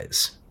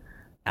Prize?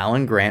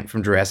 Alan Grant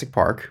from Jurassic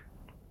Park,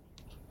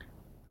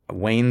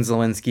 Wayne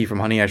Szalinski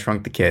from Honey, I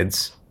Shrunk the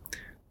Kids,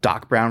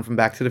 Doc Brown from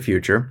Back to the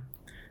Future,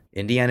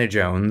 Indiana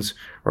Jones,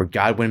 or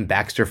Godwin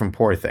Baxter from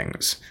Poor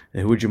Things?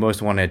 And who would you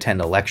most want to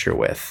attend a lecture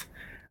with?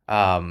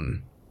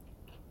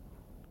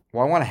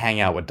 Well, I want to hang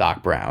out with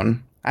Doc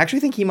Brown. I actually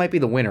think he might be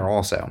the winner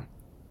also.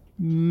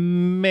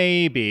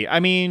 Maybe. I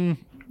mean,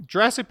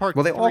 Jurassic Park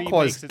Well, they 3 all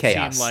cause makes it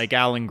chaos. seem like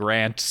Alan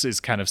Grant is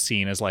kind of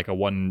seen as like a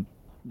one,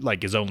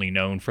 like is only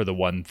known for the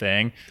one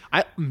thing.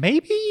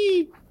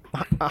 Maybe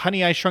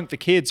Honey, I Shrunk the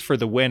Kids for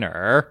the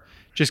winner,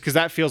 just because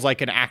that feels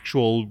like an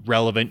actual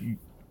relevant,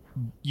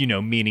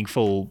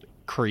 meaningful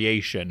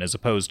creation as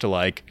opposed to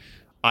like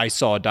I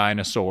Saw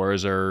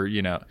Dinosaurs or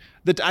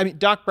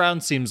Doc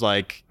Brown seems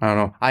like, I don't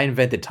know. I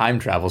Invented Time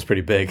Travel is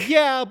pretty big.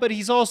 yeah, but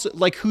he's also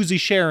like, who's he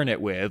sharing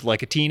it with?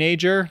 Like a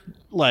teenager?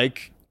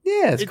 Like,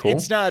 Yeah, it's cool.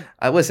 It's not.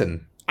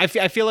 Listen. I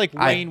feel like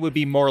Wayne would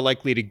be more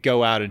likely to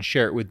go out and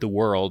share it with the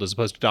world as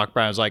opposed to Doc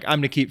Brown's like, I'm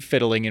going to keep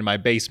fiddling in my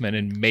basement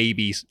and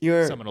maybe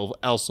someone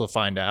else will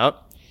find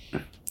out.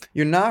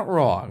 You're not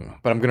wrong,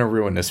 but I'm going to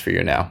ruin this for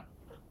you now.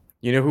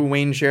 You know who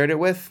Wayne shared it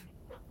with?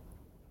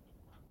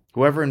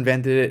 Whoever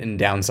invented it in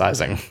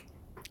Downsizing.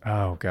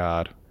 Oh,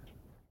 God.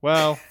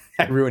 Well,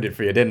 I ruined it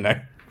for you, didn't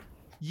I?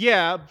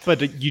 Yeah,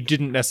 but you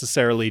didn't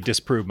necessarily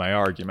disprove my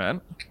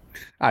argument.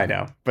 I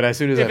know, but as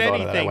soon as I thought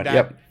of that, I went,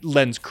 that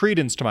lends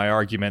credence to my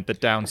argument that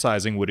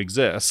downsizing would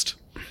exist.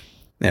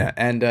 Yeah,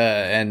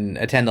 and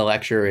attend the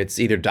lecture. It's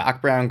either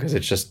Doc Brown, because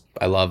it's just,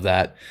 I love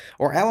that,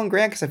 or Alan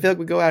Grant, because I feel like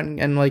we go out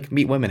and like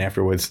meet women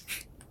afterwards.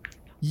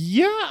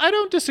 Yeah, I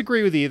don't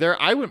disagree with either.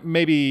 I would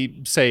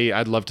maybe say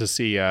I'd love to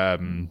see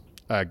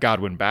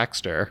Godwin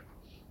Baxter.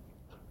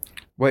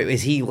 Wait,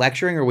 is he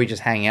lecturing or are we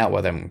just hanging out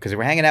with him? Because if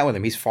we're hanging out with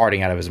him, he's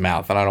farting out of his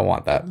mouth, and I don't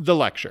want that. The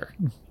lecture.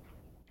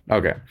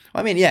 Okay.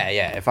 I mean, yeah.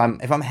 If I'm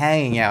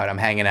hanging out, I'm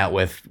hanging out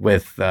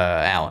with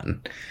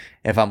Alan.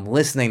 If I'm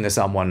listening to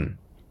someone,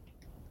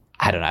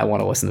 I don't know. I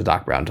want to listen to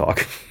Doc Brown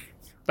talk.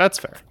 That's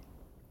fair.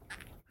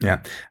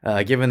 Yeah.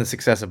 Given the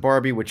success of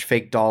Barbie, which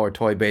fake doll or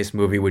toy-based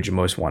movie would you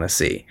most want to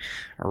see?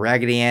 A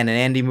Raggedy Ann and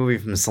Andy movie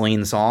from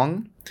Celine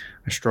Song,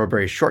 a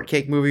Strawberry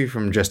Shortcake movie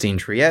from Justine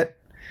Triet,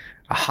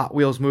 a Hot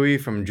Wheels movie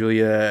from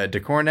Julia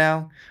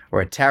Ducournau,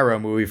 or a Tarot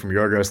movie from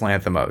Yorgos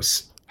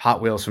Lanthimos.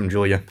 Hot Wheels from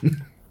Julia.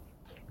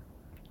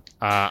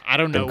 I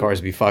don't know. Them cars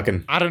be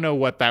fucking. I don't know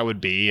what that would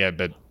be,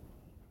 but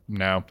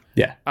no.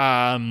 Yeah.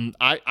 I'm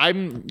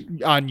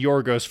on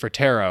Yorgos for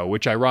Tarot,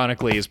 which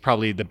ironically is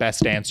probably the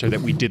best answer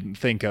that we didn't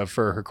think of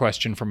for her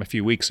question from a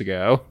few weeks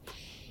ago.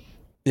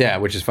 Yeah,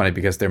 which is funny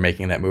because they're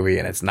making that movie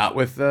and it's not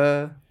with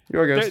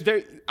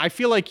Yorgos. I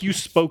feel like you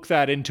spoke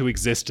that into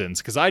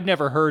existence because I'd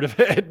never heard of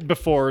it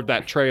before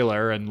that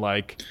trailer, and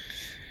like,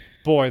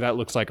 boy, that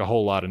looks like a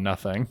whole lot of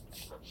nothing.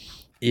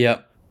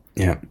 Yep.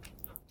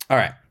 All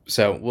right.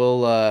 So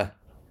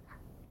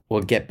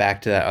we'll get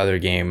back to that other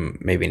game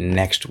maybe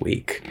next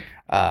week.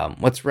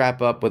 Let's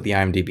wrap up with the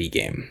IMDb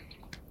game.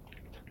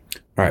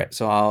 All right.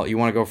 So you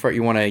want to go first?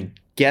 You want to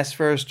guess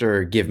first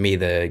or give me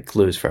the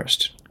clues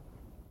first?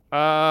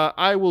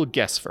 I will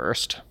guess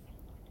first.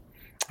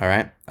 All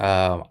right.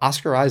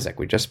 Oscar Isaac.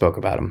 We just spoke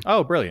about him.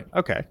 Oh, brilliant.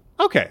 Okay.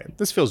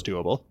 This feels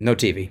doable. No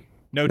TV.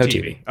 No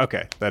TV.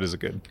 Okay. That is a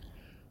good.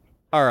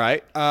 All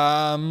right.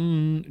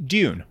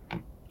 Dune.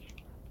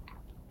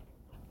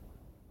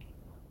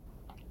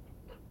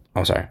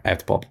 Oh, sorry. I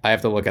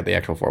have to look at the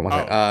actual form.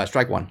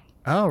 Strike one.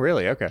 Oh,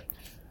 really? Okay.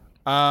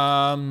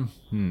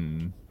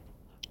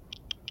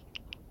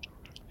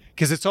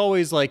 Because it's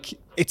always like,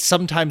 it's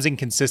sometimes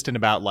inconsistent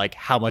about like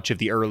how much of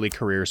the early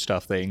career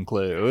stuff they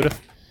include.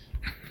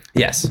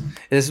 Yes.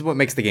 This is what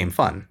makes the game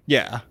fun.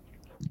 Yeah.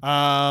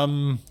 Let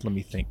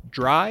me think.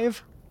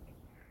 Drive?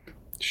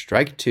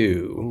 Strike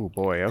two. Oh,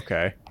 boy.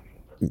 Okay.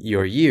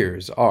 Your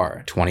years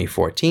are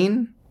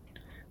 2014,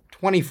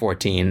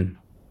 2014,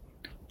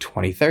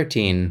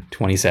 2013,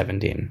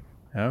 2017.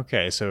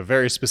 Okay, so a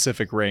very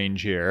specific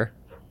range here.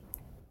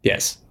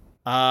 Yes.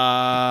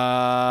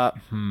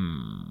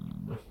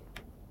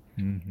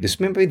 This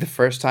may be the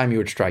first time you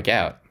would strike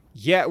out.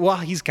 Yeah, well,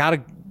 he's got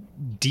a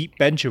deep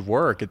bench of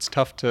work. It's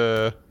tough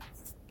to...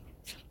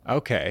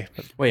 Okay.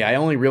 Wait, I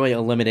only really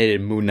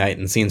eliminated Moon Knight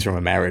and Scenes from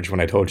a Marriage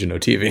when I told you no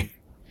TV.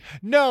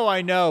 No,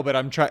 I know, but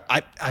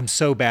I'm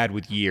so bad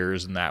with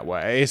years in that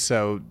way,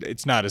 so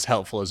it's not as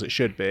helpful as it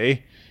should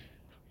be.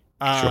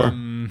 Sure.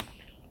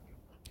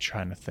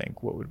 Trying to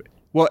think what would be.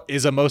 What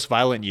is a most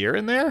violent year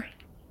in there?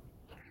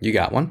 You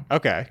got one.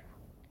 Okay.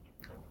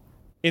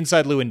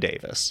 Inside Llewyn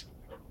Davis.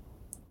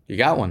 You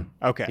got one.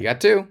 Okay. You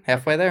got two.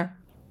 Halfway there.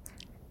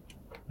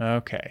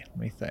 Okay, let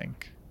me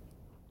think.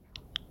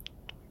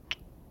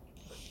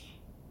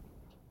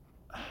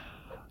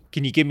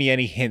 Can you give me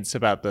any hints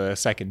about the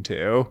second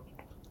two?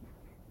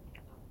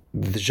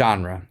 The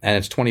genre, and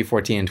it's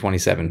 2014 and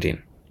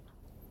 2017.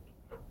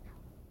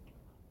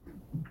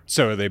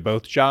 So are they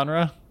both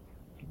genre?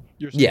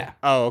 Yeah.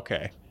 Oh,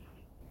 okay.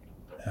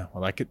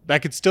 Well,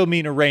 that could still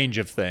mean a range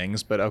of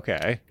things, but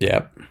okay.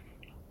 Yep.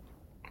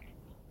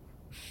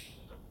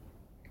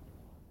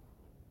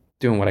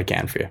 Doing what I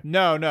can for you.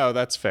 No,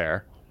 that's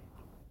fair.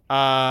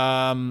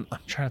 I'm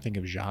trying to think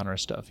of genre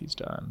stuff he's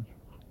done.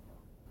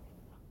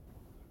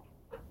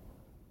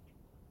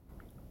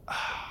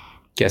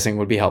 Guessing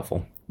would be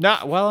helpful.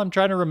 Well, I'm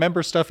trying to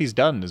remember stuff he's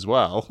done as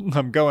well.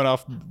 I'm going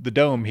off the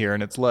dome here,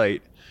 and it's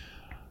late.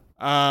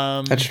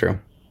 That's true.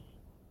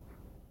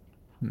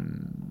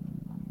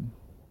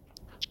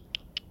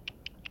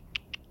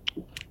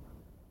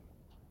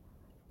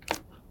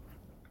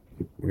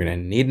 We're going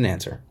to need an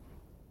answer.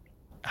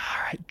 All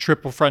right.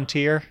 Triple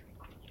Frontier.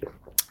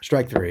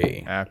 Strike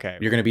 3. Okay.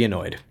 You're going to be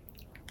annoyed.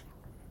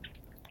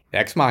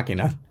 Ex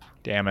Machina.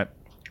 Damn it.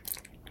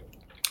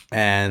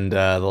 And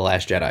The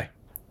Last Jedi.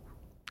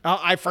 Oh,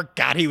 I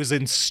forgot he was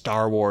in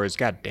Star Wars.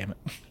 God damn it.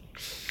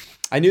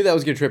 I knew that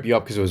was going to trip you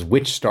up because it was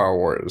which Star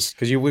Wars?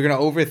 Because you were going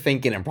to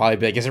overthink it and probably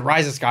be like, is it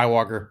Rise of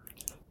Skywalker?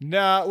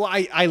 No, well,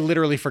 I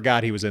literally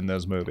forgot he was in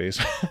those movies.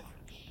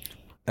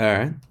 All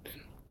right.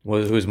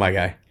 Well, who's my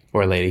guy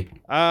or lady?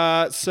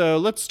 So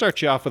let's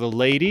start you off with a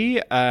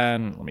lady,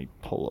 and let me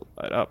pull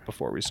that up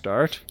before we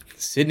start.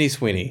 Sydney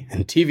Sweeney,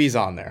 and TV's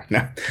on there.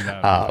 No.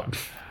 No.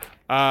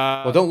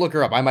 Well, don't look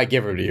her up. I might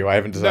give her to you. I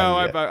haven't decided No,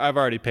 yet. I've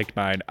already picked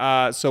mine.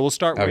 So we'll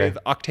start with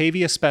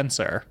Octavia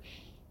Spencer.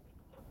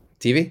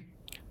 TV?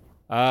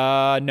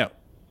 No.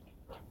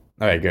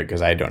 All right, good,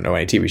 because I don't know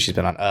any TV she's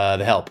been on.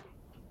 The Help.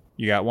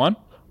 You got one?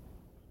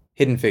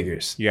 Hidden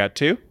Figures. You got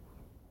two?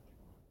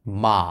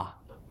 Ma.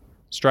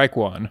 Strike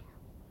one.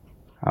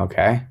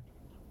 Okay.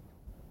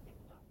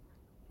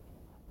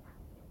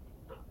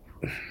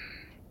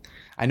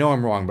 I know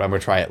I'm wrong, but I'm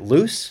going to try it.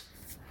 Loose?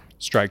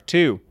 Strike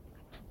two.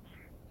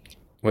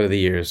 What are the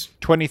years?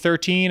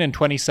 2013 and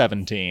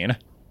 2017.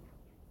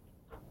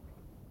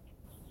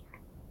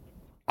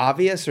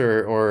 Obvious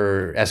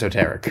or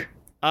esoteric?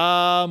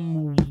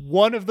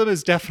 One of them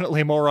is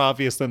definitely more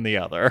obvious than the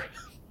other.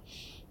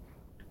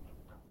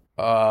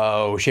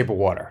 Oh, Shape of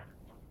Water.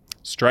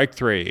 Strike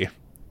three.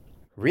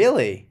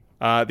 Really?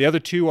 The other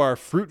two are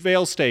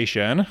Fruitvale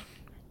Station.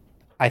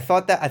 I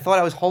thought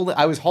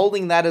I was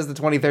holding that as the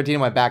 2013 in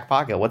my back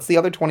pocket. What's the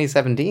other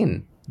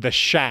 2017? The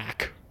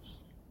Shack.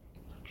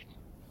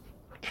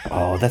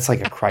 Oh, that's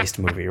like a Christ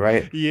movie,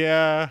 right?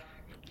 Yeah.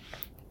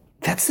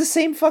 That's the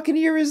same fucking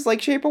year as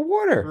like Shape of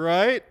Water.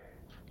 Right?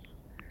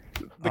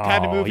 The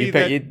kind of movie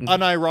that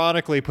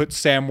unironically put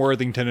Sam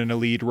Worthington in a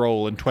lead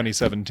role in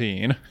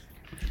 2017.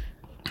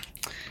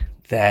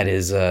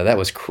 That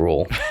was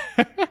cruel.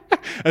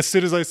 As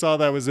soon as I saw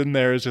that was in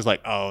there, it's just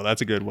like, oh,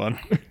 that's a good one.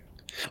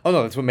 Oh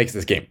no, that's what makes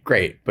this game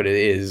great, but it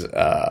is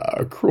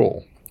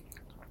cruel.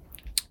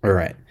 All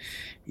right.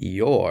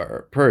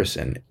 Your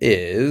person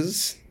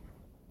is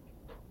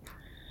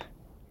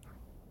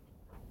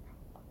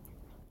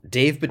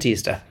Dave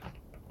Bautista.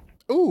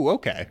 Ooh,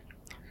 okay.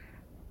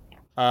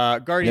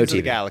 Guardians No of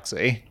the TV.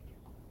 Galaxy.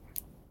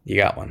 You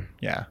got one.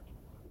 Yeah.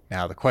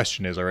 Now the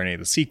question is, are any of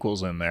the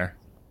sequels in there?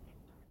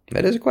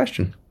 That is a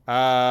question.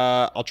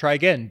 I'll try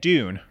again.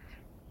 Dune.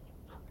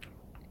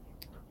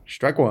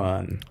 Strike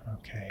one.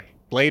 Okay.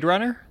 Blade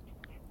Runner?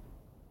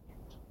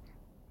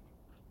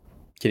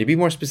 Can you be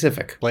more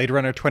specific? Blade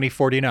Runner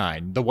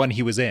 2049, the one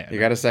he was in. You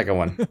got a second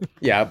one.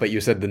 Yeah, but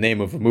you said the name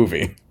of a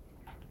movie.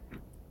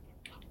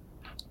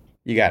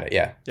 You got it,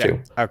 yeah. Two.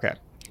 Okay.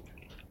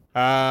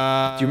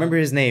 Do you remember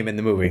his name in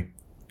the movie?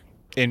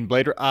 In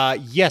Blade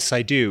Runner? Yes,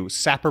 I do.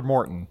 Sapper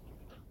Morton.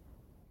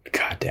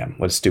 God damn,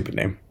 what a stupid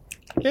name.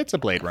 It's a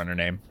Blade Runner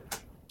name.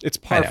 It's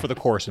par for the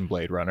course in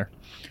Blade Runner.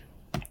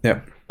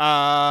 Yep.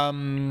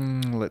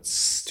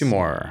 Let's Two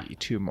more.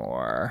 Two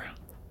more.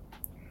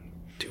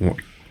 Two more.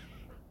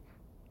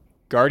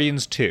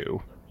 Guardians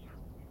 2.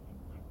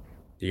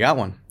 You got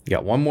one. You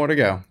got one more to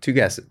go. Two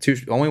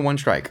guesses. Only one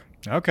strike.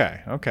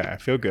 Okay. I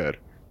feel good.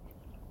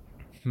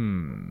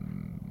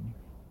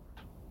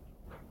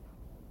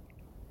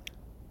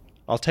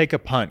 I'll take a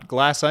punt.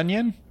 Glass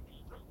Onion?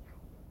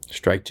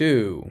 Strike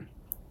two.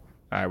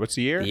 All right, what's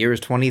the year? The year is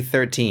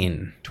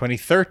 2013.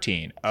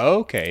 2013.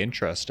 Okay,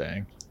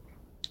 interesting.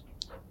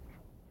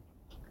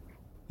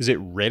 Is it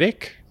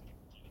Riddick?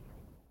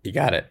 You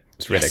got it.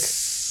 It's Riddick.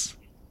 Yes.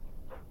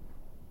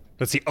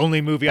 That's the only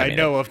movie I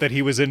know of that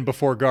he was in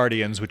before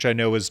Guardians, which I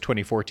know was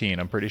 2014,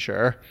 I'm pretty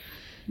sure.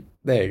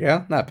 There you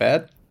go. Not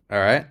bad. All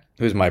right.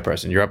 Who's my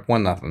person? You're up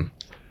 1-0.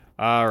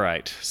 All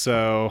right.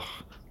 So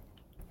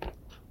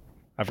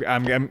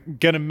I'm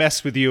going to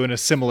mess with you in a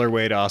similar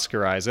way to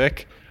Oscar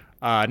Isaac.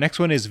 Next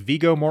one is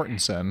Viggo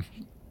Mortensen.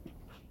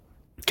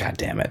 God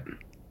damn it.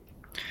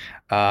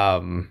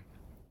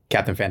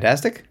 Captain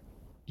Fantastic?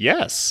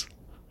 Yes.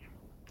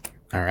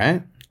 All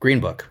right. Green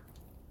Book.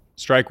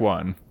 Strike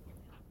one.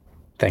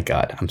 Thank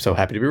God. I'm so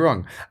happy to be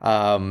wrong.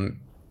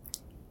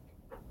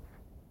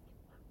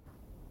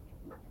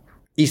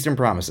 Eastern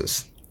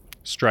Promises.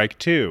 Strike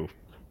two.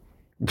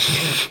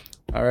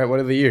 All right. What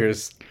are the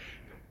years?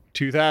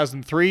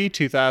 2003,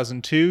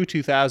 2002,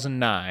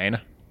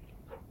 2009.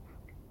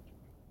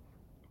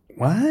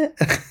 What?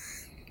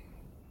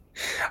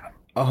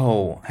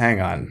 Oh,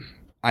 hang on.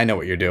 I know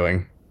what you're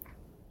doing.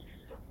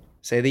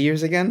 Say the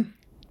years again?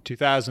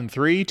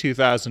 2003,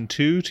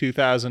 2002,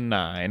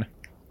 2009.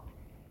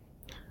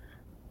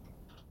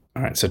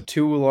 All right, so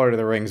two Lord of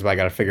the Rings, but I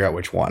got to figure out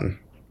which one.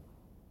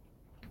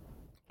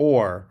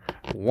 Or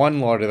one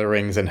Lord of the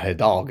Rings and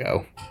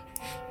Hidalgo.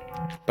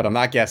 But I'm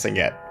not guessing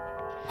yet.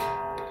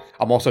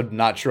 I'm also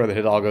not sure that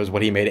Hidalgo is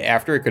what he made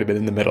after. It could have been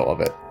in the middle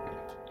of it.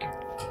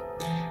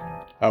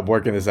 I'm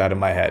working this out in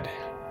my head.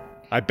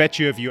 I bet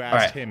you if you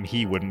asked him,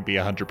 he wouldn't be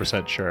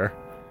 100% sure.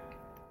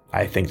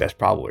 I think that's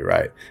probably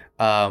right.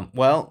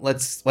 Well,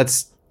 let's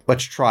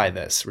let's try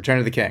this. Return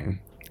of the King.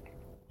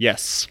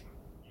 Yes.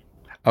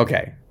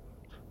 Okay.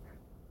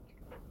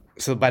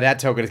 So by that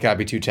token, it's got to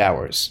be Two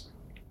Towers.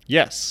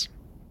 Yes.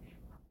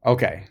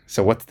 Okay.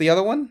 So what's the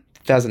other one?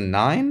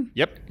 2009?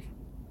 Yep.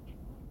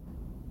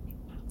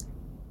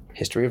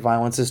 History of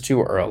Violence is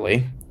too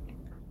early.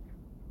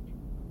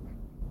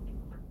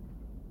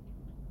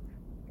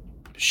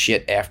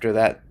 Shit after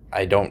that,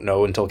 I don't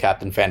know until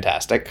Captain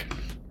Fantastic,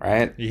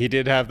 right? He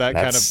did have that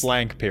kind of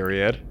blank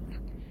period.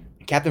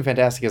 Captain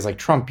Fantastic is like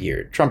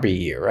Trumpy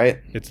year, right?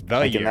 It's the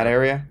like year. In that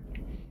area?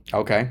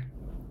 Okay.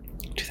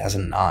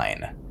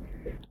 2009.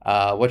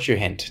 What's your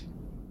hint?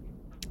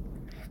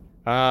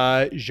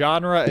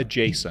 Genre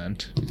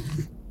adjacent.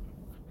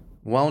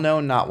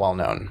 Well-known, not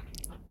well-known?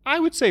 I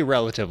would say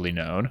relatively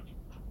known.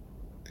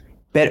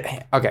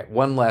 Okay,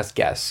 one last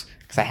guess.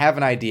 Because I have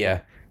an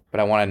idea, but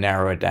I want to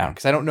narrow it down.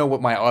 Because I don't know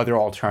what my other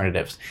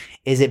alternatives.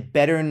 Is it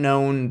better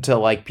known to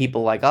like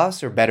people like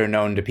us, or better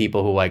known to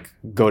people who like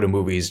go to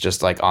movies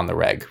just like on the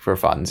reg for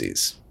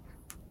funsies?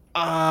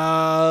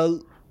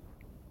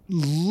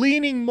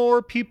 Leaning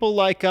more people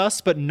like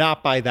us, but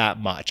not by that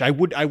much. I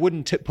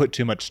wouldn't put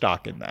too much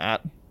stock in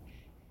that.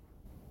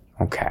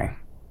 Okay.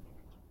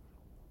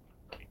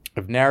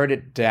 I've narrowed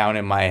it down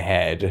in my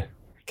head.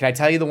 Can I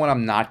tell you the one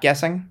I'm not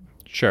guessing?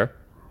 Sure.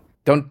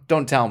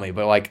 Don't tell me,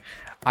 but like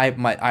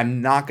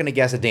I'm not going to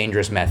guess A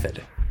Dangerous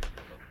Method,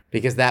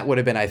 because that would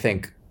have been, I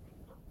think,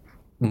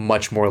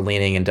 much more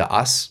leaning into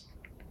us.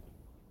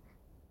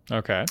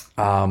 Okay.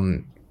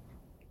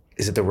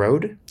 Is it The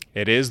Road?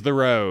 It is The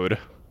Road.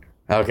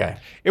 Okay.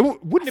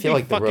 Wouldn't it be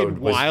like fucking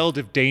wild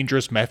if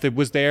Dangerous Method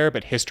was there,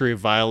 but History of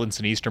Violence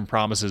and Eastern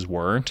Promises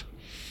weren't?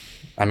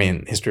 I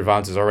mean, History of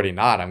Violence is already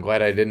not. I'm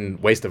glad I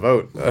didn't waste a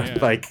vote. Yeah.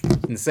 Like,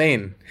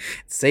 insane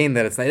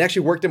that it's not. It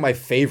actually worked in my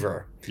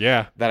favor.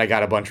 Yeah. That I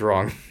got a bunch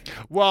wrong.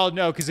 Well,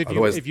 no, because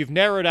if you've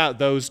narrowed out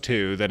those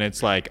two, then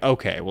it's like,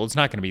 okay, well, it's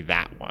not going to be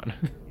that one.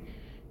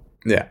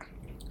 Yeah.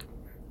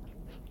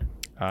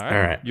 All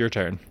right. Your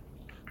turn.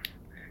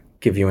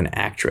 Give you an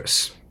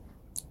actress.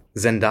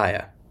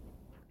 Zendaya.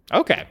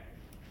 Okay.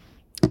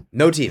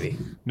 No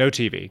TV. No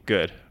TV.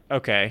 Good.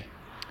 Okay.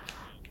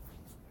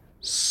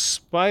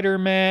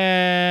 Spider-Man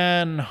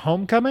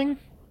Homecoming?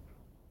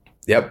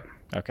 Yep.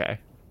 Okay.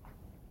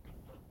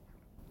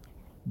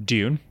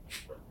 Dune.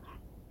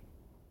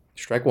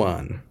 Strike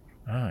one.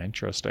 Ah,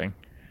 interesting.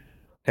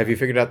 Have you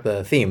figured out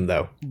the theme,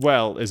 though?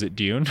 Well, is it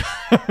Dune?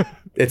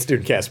 It's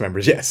Dune cast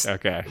members, yes.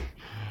 Okay.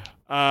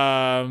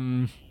 I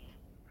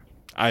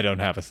don't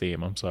have a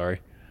theme. I'm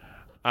sorry.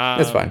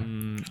 That's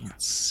fine.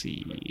 Let's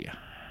see.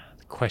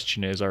 The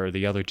question is, are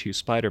the other two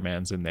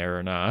Spider-Mans in there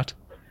or not?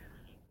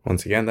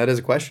 Once again, that is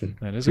a question.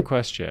 That is a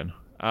question.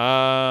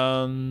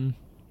 I'm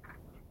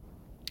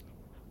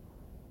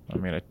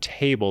going to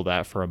table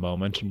that for a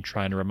moment and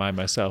trying to remind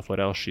myself what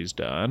else she's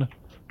done.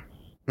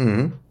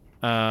 Mm-hmm.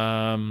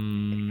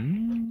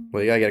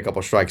 Well, you gotta get a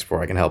couple strikes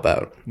before I can help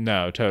out.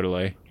 No,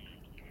 totally.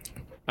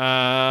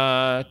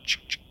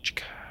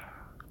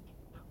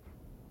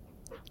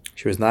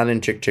 She was not in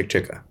Chick Chick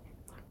Chicka.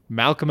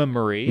 Malcolm and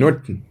Marie.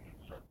 Norton.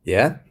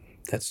 Yeah,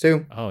 that's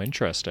two. Oh,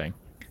 interesting.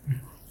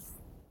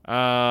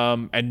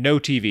 And no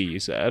TV, you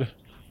said.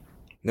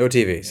 No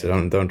TV, so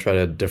don't try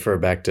to defer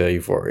back to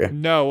Euphoria.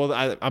 No,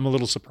 well, I'm a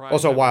little surprised.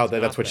 Also, wild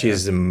that that's what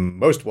she's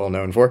most well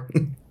known for.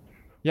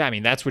 Yeah, I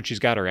mean that's what she's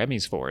got her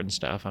Emmys for and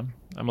stuff. I'm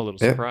a little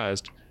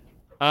surprised.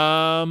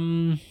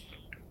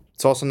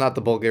 It's also not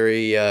the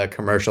Bulgari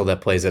commercial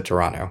that plays at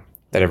Toronto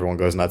that everyone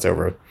goes nuts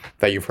over,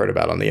 that you've heard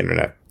about on the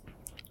internet.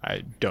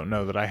 I don't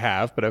know that I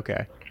have, but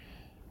okay.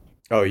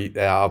 Oh,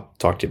 I'll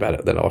talk to you about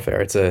it then off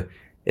air. It's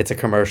a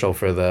commercial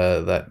for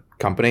that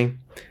company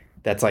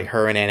that's like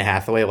her and Anne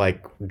Hathaway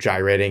like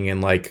gyrating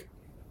in like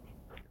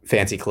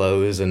fancy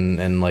clothes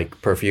and like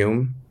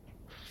perfume.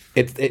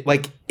 It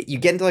like you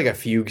get into like a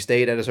fugue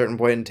state at a certain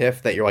point in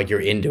TIFF that you're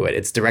into it.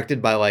 It's directed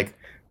by like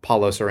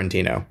Paulo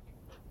Sorrentino.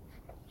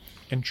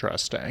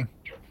 Interesting.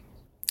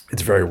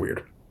 It's very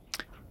weird.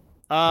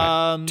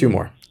 Right, two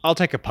more. I'll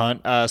take a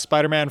punt.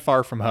 Spider-Man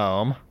Far From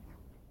Home.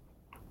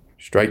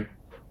 Strike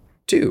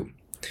two.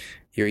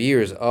 Your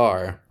years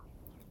are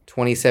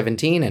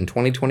 2017 and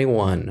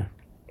 2021.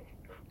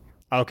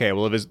 Okay,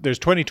 well, if there's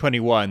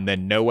 2021,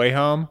 then No Way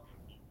Home?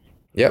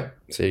 Yep,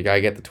 so you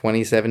gotta get the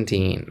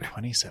 2017.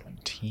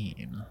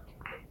 2017.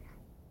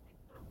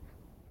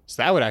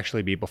 So that would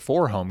actually be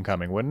before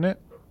Homecoming, wouldn't it?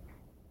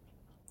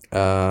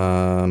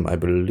 I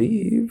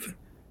believe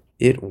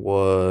it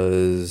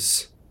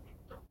was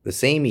the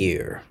same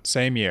year.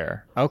 Same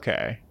year.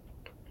 Okay.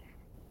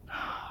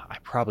 I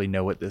probably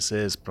know what this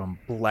is, but I'm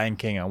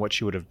blanking on what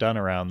she would have done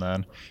around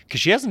then.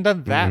 Because she hasn't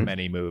done that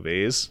many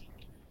movies.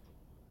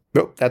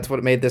 Nope, that's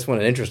what made this one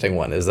an interesting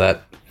one, is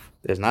that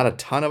there's not a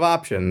ton of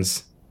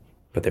options,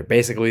 but they're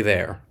basically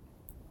there.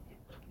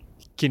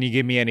 Can you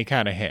give me any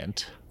kind of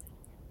hint?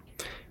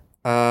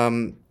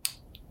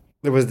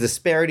 There was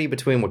disparity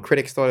between what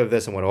critics thought of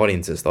this and what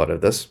audiences thought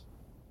of this.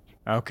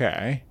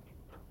 Okay.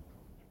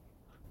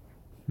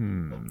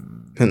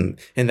 And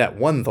that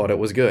one thought it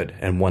was good,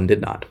 and one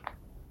did not.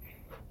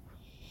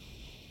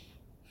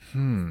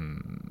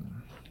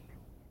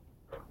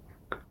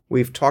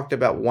 We've talked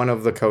about one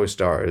of the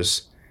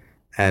co-stars,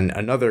 and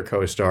another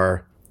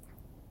co-star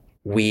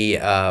we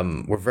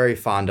were very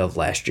fond of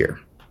last year.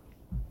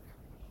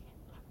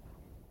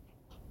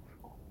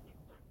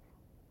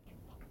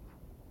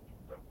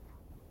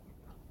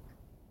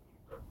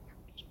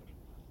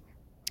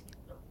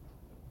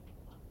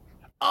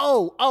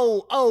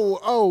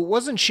 Oh,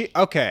 wasn't she?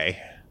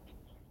 Okay.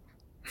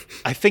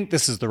 I think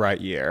this is the right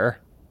year.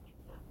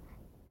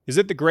 Is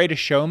it The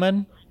Greatest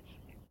Showman?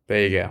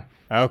 There you go.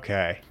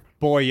 Okay.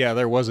 Boy, yeah,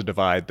 there was a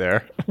divide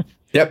there.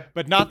 Yep.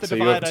 But not the So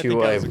you divide have I two,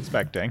 think I was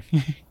expecting.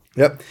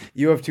 Yep.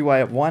 You have 2, I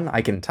have 1.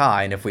 I can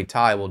tie, and if we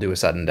tie, we'll do a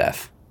sudden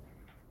death.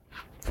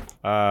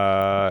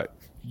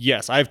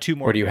 Yes, I have 2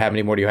 more. Or do you have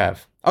any more? Do you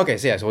have? Okay,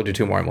 so we'll do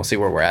 2 more, and we'll see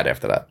where we're at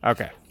after that.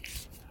 Okay.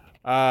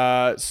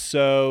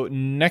 So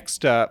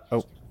next up...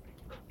 Oh,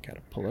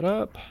 gotta pull it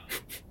up.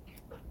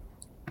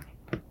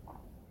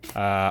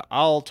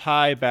 I'll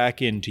tie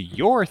back into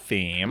your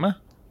theme.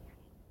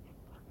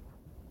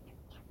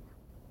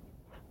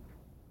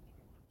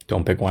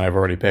 Don't pick one I've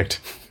already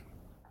picked.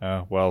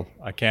 Well,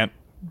 I can't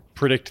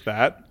predict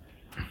that.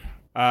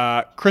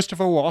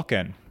 Christopher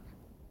Walken.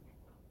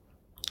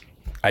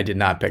 I did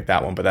not pick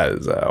that one, but that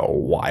is a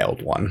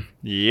wild one.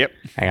 Yep.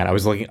 Hang on, I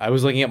was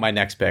looking at my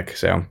next pick,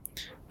 so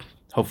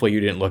hopefully you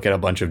didn't look at a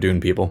bunch of Dune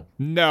people.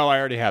 No, I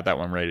already had that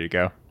one ready to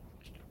go.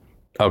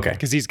 Okay.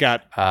 Because he's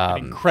got an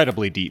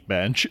incredibly deep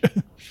bench.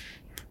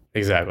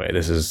 Exactly.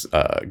 This is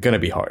gonna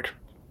be hard.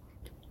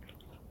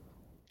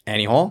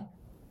 Annie Hall?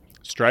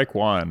 Strike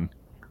one.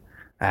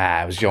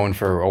 I was going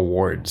for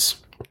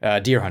awards.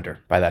 Deer Hunter,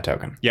 by that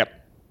token.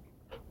 Yep.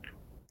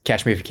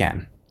 Catch Me If You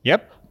Can.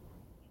 Yep.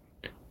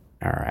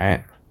 All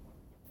right.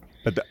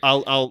 But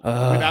I'll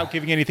without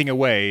giving anything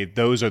away,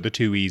 those are the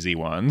 2 easy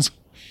ones.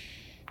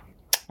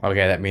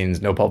 Okay, that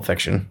means no Pulp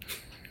Fiction.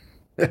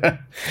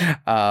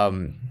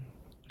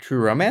 True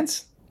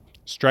Romance?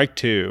 Strike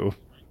 2. All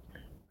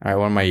right,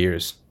 what are my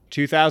years?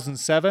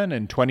 2007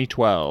 and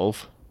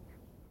 2012.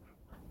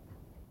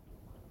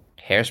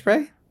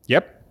 Hairspray?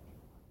 Yep.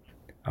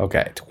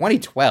 Okay,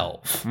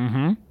 2012.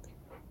 Mm-hmm.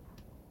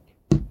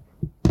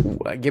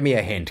 Give me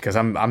a hint, because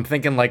I'm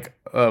thinking like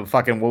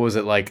fucking, what was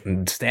it, like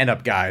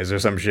Stand-Up Guys or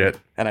some shit,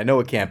 and I know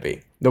it can't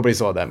be. Nobody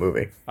saw that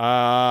movie.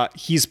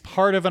 He's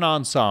part of an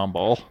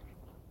ensemble.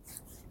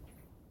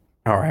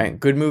 All right,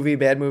 good movie,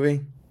 bad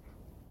movie?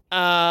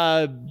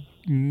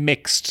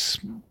 Mixed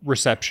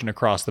reception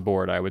across the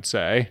board, I would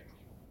say.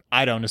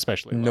 I don't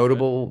especially love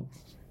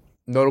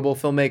Notable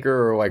filmmaker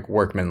or like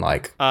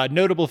workman-like?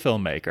 Notable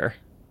filmmaker.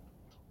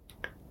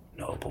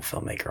 Notable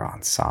filmmaker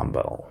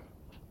ensemble.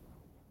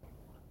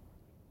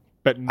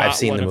 But not I've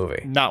seen the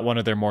movie. Not one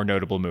of their more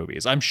notable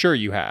movies. I'm sure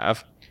you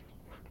have.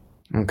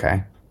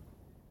 Okay.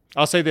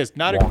 I'll say this: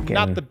 not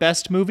the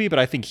best movie, but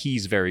I think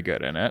he's very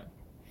good in it.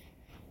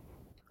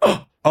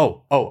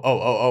 Oh.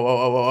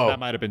 That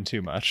might have been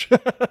too much.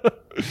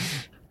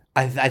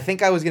 I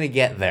think I was gonna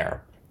get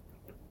there,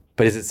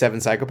 but is it Seven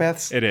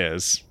Psychopaths? It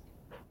is.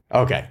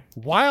 Okay.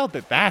 Wild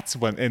that's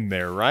one in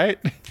there, right?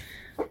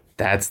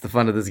 That's the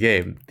fun of this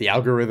game. The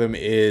algorithm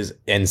is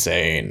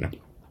insane.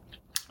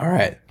 All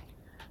right.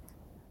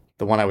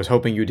 The one I was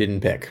hoping you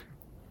didn't pick.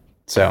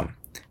 So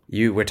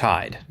you were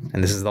tied,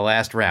 and this is the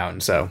last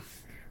round. So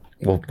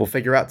we'll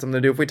figure out something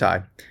to do if we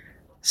tie.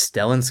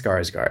 Stellan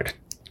Skarsgård.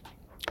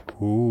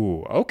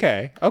 Ooh,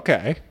 okay.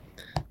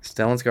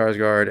 Stellan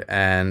Skarsgård,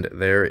 and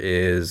there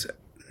is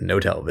no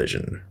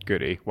television.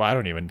 Goody. Well, I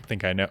don't even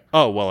think I know.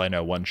 Oh, well, I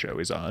know one show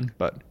he's on,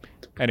 but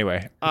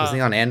anyway. Is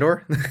he on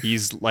Andor?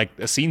 He's like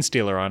a scene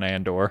stealer on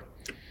Andor.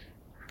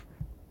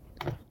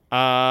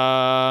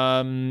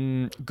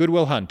 Good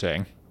Will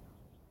Hunting.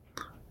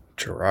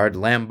 Gerard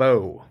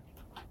Lambeau.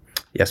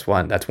 Yes,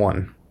 one. That's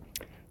one.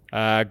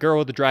 Girl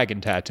with the dragon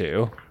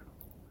tattoo.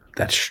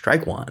 That's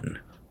strike one.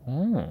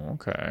 Oh,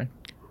 okay.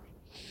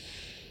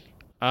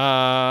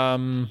 I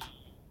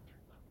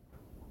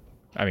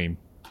mean,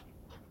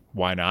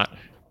 why not?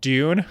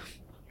 Dune.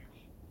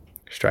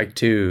 Strike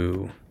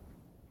two.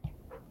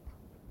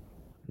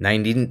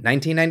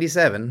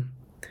 1997,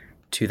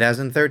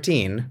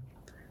 2013,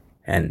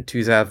 and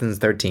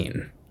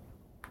 2013.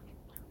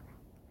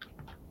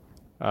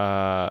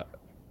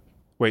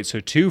 Wait, so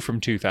 2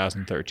 from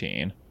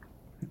 2013.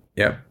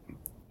 Yep.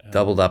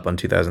 Doubled up on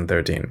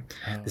 2013.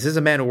 This is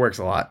a man who works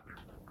a lot.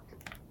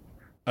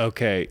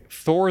 Okay.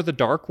 Thor the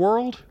Dark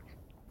World?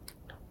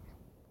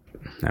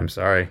 I'm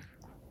sorry.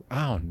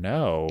 Oh,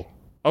 no.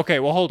 Okay,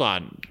 well, hold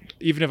on.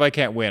 Even if I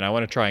can't win, I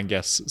want to try and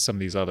guess some of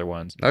these other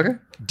ones. Okay.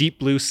 Deep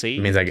Blue Sea?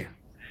 It means I get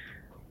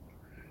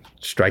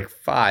strike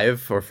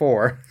 5 or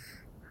 4.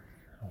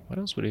 What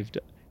else would he have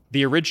done?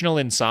 The original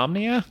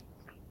Insomnia?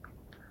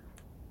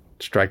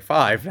 Strike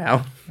 5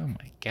 now. Oh,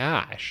 my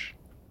gosh.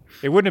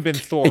 It wouldn't have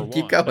been Thor 1.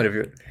 Keep going if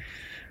you...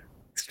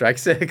 Strike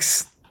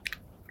 6.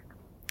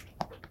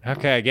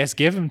 Okay, I guess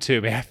give him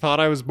to me. I thought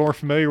I was more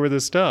familiar with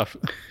his stuff.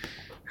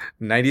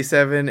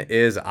 97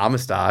 is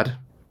Amistad.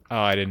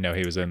 Oh, I didn't know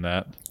he was in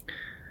that.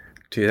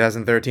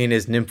 2013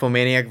 is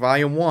Nymphomaniac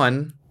Volume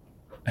 1.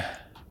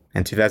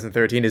 And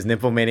 2013 is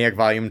Nymphomaniac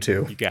Volume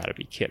 2. You gotta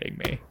be kidding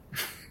me.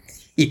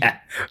 Yeah,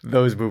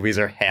 those movies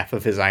are half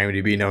of his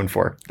IMDb known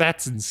for.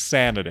 That's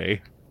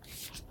insanity.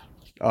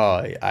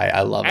 Oh,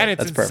 I love it. And it's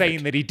That's insane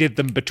perfect. that he did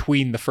them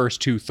between the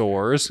first two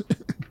Thors.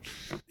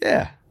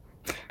 Yeah.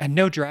 And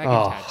no dragon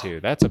tattoo.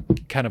 That's a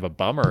kind of a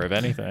bummer, if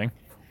anything.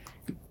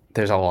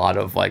 There's a lot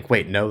of like,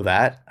 wait, no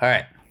that? All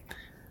right.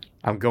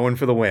 I'm going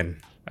for the win.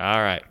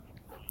 All right.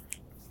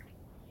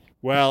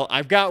 Well,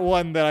 I've got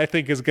one that I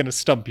think is going to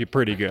stump you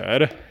pretty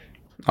good.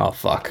 Oh,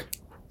 fuck.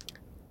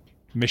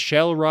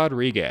 Michelle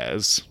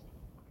Rodriguez.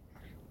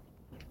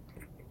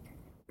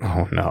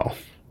 Oh, no.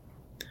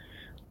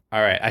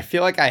 All right. I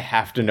feel like I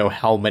have to know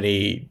how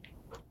many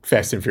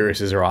Fast and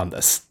Furiouses are on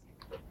this.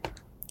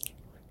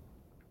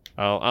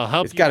 I'll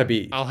help It's you. got to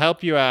be. I'll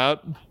help you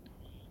out.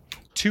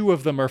 2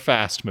 of them are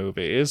fast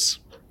movies.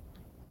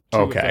 2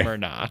 of them are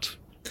not.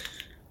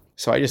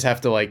 So I just have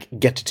to like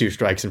get to 2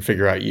 strikes and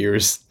figure out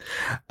years.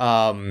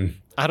 I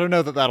don't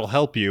know that that'll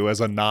help you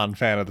as a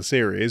non-fan of the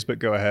series, but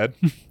go ahead.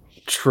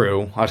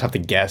 True. I'll just have to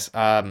guess.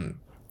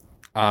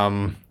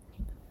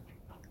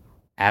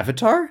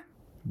 Avatar?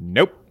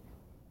 Nope.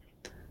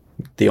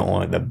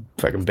 The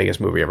fucking biggest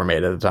movie ever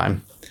made at the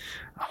time.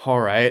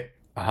 All right.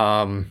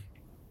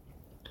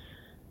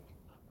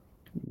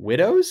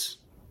 Widows?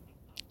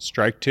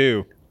 Strike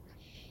 2.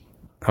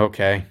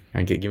 Okay.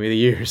 Give me the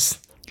years.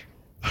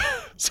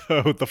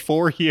 So the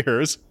 4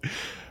 years: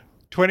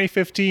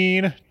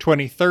 2015,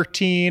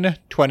 2013,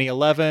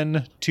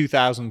 2011,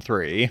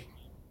 2003.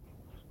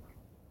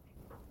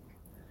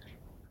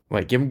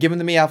 Wait, give them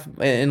to me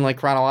in like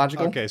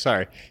chronological. Okay,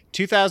 sorry.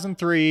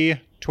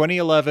 2003,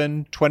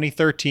 2011,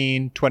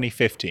 2013,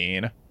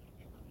 2015.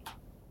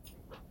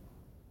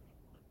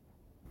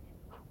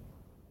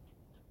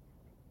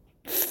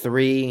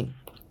 3,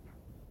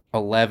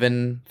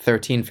 11,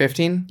 13,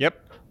 15? Yep.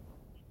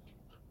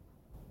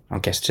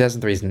 Okay, so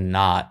 2003 is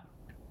not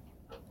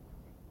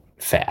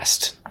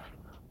fast.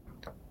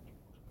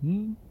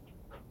 I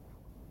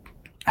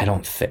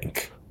don't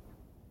think.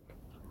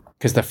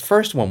 Because the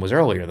first one was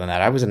earlier than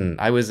that. I was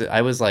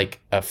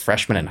like a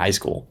freshman in high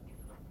school.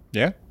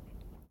 Yeah.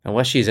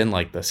 Unless she's in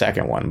like the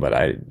second one, but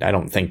I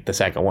don't think the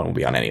second one will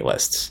be on any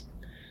lists.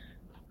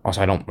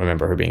 Also, I don't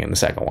remember her being in the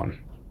second one.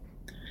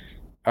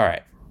 All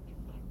right.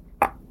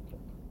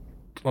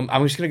 Well,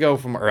 I'm just gonna go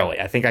from early.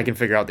 I think I can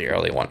figure out the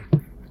early one.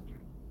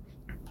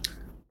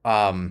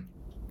 Give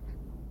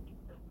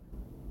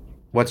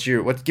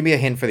me a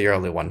hint for the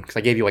early one, because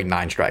I gave you like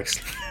 9 strikes.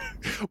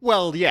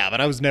 Well, yeah,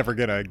 but I was never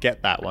going to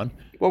get that one.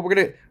 Well, we're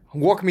gonna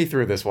walk me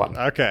through this one.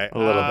 Okay. A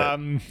little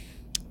bit.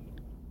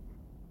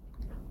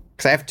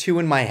 Because I have 2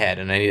 in my head,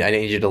 and I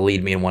need you to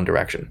lead me in one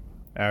direction.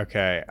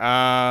 Okay.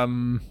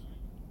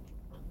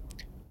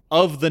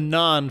 Of the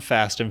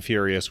non-Fast and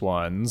Furious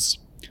ones,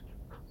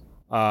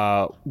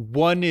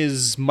 one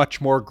is much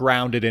more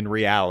grounded in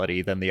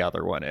reality than the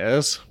other one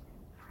is.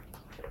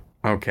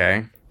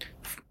 Okay.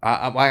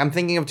 I'm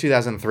thinking of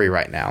 2003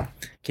 right now.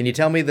 Can you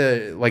tell me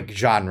the like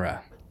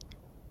genre?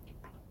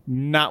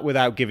 Not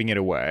without giving it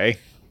away.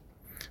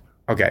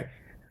 Okay.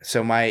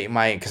 So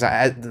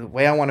because the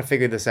way I want to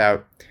figure this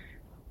out,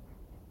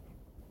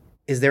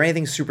 is there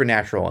anything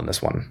supernatural in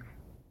this one?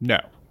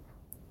 No.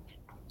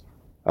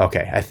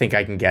 Okay, I think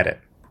I can get it.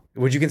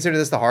 Would you consider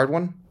this the hard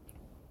one?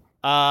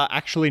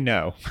 Actually,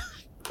 no.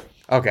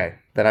 Okay,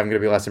 then I'm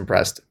going to be less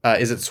impressed.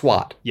 Is it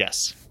SWAT?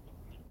 Yes.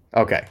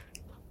 Okay.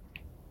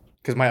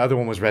 Because my other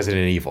one was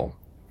Resident Evil.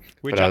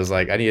 Which But I was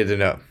like, I needed to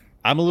know.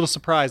 I'm a little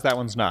surprised that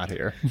one's not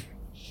here.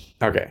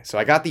 Okay, so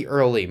I got the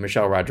early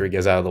Michelle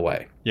Rodriguez out of the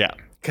way. Yeah.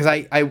 Because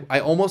I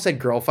almost said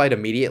Girl Fight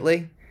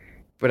immediately,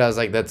 but I was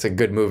like, that's a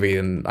good movie,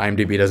 and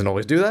IMDb doesn't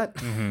always do that.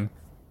 Mm-hmm.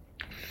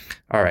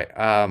 All right.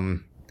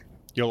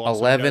 You'll also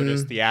 11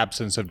 notice the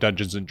absence of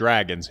Dungeons and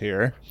Dragons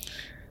here.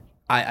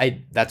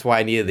 I that's why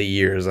I needed the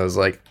years. I was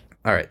like,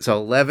 all right, so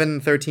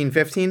 11, 13,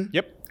 15?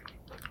 Yep.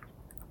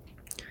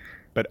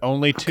 But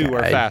only 2 are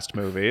Okay. fast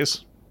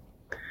movies.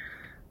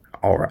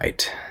 All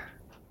right.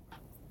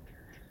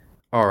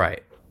 All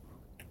right.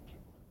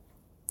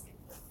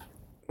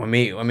 Let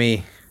me.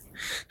 The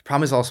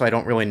problem is also I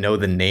don't really know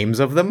the names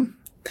of them.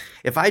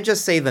 If I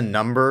just say the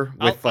number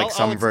with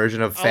some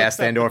version of Fast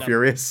and or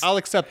Furious. I'll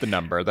accept the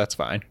number. That's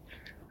fine.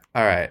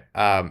 All right.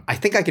 I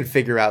think I can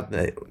figure out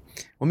the.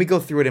 Let me go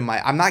through it in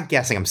my. I'm not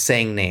guessing. I'm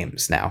saying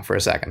names now for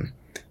a second.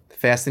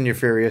 Fast and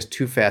Furious,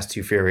 Too Fast,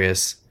 Too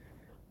Furious.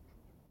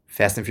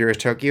 Fast and Furious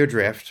Tokyo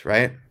Drift,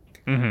 right?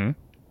 Mm-hmm.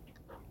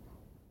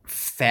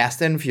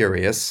 Fast and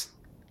Furious.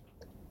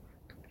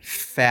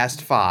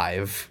 Fast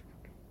 5.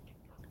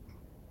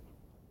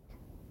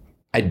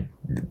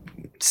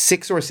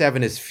 6 or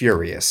 7 is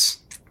Furious.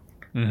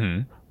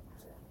 Mm-hmm.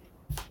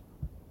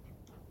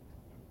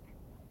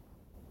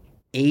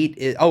 8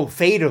 is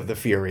Fate of the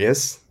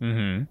Furious.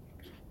 Mm-hmm.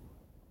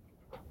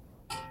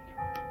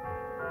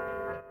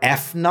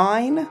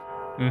 F9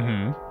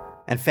 Mm-hmm.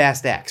 and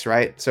Fast X,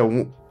 right?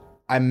 So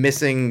I'm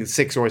missing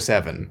 6 or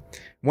 7.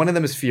 One of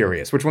them is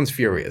Furious. Which one's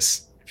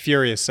Furious?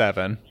 Furious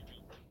 7.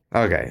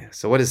 Okay,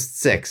 so what is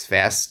 6?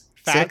 Fast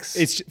Six?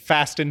 It's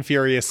Fast and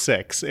Furious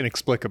 6,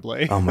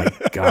 inexplicably. Oh my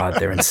God,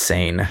 they're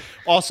insane.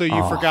 Also,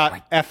 you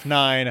forgot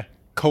F9 :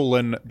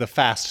 The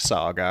Fast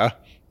Saga,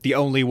 the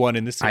only one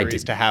in the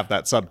series to have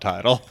that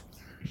subtitle.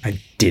 I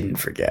didn't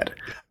forget.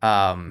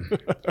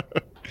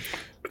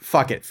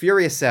 Fuck it.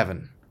 Furious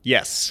 7.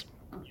 Yes.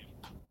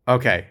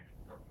 Okay.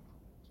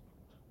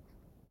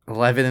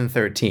 11 and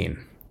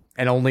 13.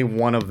 And only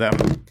one of them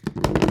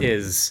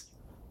is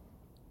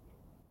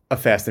a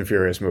Fast and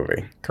Furious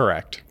movie.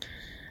 Correct.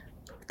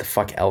 What the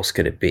fuck else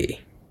could it be?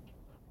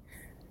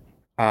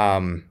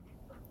 Are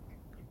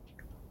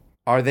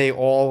they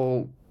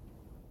all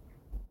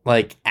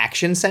like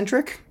action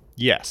centric?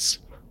 Yes.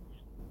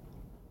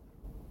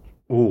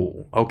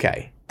 Ooh,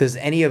 okay. Does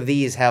any of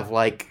these have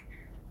like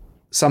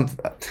some?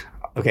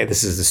 Okay,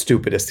 this is the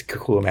stupidest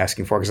clue I'm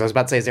asking for, because I was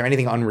about to say, is there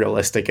anything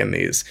unrealistic in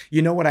these?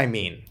 You know what I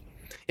mean?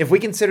 If we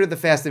consider the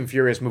Fast and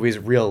Furious movies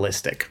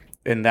realistic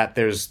in that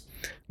there's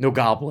no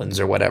goblins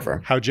or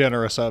whatever. How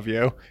generous of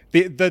you.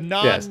 The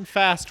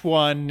non-fast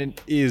one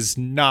is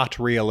not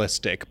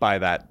realistic by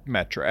that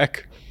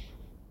metric.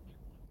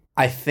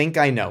 I think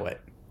I know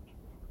it.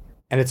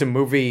 And it's a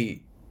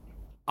movie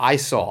I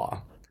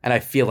saw, and I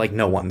feel like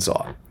no one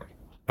saw.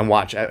 And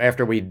watch,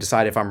 after we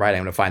decide if I'm right,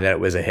 I'm going to find out it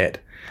was a hit.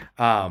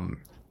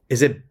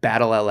 Is it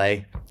Battle LA?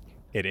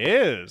 It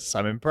is.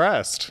 I'm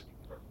impressed.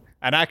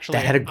 And actually,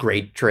 that had a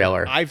great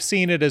trailer. I've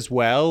seen it as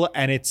well,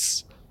 and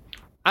it's,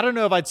 I don't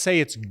know if I'd say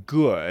it's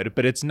good,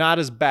 but it's not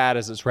as bad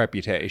as its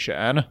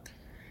reputation.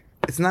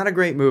 It's not a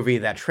great movie.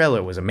 That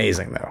trailer was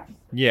amazing, though.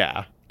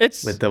 Yeah.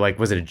 It's with the, like,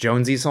 was it a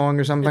Jonesy song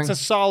or something? It's a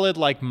solid,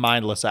 like,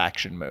 mindless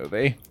action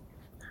movie.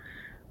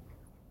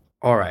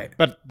 All right.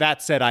 But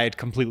that said, I had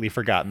completely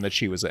forgotten that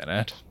she was in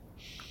it.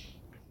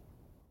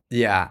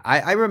 Yeah,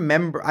 I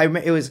remember.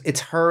 It's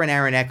her and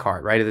Aaron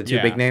Eckhart, right? Are the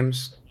two big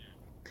names?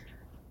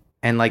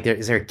 And like,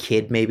 is there a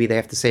kid maybe they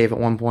have to save at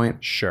one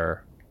point?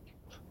 Sure.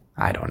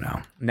 I don't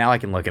know. Now I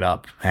can look it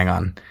up.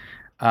 Hang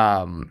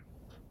on.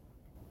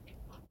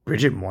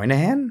 Bridget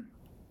Moynihan?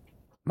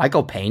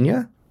 Michael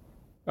Pena?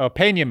 Oh,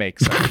 Pena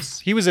makes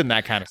sense. He was in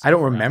that kind of stuff. I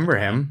don't remember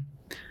him.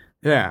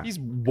 Yeah. He's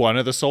one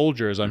of the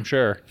soldiers, I'm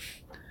sure.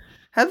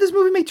 How did this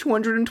movie make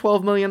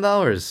 $212 million?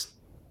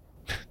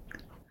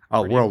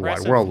 Oh,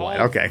 worldwide.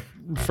 Okay.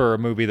 For a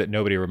movie that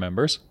nobody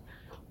remembers.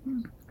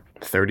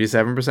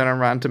 37% on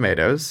Rotten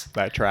Tomatoes.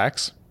 That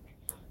tracks.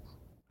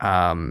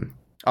 Oh,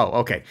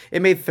 okay.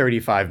 It made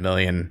 $35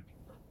 million.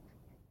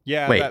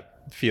 Yeah, wait,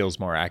 that feels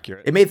more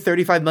accurate. It made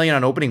 $35 million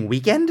on opening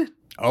weekend?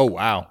 Oh,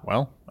 wow.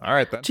 Well, all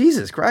right then.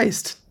 Jesus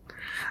Christ.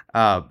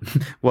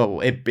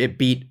 Well, it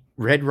beat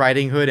Red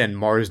Riding Hood and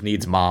Mars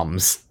Needs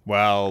Moms.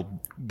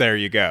 Well, there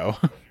you go.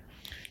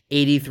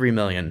 83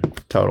 million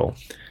total.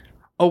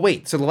 Oh,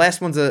 wait. So the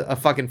last one's a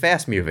fucking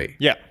Fast movie.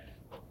 Yeah.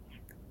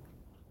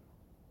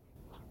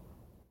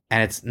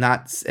 And it's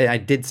not... I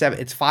did 7.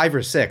 It's 5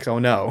 or 6. Oh,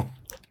 no.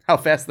 How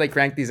fast they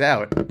crank these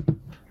out.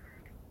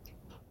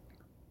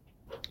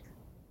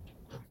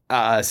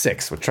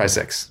 6. We'll try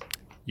 6.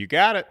 You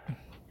got it.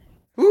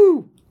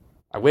 Woo!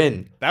 I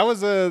win. I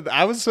was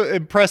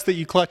impressed that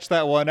you clutched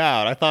that one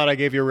out. I thought I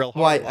gave you a real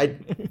hard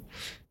one.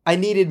 I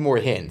needed more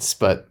hints,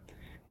 but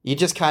you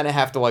just kind of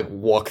have to like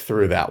walk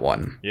through that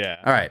one. Yeah.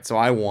 All right, so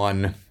I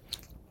won.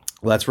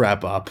 Let's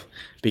wrap up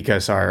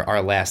because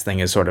our last thing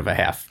is sort of a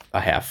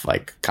half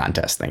like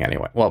contest thing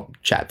anyway. Well,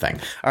 chat thing.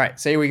 All right,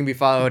 say we can be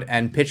followed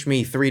and pitch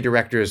me 3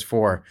 directors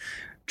for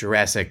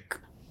Jurassic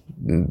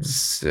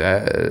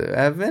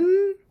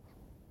 7.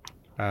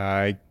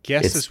 I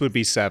guess this would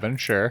be 7,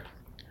 sure.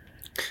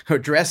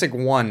 Jurassic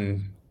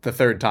 1 the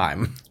third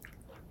time,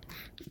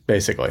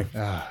 basically.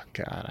 Oh,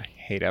 God, I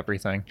hate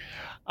everything.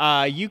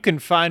 You can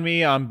find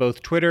me on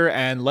both Twitter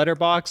and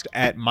Letterboxd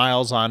at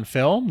Miles on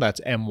Film.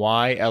 That's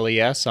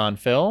MYLES on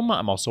Film.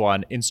 I'm also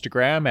on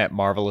Instagram at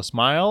Marvelous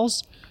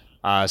Miles.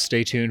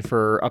 Stay tuned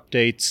for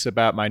updates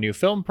about my new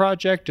film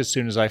project as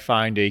soon as I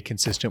find a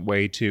consistent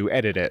way to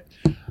edit it.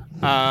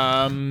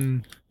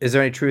 Is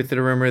there any truth to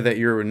the rumor that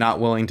you're not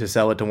willing to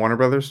sell it to Warner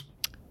Brothers?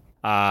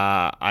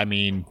 I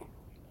mean,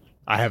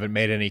 I haven't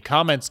made any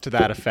comments to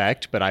that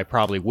effect, but I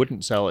probably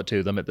wouldn't sell it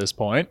to them at this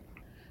point.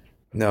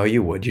 No,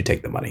 you would. You'd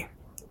take the money.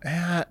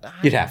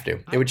 You'd have to.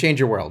 It would change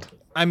your world.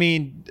 I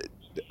mean,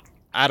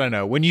 I don't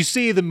know. When you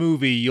see the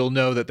movie, you'll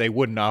know that they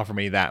wouldn't offer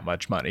me that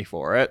much money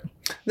for it.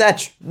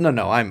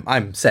 No.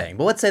 I'm saying.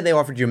 But let's say they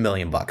offered you $1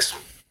 million.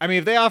 I mean,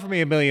 if they offer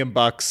me $1 million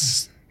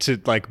to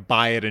like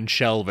buy it and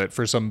shelve it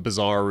for some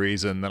bizarre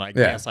reason, then I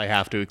guess I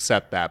have to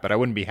accept that. But I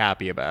wouldn't be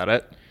happy about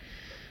it.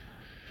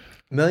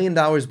 $1 million,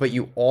 but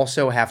you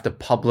also have to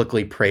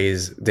publicly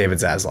praise David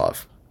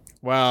Zaslav.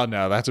 Well,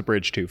 no, that's a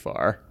bridge too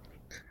far.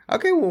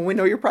 Okay, well, we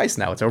know your price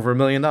now. It's over $1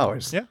 million.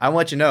 Yeah. I'll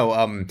let you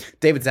know.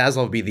 David Zaslav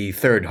will be the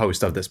 3rd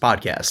host of this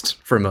podcast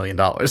for $1 million.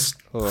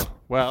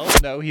 Well,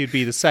 no, he'd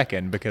be the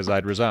 2nd because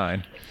I'd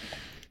resign.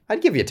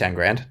 I'd give you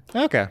 $10,000.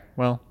 Okay,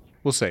 well,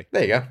 we'll see.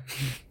 There you go.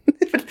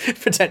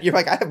 Pretend you're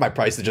like, I have my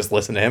price to just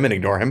listen to him and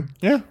ignore him.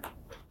 Yeah.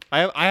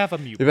 I have a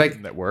mute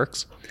button that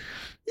works.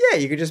 Yeah,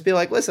 you could just be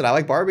like, listen, I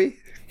like Barbie.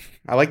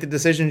 I like the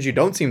decisions you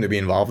don't seem to be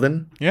involved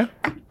in. Yeah.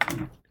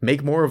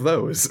 Make more of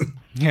those.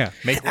 Yeah.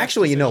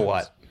 Actually, you know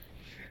what?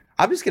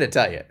 I'm just going to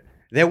tell you.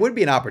 There would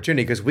be an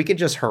opportunity because we could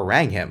just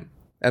harangue him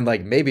and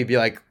like maybe be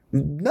like,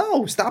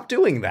 no, stop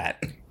doing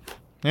that.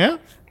 Yeah.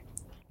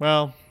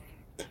 Well,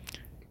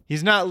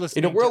 he's not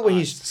listening. In a world where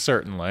he's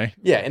certainly.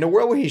 Yeah, in a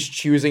world where he's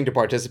choosing to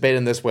participate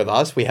in this with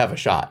us, we have a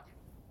shot.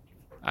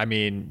 I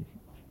mean,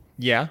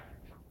 yeah.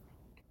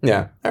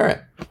 Yeah. All right.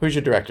 Who's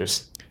your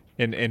directors?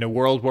 In a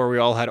world where we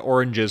all had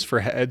oranges for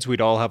heads,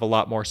 we'd all have a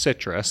lot more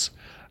citrus.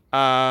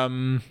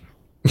 I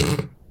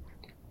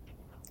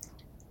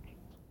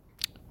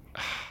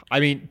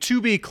mean,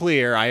 to be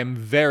clear, I am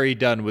very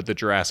done with the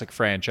Jurassic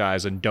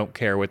franchise and don't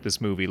care what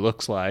this movie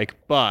looks like,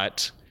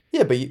 but...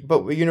 Yeah,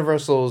 but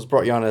Universal's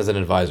brought you on as an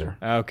advisor.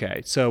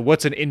 Okay, so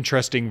what's an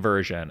interesting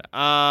version?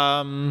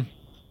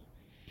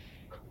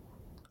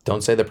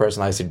 Don't say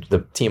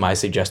the team I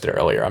suggested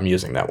earlier. I'm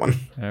using that one.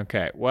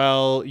 Okay,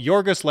 well,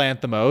 Yorgos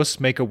Lanthimos,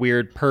 make a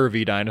weird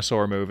pervy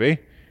dinosaur movie.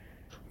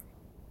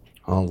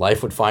 Oh,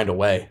 life would find a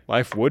way.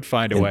 Life would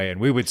find a way, and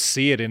we would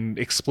see it in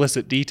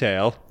explicit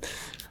detail. I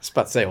was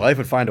about to say, life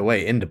would find a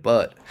way into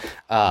butt.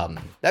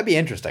 That'd be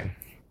interesting.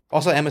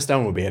 Also, Emma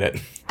Stone would be in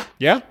it.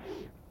 Yeah.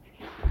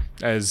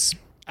 As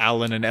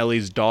Alan and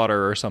Ellie's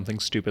daughter or something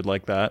stupid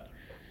like that.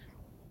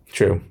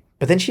 True.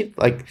 But then she,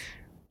 like,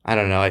 I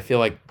don't know. I feel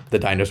like the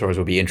dinosaurs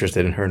would be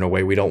interested in her in a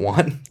way we don't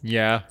want.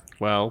 Yeah,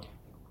 well,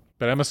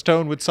 but Emma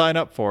Stone would sign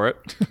up for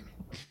it.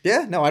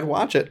 Yeah, no, I'd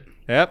watch it.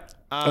 Yep.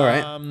 All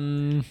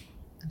right.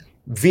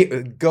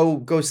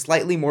 Go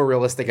slightly more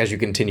realistic as you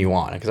continue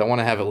on, because I want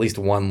to have at least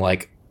one,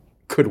 like,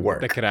 could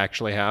work. That could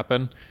actually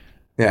happen.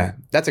 Yeah,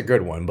 that's a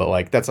good one, but,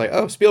 like, that's like,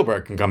 oh,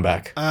 Spielberg can come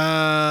back.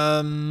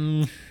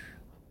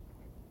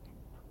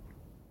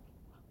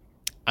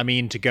 I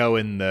mean, to go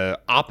in the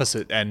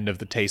opposite end of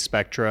the taste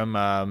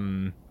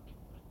spectrum,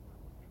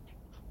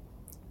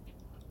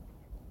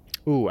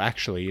 ooh,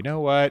 actually, you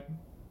know what?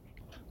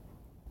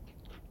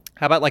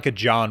 How about like a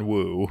John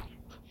Woo?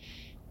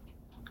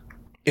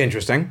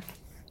 Interesting.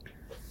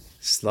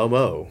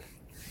 Slow-mo.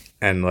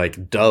 And,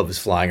 like, doves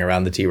flying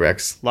around the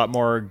T-Rex. A lot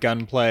more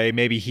gunplay.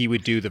 Maybe he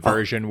would do the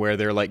version where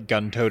they're like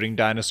gun-toting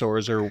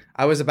dinosaurs or...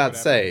 I was about to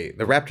say,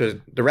 the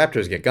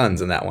raptors get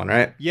guns in that one,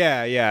 right?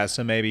 Yeah,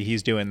 so maybe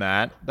he's doing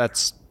that.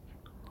 That's...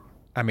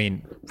 I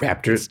mean...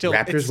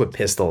 Raptors with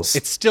pistols.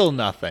 It's still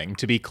nothing,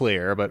 to be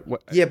clear, but...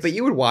 Yeah, but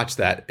you would watch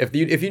that. If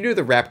you knew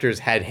the Raptors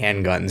had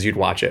handguns, you'd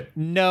watch it.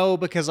 No,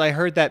 because I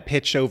heard that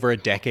pitched over a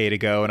decade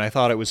ago, and I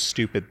thought it was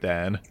stupid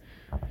then.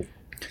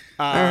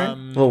 All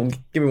right. Well,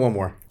 give me one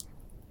more.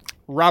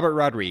 Robert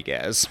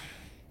Rodriguez.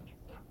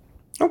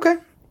 Okay.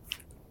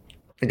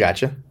 I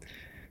gotcha.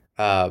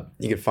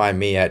 You can find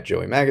me at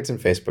Joey Maggots on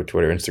Facebook,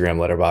 Twitter, Instagram,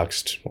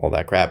 Letterboxd, all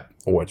that crap.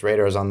 Awards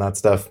radars on that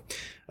stuff.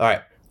 All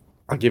right.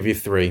 I'll give you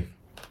 3.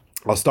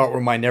 I'll start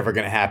with my never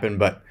gonna happen,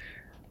 but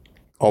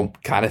I'll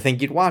kind of think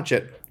you'd watch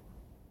it.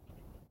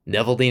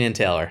 Neville, Dean, and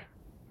Taylor.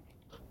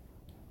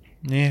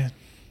 Yeah.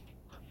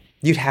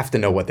 You'd have to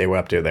know what they were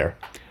up to there.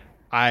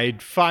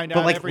 I'd find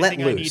out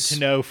everything I need to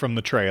know from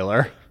the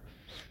trailer.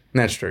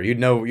 That's true. You'd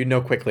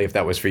know quickly if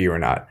that was for you or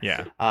not.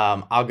 Yeah.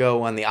 I'll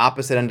go on the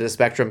opposite end of the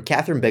spectrum.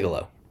 Catherine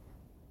Bigelow.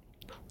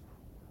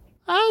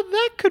 Oh,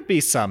 that could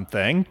be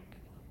something.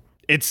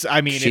 It's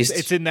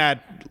in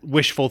that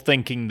wishful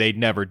thinking they'd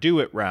never do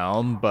it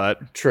realm,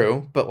 but...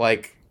 True, but,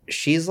 like,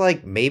 she's,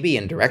 like, maybe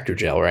in director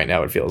jail right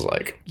now, it feels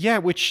like. Yeah,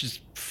 which is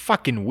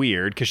fucking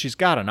weird, because she's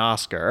got an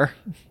Oscar.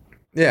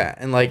 Yeah,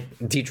 and, like,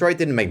 Detroit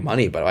didn't make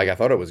money, but, like, I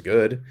thought it was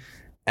good.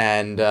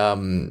 And,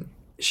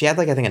 she had,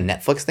 like, I think a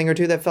Netflix thing or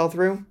two that fell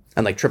through.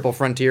 And, like, Triple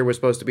Frontier was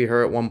supposed to be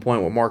her at one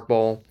point with Mark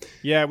Bowl.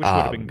 Yeah, which would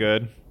have been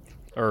good.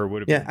 Or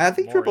would have been... Yeah, I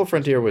think Triple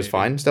Frontier was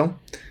fine still.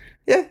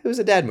 Yeah, it was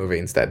a dad movie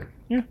instead.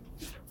 Yeah.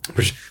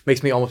 Which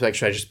makes me almost like,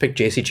 should I just pick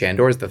J.C.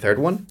 Chandor as the third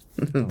one?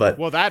 But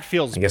well, that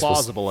feels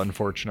plausible,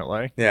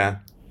 unfortunately. Yeah.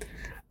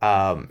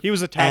 He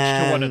was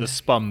attached to one of the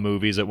Spum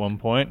movies at one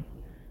point.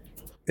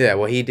 Yeah,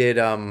 well, he did,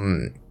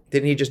 didn't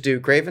he just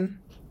do Craven?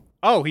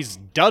 Oh, he's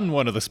done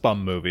one of the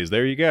Spum movies.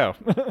 There you go.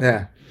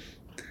 Yeah.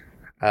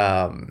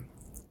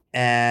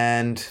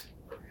 And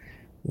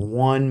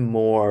one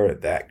more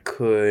that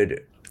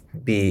could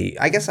be,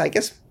 I guess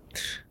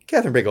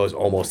Catherine Bigelow is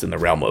almost in the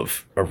realm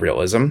of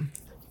realism.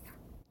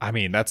 I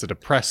mean, that's a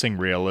depressing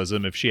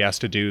realism if she has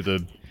to do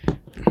the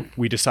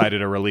we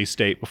decided a release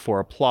date before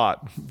a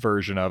plot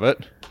version of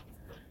it.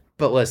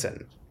 But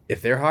listen,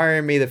 if they're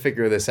hiring me to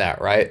figure this out,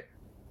 right?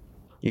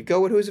 You go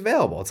with who's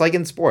available. It's like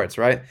in sports,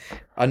 right?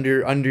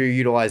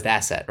 Underutilized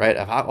asset, right?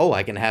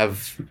 I can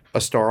have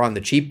a star on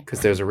the cheap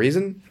because there's a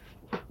reason.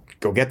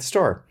 Go get the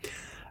star.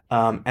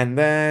 And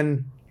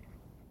then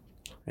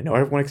I know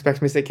everyone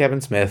expects me to say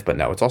Kevin Smith, but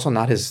no, it's also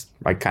not his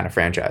kind of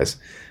franchise.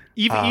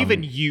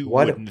 Even you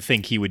wouldn't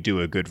think he would do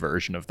a good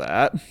version of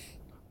that.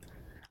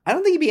 I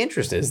don't think he'd be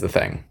interested is the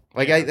thing.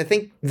 Like, I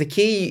think the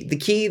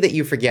key that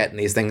you forget in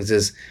these things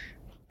is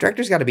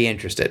directors got to be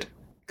interested,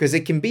 because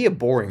it can be a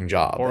boring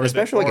job, and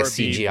especially like a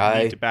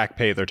CGI. Need to back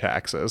pay their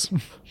taxes.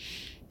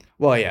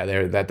 Well, yeah,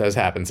 that does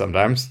happen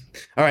sometimes.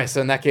 All right,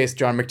 so in that case,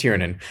 John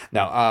McTiernan.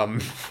 No,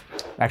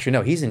 Actually,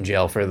 no, he's in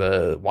jail for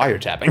the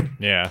wiretapping.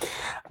 Yeah.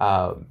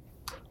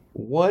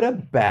 What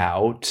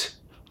about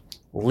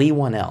Lee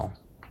Whannell?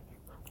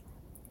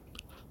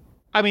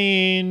 I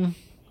mean,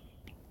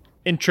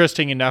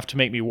 interesting enough to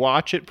make me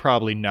watch it,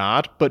 probably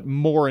not, but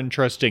more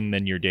interesting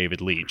than your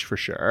David Leitch for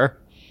sure.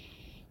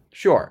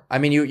 Sure. I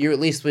mean, you at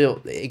least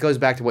will. It goes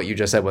back to what you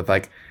just said with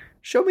like,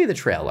 show me the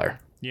trailer.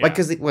 Yeah. Like,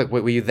 because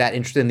were you that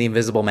interested in the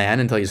Invisible Man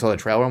until you saw the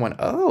trailer and went,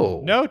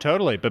 oh? No,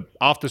 totally. But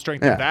off the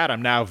strength of that,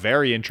 I'm now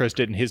very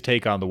interested in his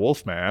take on the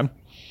Wolfman.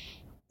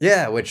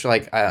 Yeah, which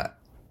like,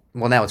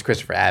 well, now it's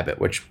Christopher Abbott,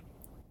 which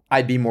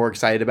I'd be more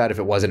excited about if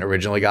it wasn't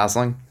originally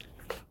Gosling.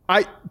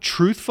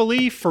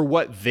 Truthfully, for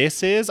what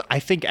this is, I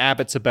think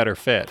Abbott's a better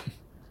fit.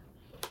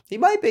 He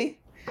might be.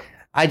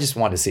 I just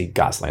want to see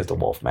Gosling as the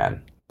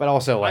Wolfman. But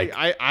also, like,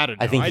 I don't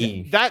know. I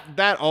think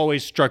that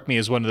always struck me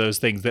as one of those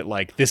things that,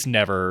 like, this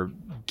never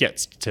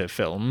gets to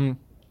film.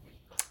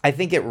 I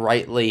think it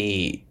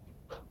rightly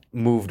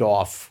moved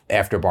off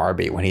after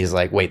Barbie when he's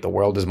like, wait, the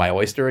world is my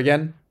oyster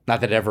again? Not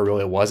that it ever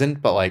really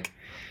wasn't, but, like,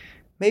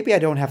 maybe I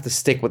don't have to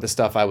stick with the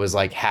stuff I was,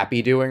 like,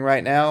 happy doing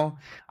right now.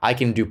 I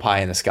can do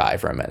pie in the sky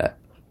for a minute.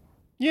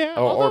 Yeah,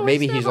 or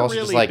maybe he's also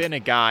really just like been a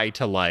guy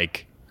to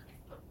like.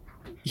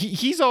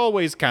 He's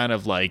always kind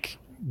of like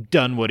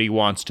done what he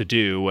wants to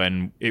do,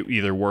 and it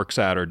either works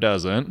out or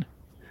doesn't.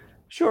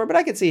 Sure, but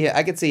I could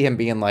see him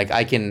being like,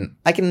 I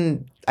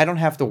don't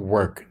have to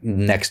work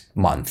next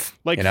month.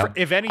 Like, you know?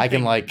 If anything, I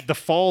can, like, the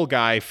Fall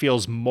Guy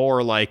feels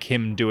more like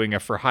him doing a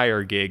for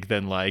hire gig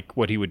than like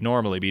what he would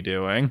normally be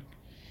doing.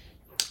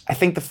 I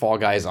think the Fall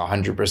Guy is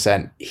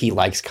 100%. He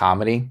likes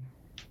comedy.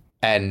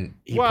 And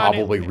he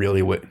probably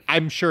really would.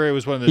 I'm sure it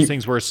was one of those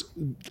things where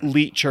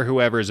Leitch or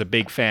whoever is a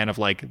big fan of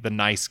like the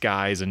Nice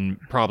Guys and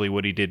probably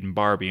what he did in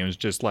Barbie. And it was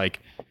just like,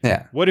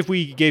 yeah, what if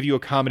we gave you a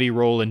comedy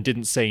role and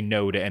didn't say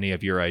no to any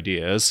of your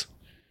ideas?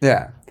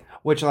 Yeah.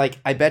 Which, like,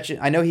 I bet you,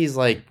 I know he's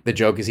like, the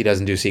joke is he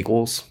doesn't do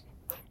sequels,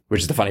 which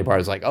is the funny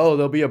part. Is like, oh,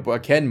 there'll be a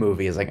Ken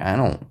movie. It's like, I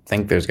don't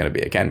think there's going to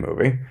be a Ken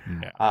movie.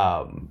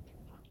 No.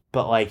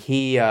 But like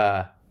he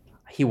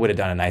would have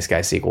done a Nice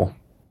Guy sequel.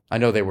 I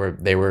know they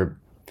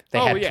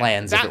had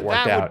plans if it worked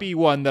out. That would be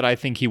one that I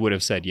think he would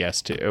have said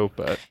yes to,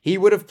 but he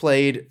would have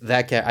played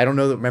that I don't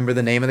remember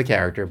the name of the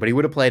character, but he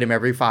would have played him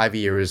every 5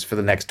 years for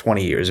the next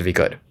 20 years if he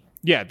could.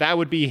 Yeah, that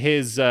would be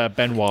his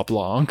Benoit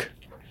Blanc.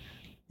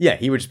 Yeah,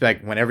 he would just be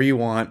like, whenever you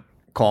want,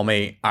 call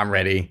me, I'm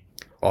ready.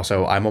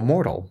 Also, I'm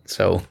immortal,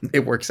 so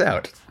it works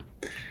out.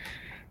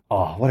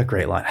 Oh, what a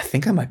great line. I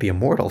think I might be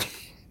immortal.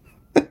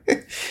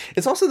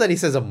 It's also that he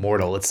says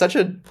immortal. It's such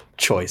a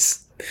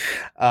choice.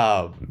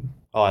 Oh,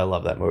 I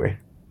love that movie.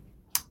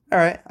 All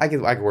right, I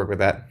can work with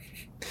that.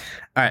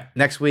 All right,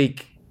 next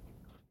week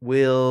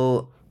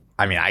I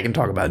can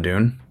talk about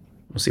Dune.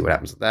 We'll see what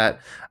happens with that.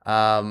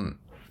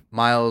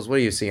 Miles, what are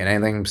you seeing?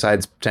 Anything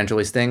besides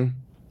potentially Sting?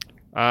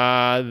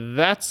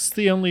 That's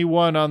the only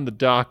one on the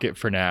docket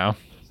for now.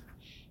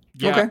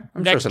 Yeah, okay,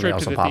 I'm next sure trip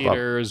else to will the pop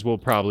theaters will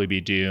probably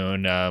be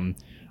Dune. I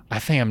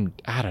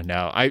don't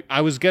know. I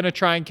was gonna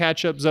try and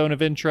catch up Zone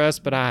of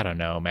Interest, but I don't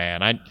know,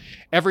 man.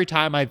 Every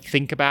time I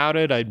think about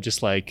it, I'm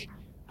just like,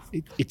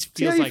 it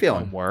feels like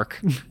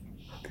homework.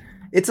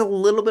 It's a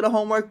little bit of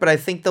homework, but I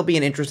think there'll be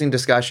an interesting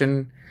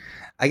discussion.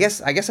 I guess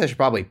I should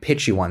probably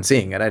pitch you on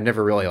seeing it. I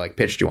never really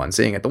pitched you on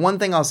seeing it. The one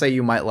thing I'll say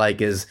you might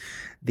like is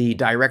the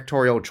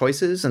directorial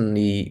choices and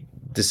the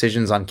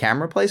decisions on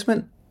camera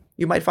placement.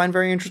 You might find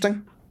very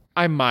interesting.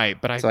 I might,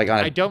 but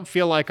I don't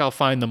feel like I'll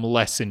find them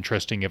less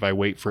interesting if I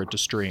wait for it to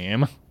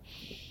stream.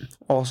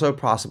 Also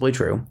possibly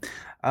true.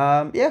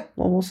 Yeah,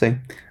 well, we'll see.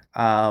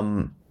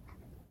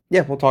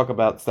 Yeah, we'll talk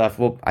about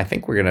stuff. I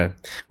think we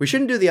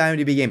shouldn't do the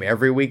IMDb game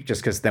every week just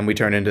because then we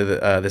turn into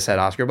the said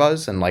Oscar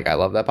buzz. And I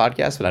love that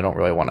podcast, but I don't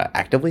really want to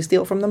actively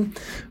steal from them.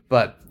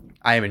 But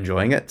I am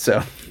enjoying it,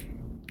 so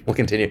we'll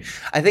continue.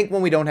 I think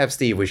when we don't have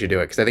Steve, we should do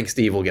it because I think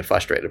Steve will get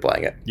frustrated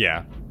playing it.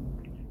 Yeah.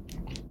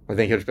 I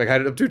think he'll just be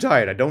like, I'm too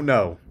tired. I don't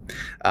know.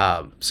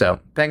 So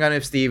depending on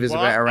if Steve is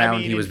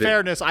around, in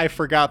fairness, I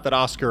forgot that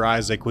Oscar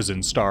Isaac was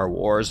in Star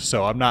Wars,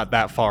 so I'm not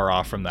that far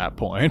off from that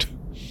point.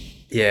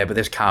 Yeah, but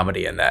there's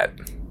comedy in that.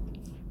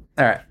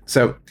 All right.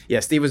 So,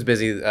 yeah, Steve was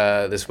busy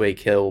this week.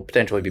 He'll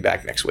potentially be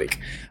back next week.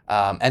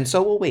 And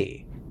so will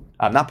we.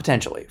 Not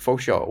potentially, for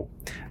sure.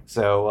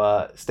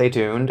 So stay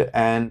tuned.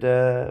 And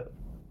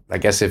I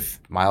guess if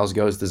Miles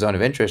goes to Zone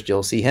of Interest,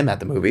 you'll see him at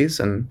the movies.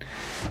 And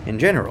in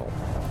general,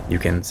 you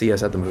can see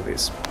us at the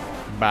movies.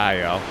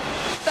 Bye, y'all.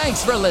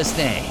 Thanks for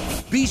listening.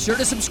 Be sure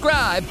to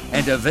subscribe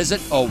and to visit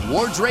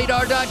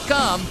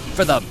awardsradar.com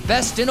for the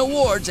best in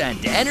awards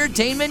and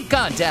entertainment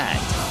content.